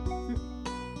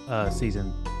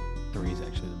 Season 3 is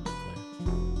actually the most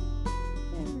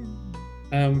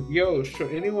player. Yo,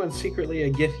 should anyone secretly a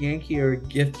gift Yankee or a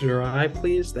gift Jirai,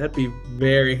 please? That'd be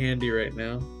very handy right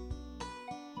now.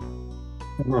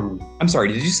 I'm sorry,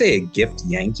 did you say a gift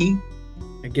Yankee?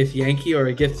 A gift Yankee or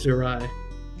a gift Jirai?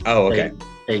 Oh, okay.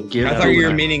 a gift. I thought you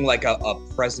were meaning like a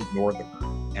present northerner,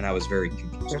 and I was very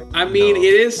confused. I mean, No,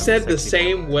 it is no, said the sexy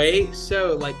same Jirai. way,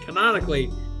 so, like, canonically,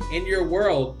 in your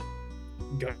world,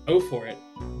 go for it.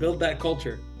 Build that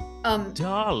culture.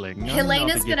 Darling, I'm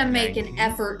Helena's not a gonna gift make an Yankee.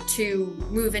 effort to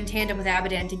move in tandem with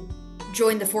Abaddon to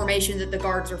join the formation that the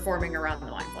guards are forming around the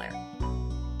Mind Flayer.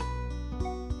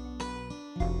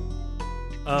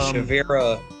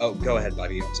 Shavira. Oh, go ahead,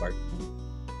 buddy. I'm sorry.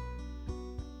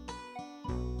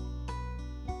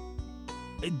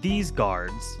 These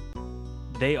guards,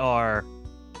 they are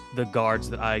the guards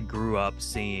that I grew up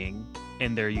seeing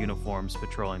in their uniforms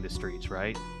patrolling the streets,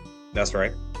 right? That's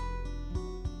right.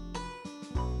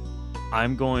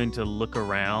 I'm going to look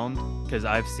around because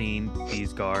I've seen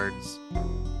these guards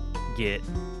get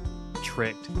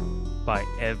tricked by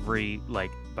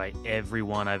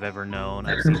everyone I've ever known.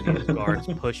 I've seen these guards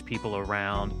push people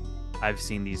around. I've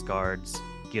seen these guards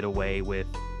get away with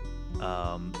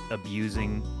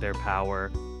abusing their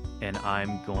power, and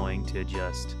I'm going to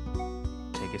just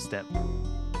take a step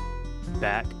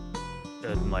back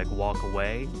and like walk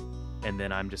away, and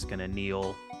then I'm just gonna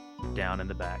kneel down in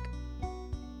the back.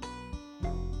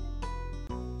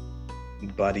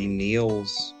 Buddy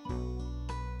kneels.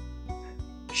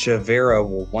 Shavira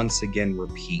will once again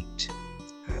repeat,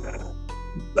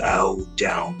 bow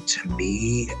down to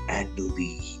me and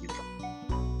leave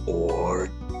or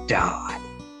die.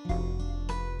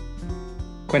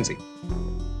 Quincy.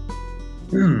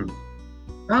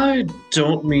 I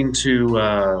don't mean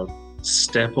to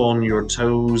step on your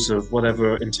toes of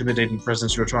whatever intimidating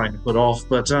presence you're trying to put off,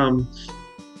 but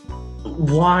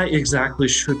why exactly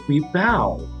should we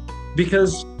bow?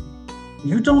 Because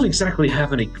you don't exactly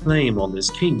have any claim on this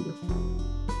kingdom.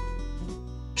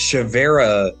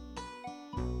 Shavera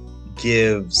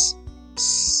gives,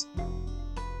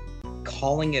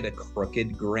 calling it a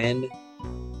crooked grin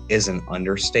is an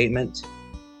understatement.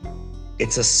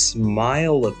 It's a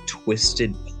smile of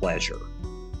twisted pleasure.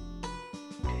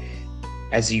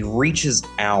 As he reaches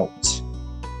out,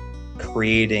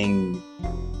 creating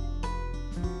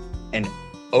an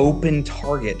open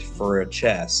target for a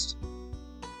chest,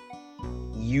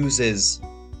 uses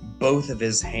both of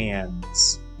his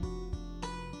hands,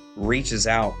 reaches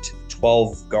out to the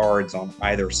 12 guards on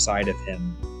either side of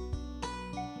him,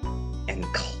 and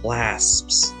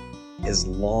clasps his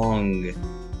long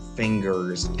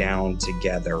fingers down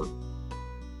together.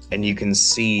 And you can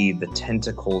see the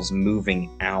tentacles moving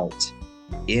out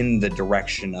in the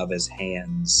direction of his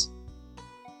hands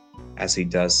as he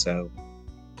does so.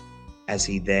 As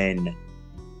he then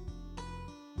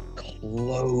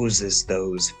closes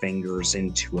those fingers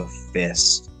into a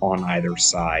fist on either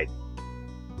side.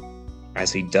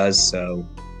 As he does so,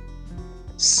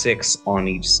 6 on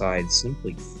each side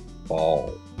simply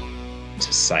fall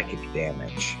to psychic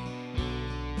damage.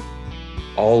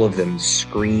 All of them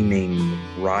screaming,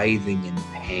 writhing in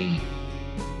pain.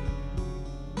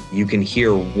 You can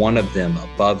hear one of them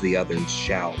above the others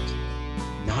shout,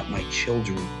 "Not my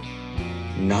children,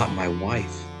 not my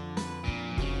wife."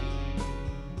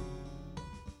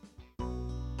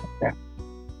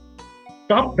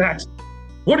 Stop that!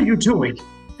 What are you doing?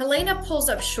 Helena pulls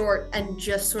up short and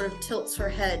just sort of tilts her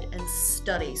head and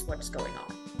studies what's going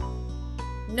on.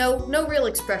 No real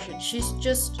expression.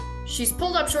 She's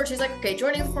pulled up short. She's like, okay,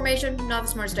 joining the formation, not the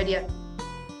smartest idea.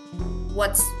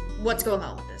 What's going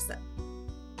on with this then?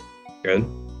 Good.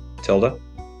 Tilda?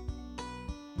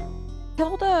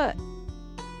 Tilda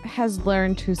has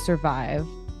learned to survive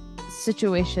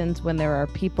situations when there are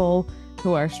people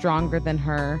who are stronger than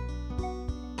her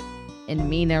and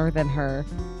meaner than her,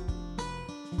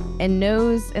 and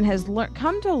knows and has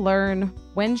come to learn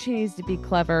when she needs to be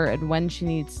clever and when she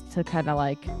needs to kind of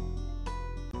like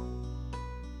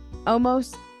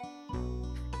almost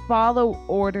follow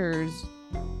orders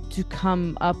to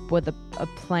come up with a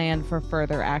plan for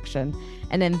further action.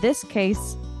 And in this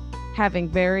case, having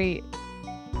very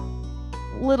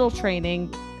little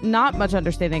training, not much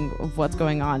understanding of what's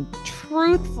going on,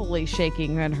 truthfully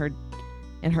shaking in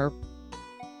her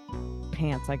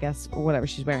pants, I guess, or whatever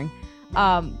she's wearing.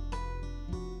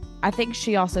 I think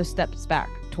she also steps back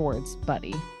towards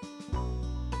Buddy.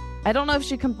 I don't know if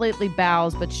she completely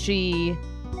bows, but she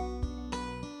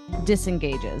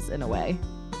disengages in a way.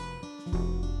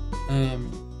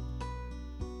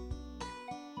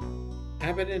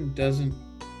 Abaddon doesn't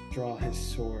draw his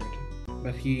sword,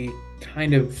 but he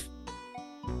kind of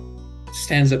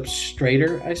stands up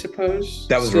straighter, I suppose.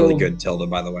 That was really good, Tilda,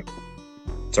 by the way.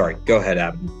 Sorry, go ahead,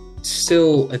 Abaddon.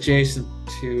 Still adjacent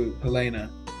to Helena,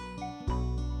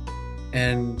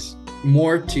 and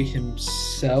more to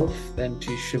himself than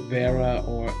to Shavera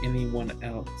or anyone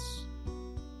else.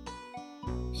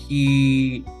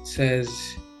 He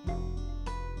says,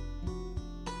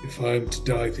 If I am to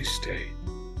die this day,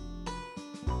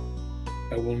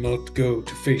 I will not go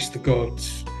to face the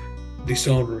gods,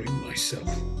 dishonoring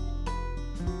myself.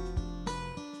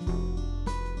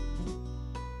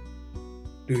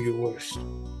 Do your worst.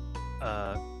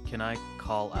 Can I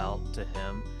call out to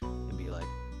him and be like,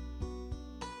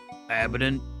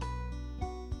 Abaddon,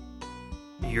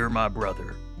 you're my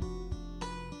brother.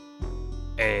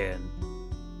 And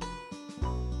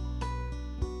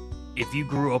if you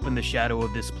grew up in the shadow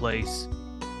of this place,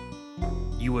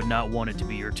 you would not want it to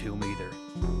be your tomb either.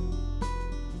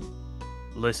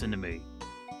 Listen to me.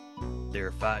 There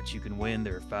are fights you can win,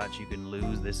 there are fights you can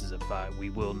lose. This is a fight we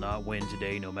will not win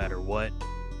today, no matter what.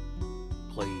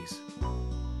 Please.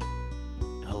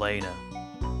 Helena,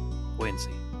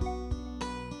 Quincy,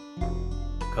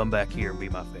 come back here and be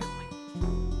my family.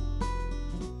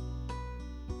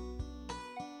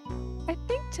 I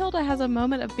think Tilda has a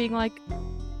moment of being like,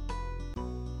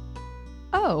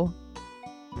 oh,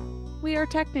 we are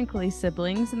technically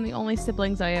siblings, and the only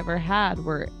siblings I ever had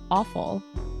were awful.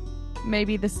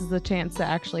 Maybe this is the chance to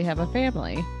actually have a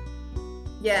family.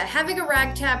 Yeah, having a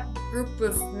ragtag group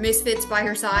of misfits by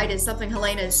her side is something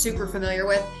Helena is super familiar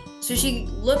with. So she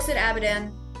looks at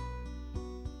Abaddon,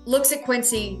 looks at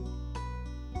Quincy.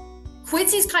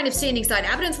 Quincy's kind of standing side.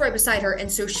 Abaddon's right beside her,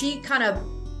 and so she kind of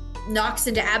knocks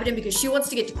into Abaddon because she wants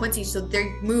to get to Quincy so they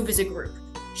move as a group.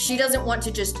 She doesn't want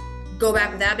to just go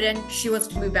back with Abaddon. She wants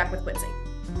to move back with Quincy.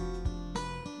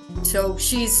 So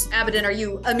Abaddon, are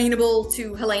you amenable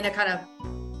to Helena kind of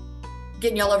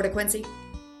getting y'all over to Quincy?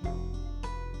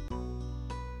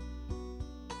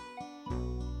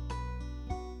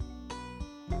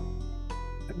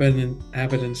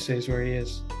 Abaddon stays where he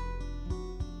is.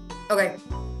 Okay.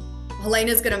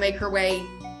 Helena's gonna make her way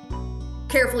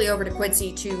carefully over to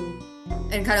Quincy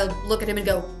and kind of look at him and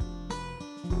go,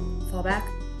 fall back.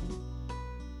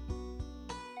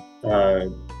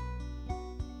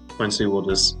 Quincy will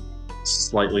just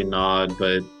slightly nod,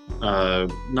 but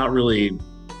not really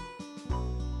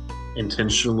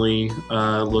intentionally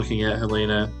looking at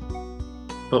Helena.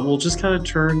 But we'll just kind of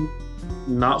turn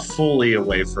not fully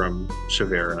away from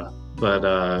Shavera,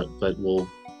 but we'll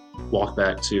walk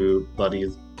back to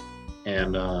Buddy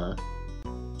and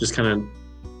just kind of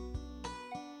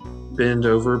bend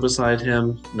over beside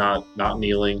him, not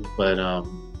kneeling, but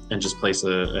and just place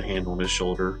a hand on his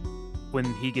shoulder. When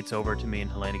he gets over to me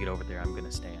and Helena get over there, I'm going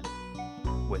to stand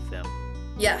with them.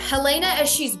 Yeah, Helena, as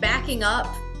she's backing up,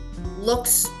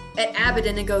 looks at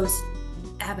Abaddon and goes,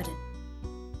 Abaddon,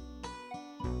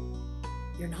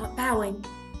 you're not bowing.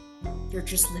 You're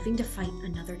just living to fight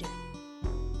another day.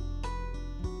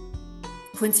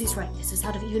 Quincy's right. This is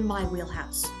out of even my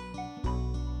wheelhouse.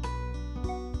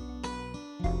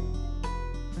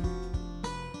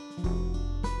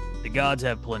 The gods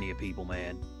have plenty of people,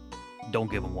 man. Don't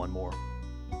give them one more.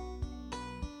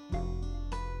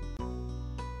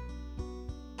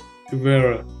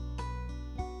 Shavera,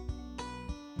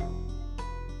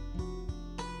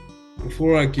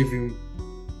 before I give you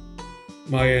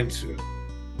my answer,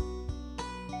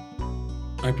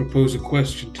 I propose a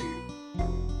question to you.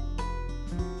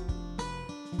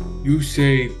 You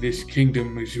say this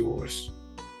kingdom is yours.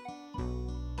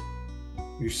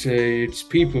 You say its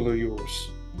people are yours.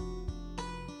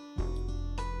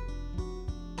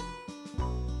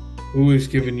 Who has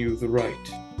given you the right?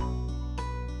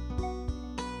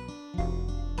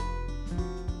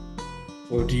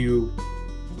 Or do you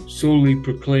solely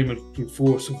proclaim it through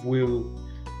force of will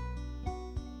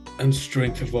and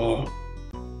strength of arm?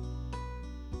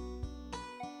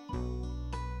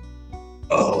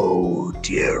 Oh,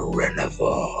 dear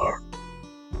Renevar.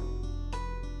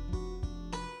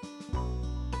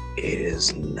 It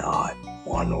is not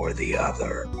one or the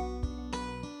other.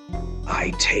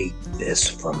 I take this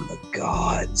from the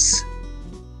gods,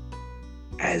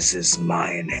 as is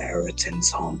my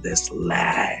inheritance on this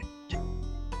land.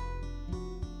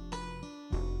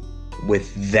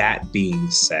 With that being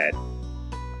said,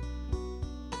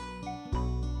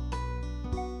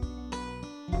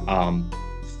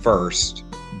 first,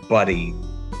 Buddy,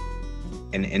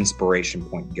 an inspiration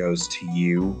point goes to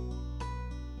you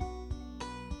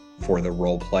for the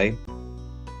role play,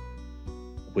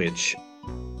 which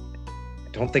I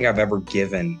don't think I've ever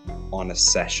given on a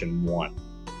session 1.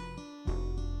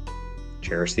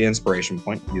 Cherish the inspiration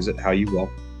point. Use it how you will.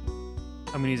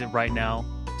 I'm going to use it right now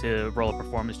to roll a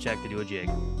performance check to do a jig.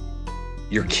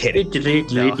 You're kidding.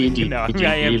 No,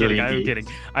 I am kidding.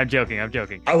 I'm joking.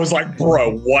 I was like,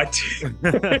 bro, what?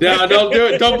 No, don't do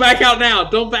it. Don't back out now.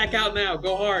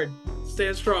 Go hard.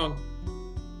 Stand strong.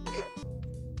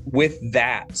 With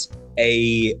that,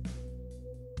 a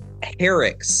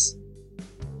Herix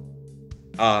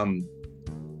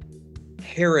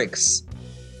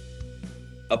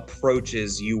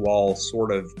approaches you all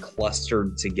sort of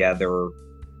clustered together.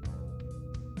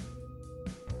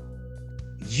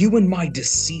 You and my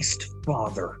deceased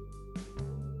father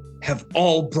have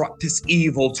all brought this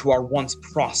evil to our once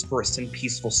prosperous and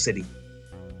peaceful city.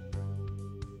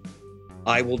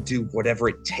 I will do whatever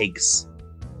it takes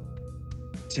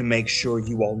to make sure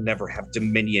you all never have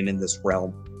dominion in this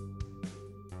realm.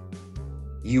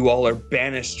 You all are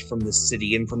banished from the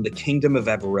city and from the kingdom of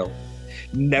Everil,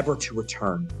 never to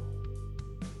return.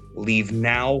 Leave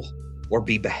now or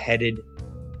be beheaded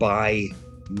by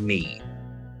me.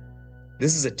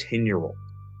 This is a 10-year-old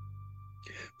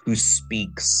who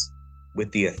speaks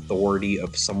with the authority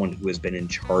of someone who has been in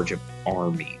charge of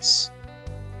armies.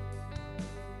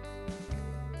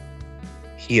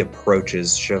 He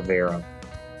approaches Shavera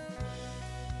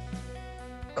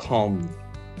calmly,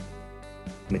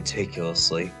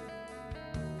 meticulously,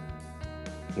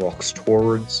 walks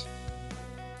towards,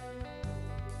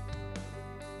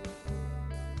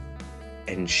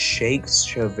 and shakes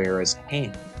Shavera's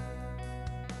hand.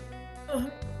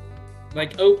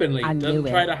 Like openly. I Doesn't knew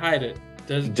try it. to hide it.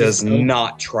 Does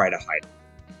not try to hide it.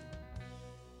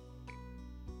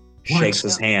 What? Shakes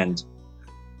his hand.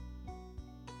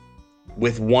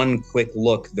 With one quick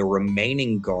look, the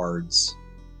remaining guards,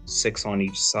 6 on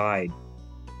each side,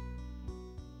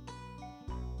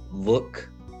 look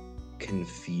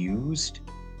confused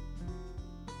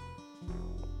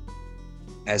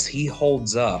as he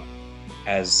holds up,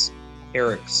 as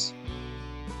Eric's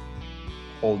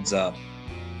holds up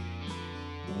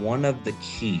one of the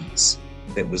keys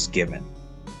that was given.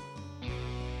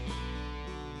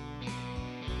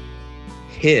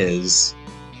 His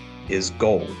is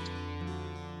gold.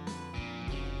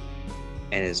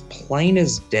 And as plain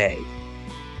as day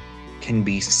can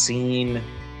be seen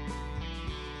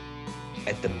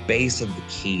at the base of the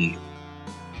key,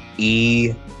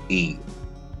 E.E.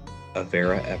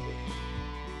 Avera Everil.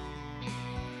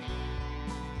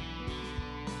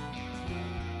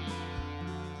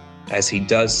 As he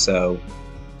does so,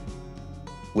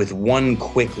 with one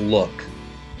quick look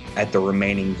at the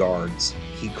remaining guards,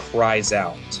 he cries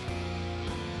out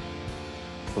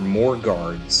for more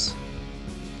guards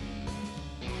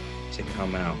to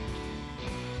come out.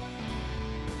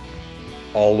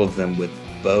 All of them with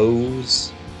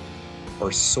bows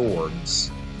or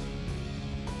swords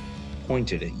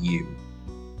pointed at you.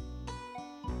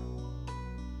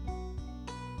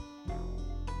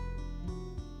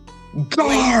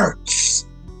 Guards!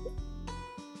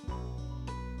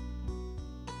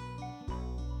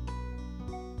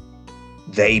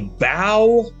 They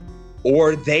bow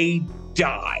or they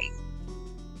die.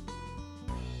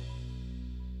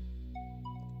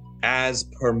 As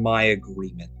per my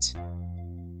agreement.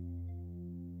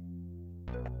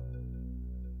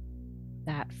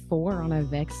 That 4 on a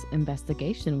Vex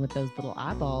investigation with those little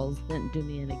eyeballs didn't do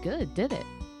me any good, did it?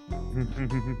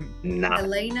 Nah.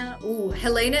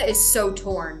 Helena is so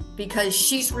torn because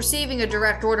she's receiving a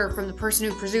direct order from the person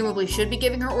who presumably should be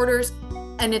giving her orders,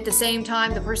 and at the same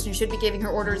time, the person who should be giving her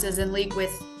orders is in league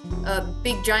with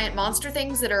big giant monster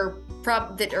things that are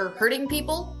hurting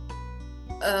people.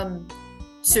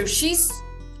 So she's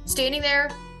standing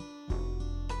there,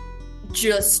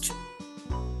 just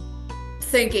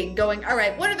thinking, going, all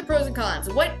right, what are the pros and cons?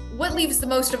 What leaves the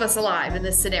most of us alive in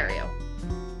this scenario?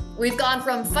 We've gone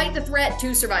from fight the threat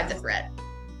to survive the threat.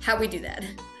 How we do that?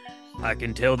 I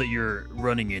can tell that you're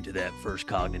running into that first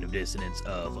cognitive dissonance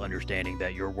of understanding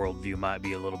that your worldview might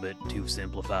be a little bit too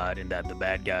simplified and that the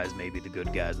bad guys may be the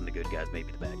good guys and the good guys may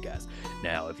be the bad guys.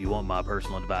 Now, if you want my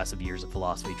personal advice of years of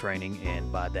philosophy training,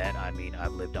 and by that I mean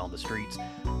I've lived on the streets,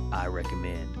 I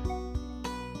recommend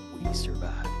we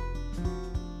survive.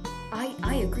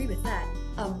 I agree with that.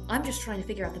 I'm just trying to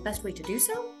figure out the best way to do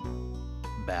so.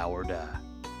 Bow or die.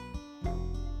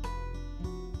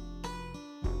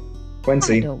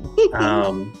 Quincy.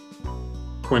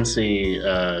 Quincy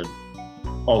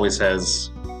always has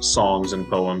songs and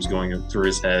poems going through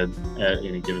his head at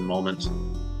any given moment.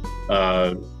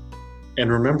 And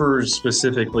remembers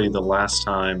specifically the last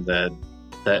time that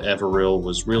Everil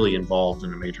was really involved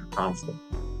in a major conflict.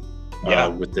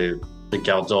 With the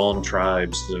Galdon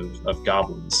tribes of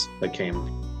goblins that came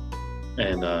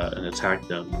and attacked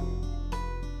them.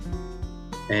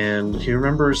 And he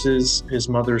remembers his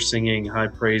mother singing high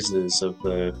praises of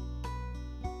the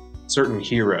certain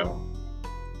hero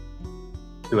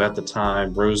who at the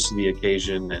time rose to the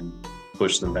occasion and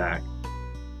pushed them back.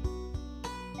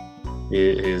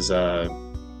 His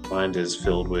mind is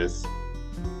filled with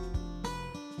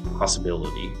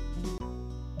possibility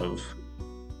of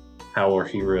how our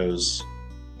heroes.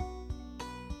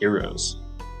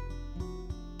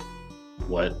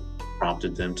 What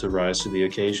prompted them to rise to the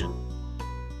occasion?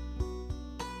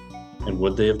 And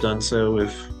would they have done so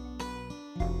if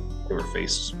they were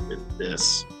faced with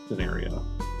this scenario?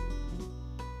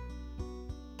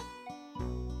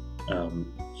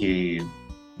 He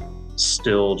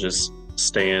still just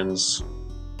stands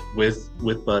with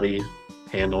Buddy,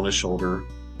 hand on his shoulder,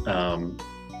 and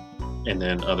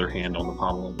then other hand on the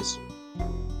pommel of his.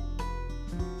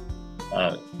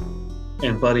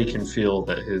 And Buddy can feel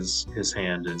that his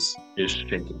hand is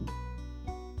shaking.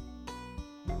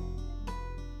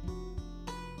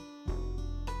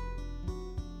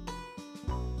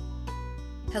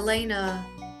 Helena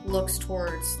looks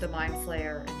towards the Mind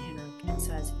Flayer and Henrik and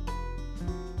says,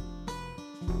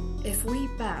 if we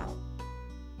bow,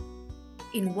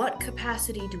 in what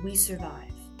capacity do we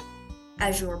survive?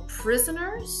 As your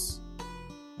prisoners?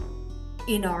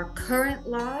 In our current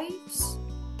lives?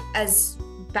 As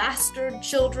bastard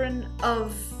children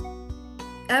of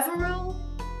Everil?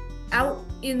 Out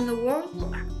in the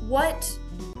world? What?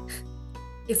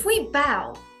 If we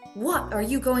bow, what are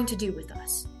you going to do with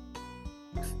us?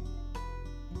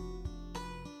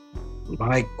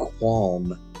 My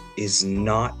qualm is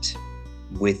not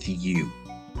with you.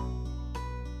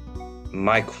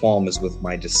 My qualm is with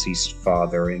my deceased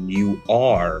father, and you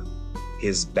are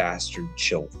his bastard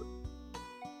children.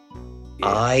 Yeah.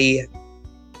 I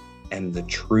am the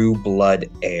true blood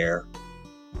heir.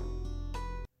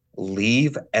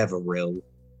 Leave Everil,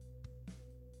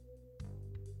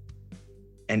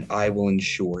 and I will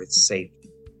ensure its safety.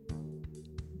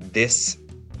 This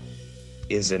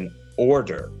is an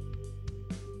order,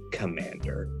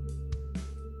 Commander.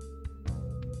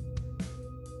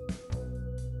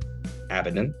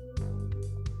 Abaddon?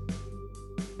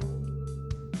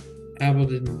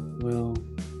 Abaddon will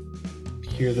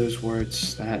hear those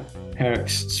words that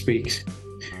Herix speaks.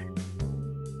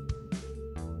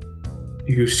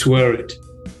 You swear it.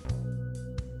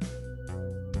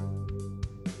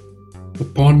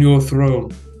 Upon your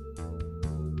throne,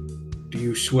 do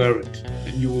you swear it,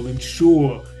 and you will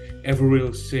ensure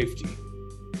Everil's safety?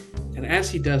 And as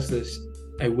he does this,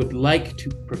 I would like to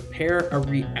prepare a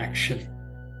reaction.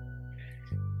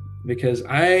 Because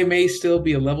I may still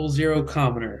be a level 0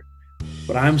 commoner,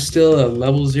 but I'm still a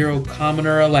level 0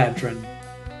 commoner Eladrin,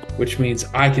 which means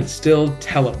I can still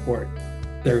teleport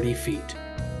 30 feet.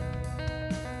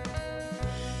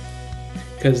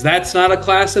 Because that's not a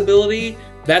class ability,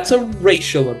 that's a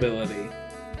racial ability.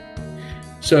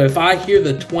 So if I hear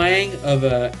the twang of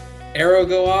a arrow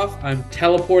go off, I'm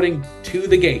teleporting to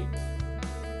the gate.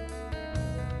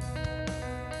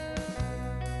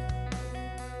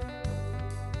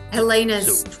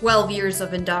 Helena's 12 years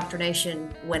of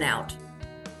indoctrination went out,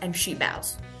 and she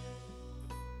bows.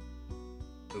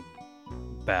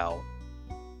 Bow.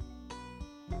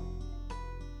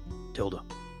 Tilda.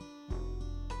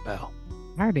 Bow.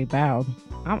 I already bowed.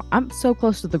 I'm so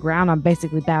close to the ground, I'm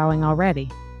basically bowing already.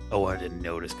 Oh, I didn't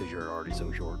notice because you're already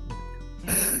so short.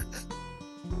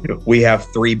 We have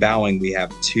 3 bowing. We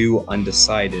have 2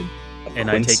 undecided. And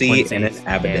Quincy I take Quincy's and an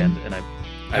Abaddon. hand, and I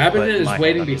Abaddon put is my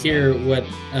waiting hand to on his hear hand. what.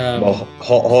 Well,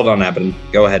 hold on, Abaddon.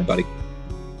 Go ahead, buddy.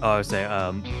 Oh, I was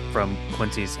saying, from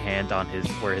Quincy's hand on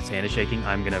where his hand is shaking,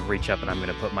 I'm gonna reach up and I'm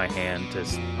gonna put my hand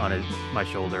on my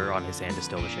shoulder on his hand to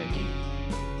still the shaking,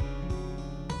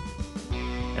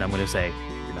 and I'm gonna say,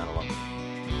 "You're not alone."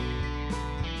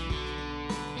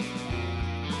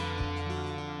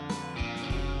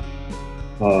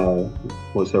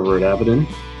 Looks over at Abaddon,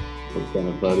 looks down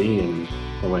at Buddy and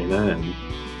Helena and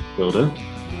Hilda.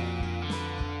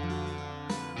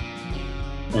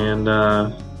 And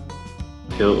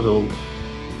he'll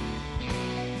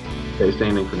stay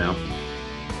standing for now.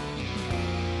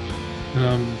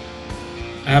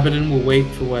 Abaddon will wait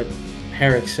for what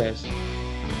Herrick says,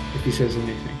 if he says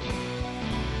anything.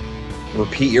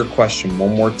 Repeat your question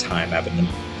one more time, Abaddon.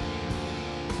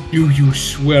 Do you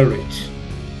swear it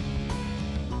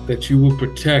that you will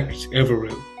protect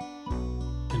Everil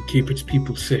and keep its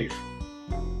people safe?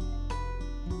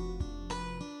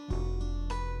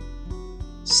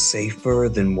 Safer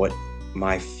than what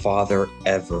my father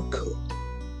ever could.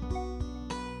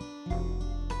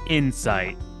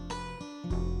 Insight.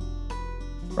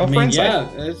 Roll for insight.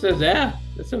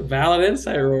 That's a valid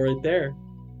insight roll right there.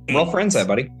 Roll for insight,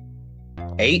 buddy.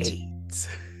 8.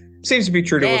 Seems to be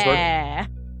true to his word. Yeah.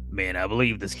 Man, I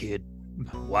believe this kid.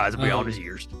 Wise beyond his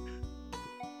years.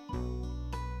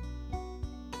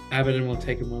 Abaddon will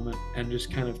take a moment and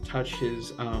just kind of touch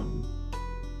his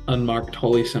unmarked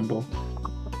holy symbol.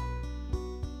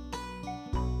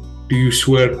 Do you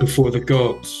swear it before the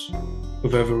gods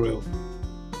of Everil?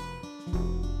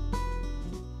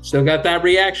 Still got that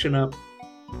reaction up.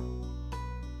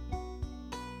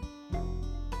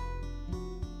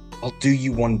 I'll do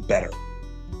you one better.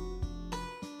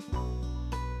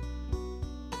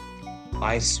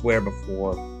 I swear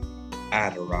before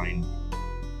Adarine,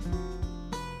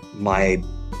 my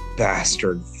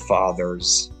bastard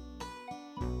father's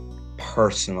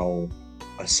personal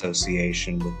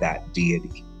association with that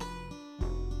deity.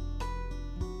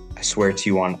 I swear to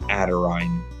you on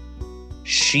Adarine,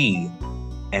 she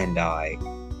and I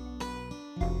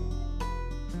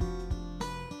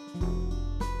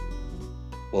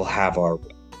will have our will.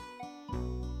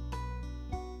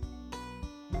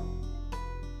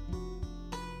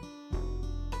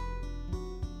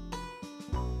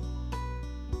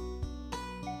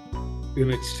 Then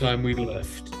it's time we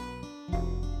left.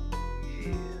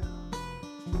 Yeah.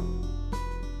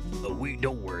 We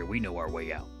don't worry, we know our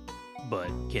way out. But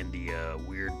can the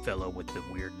weird fellow with the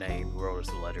weird name who wrote us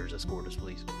the letters escort us,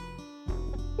 please?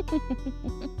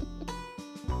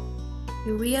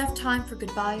 Do we have time for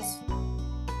goodbyes?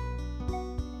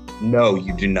 No,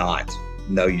 you do not.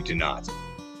 No, you do not.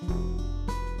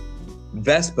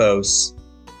 Vespos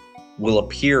will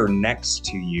appear next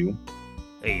to you,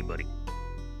 Hey, buddy.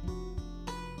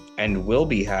 and will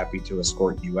be happy to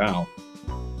escort you out.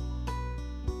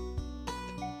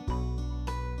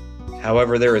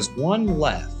 However, there is one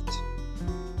left,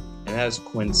 and that is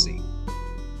Quincy.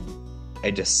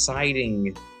 A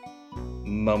deciding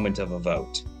moment of a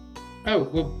vote. Oh,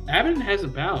 well, Abaddon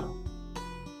hasn't bowed.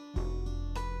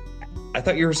 I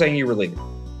thought you were saying you were leaving.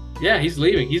 Yeah, he's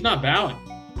leaving. He's not bowing.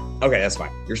 Okay, that's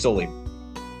fine. You're still leaving.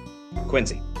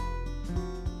 Quincy.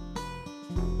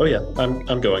 Oh yeah,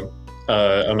 I'm going.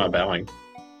 I'm not bowing.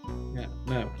 Yeah,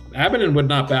 no. Abaddon would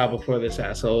not bow before this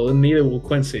asshole, and neither will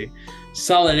Quincy.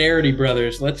 Solidarity,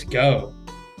 brothers. Let's go.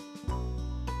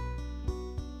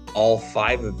 All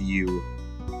 5 of you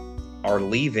are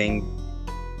leaving.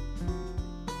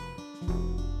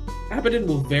 Abaddon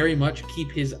will very much keep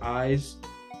his eyes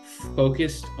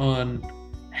focused on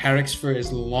Harrix for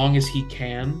as long as he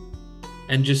can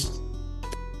and just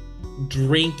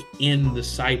drink in the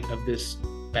sight of this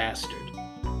bastard.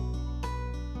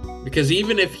 Because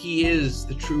even if he is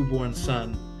the true-born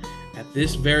son, at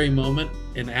this very moment,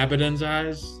 in Abaddon's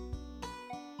eyes,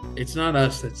 it's not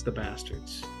us that's the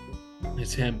bastards.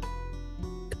 It's him.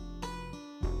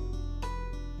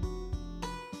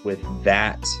 With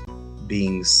that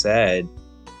being said,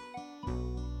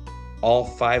 all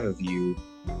 5 of you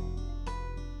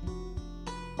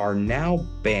are now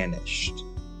banished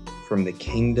from the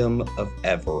kingdom of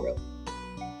Everil,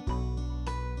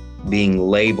 being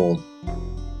labeled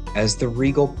as the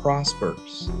Regal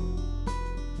Prospers,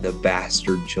 the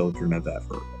bastard children of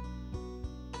Everil.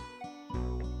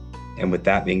 And with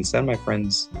that being said, my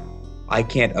friends, I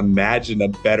can't imagine a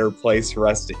better place for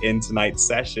us to end tonight's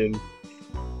session.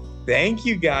 Thank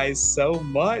you guys so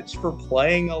much for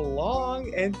playing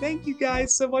along, and thank you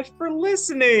guys so much for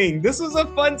listening. This was a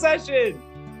fun session.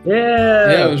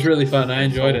 Yeah, it was really fun. I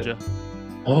enjoyed it.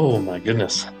 Oh my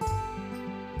goodness.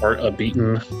 Heart a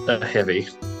beaten heavy.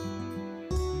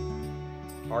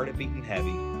 Hard at beating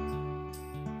heavy.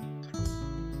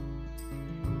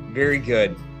 Very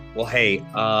good. Well, hey,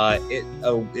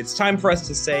 it's time for us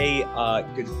to say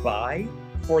goodbye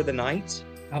for the night.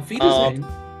 Auf Wiedersehen.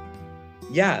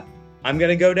 Yeah, I'm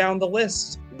gonna go down the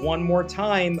list one more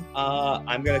time.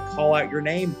 I'm gonna call out your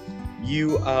name.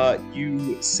 You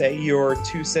say your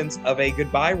 2 cents of a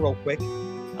goodbye real quick.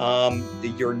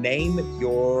 Your name,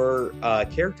 your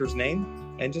character's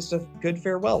name, and just a good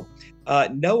farewell.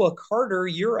 Noah Carter,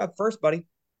 you're up first, buddy.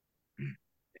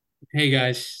 Hey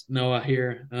guys, Noah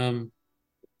here.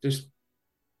 Just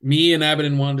me and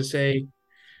Abaddon wanted to say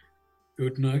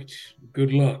good night,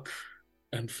 good luck,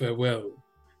 and farewell.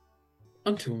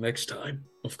 Until next time,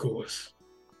 of course.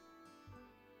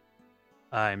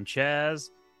 I'm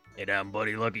Chaz, and I'm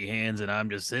Buddy Lucky Hands, and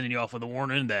I'm just sending you off with a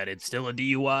warning that it's still a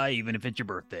DUI, even if it's your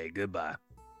birthday. Goodbye.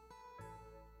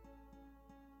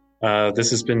 This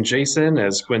has been Jason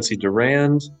as Quincy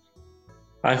Durand.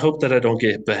 I hope that I don't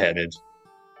get beheaded.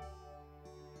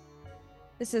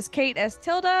 This is Kate as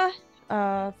Tilda.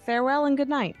 Farewell and good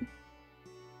night.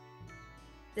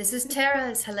 This is Tara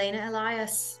as Helena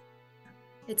Elias.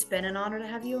 It's been an honor to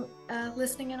have you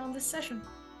listening in on this session.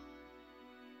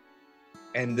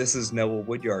 And this is Noah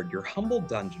Woodyard, your humble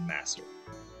dungeon master.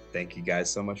 Thank you guys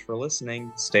so much for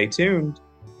listening. Stay tuned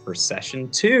for session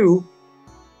 2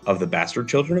 of the Bastard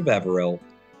Children of Everil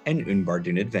and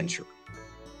Unbardun Adventure.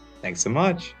 Thanks so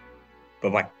much.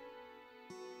 Bye-bye.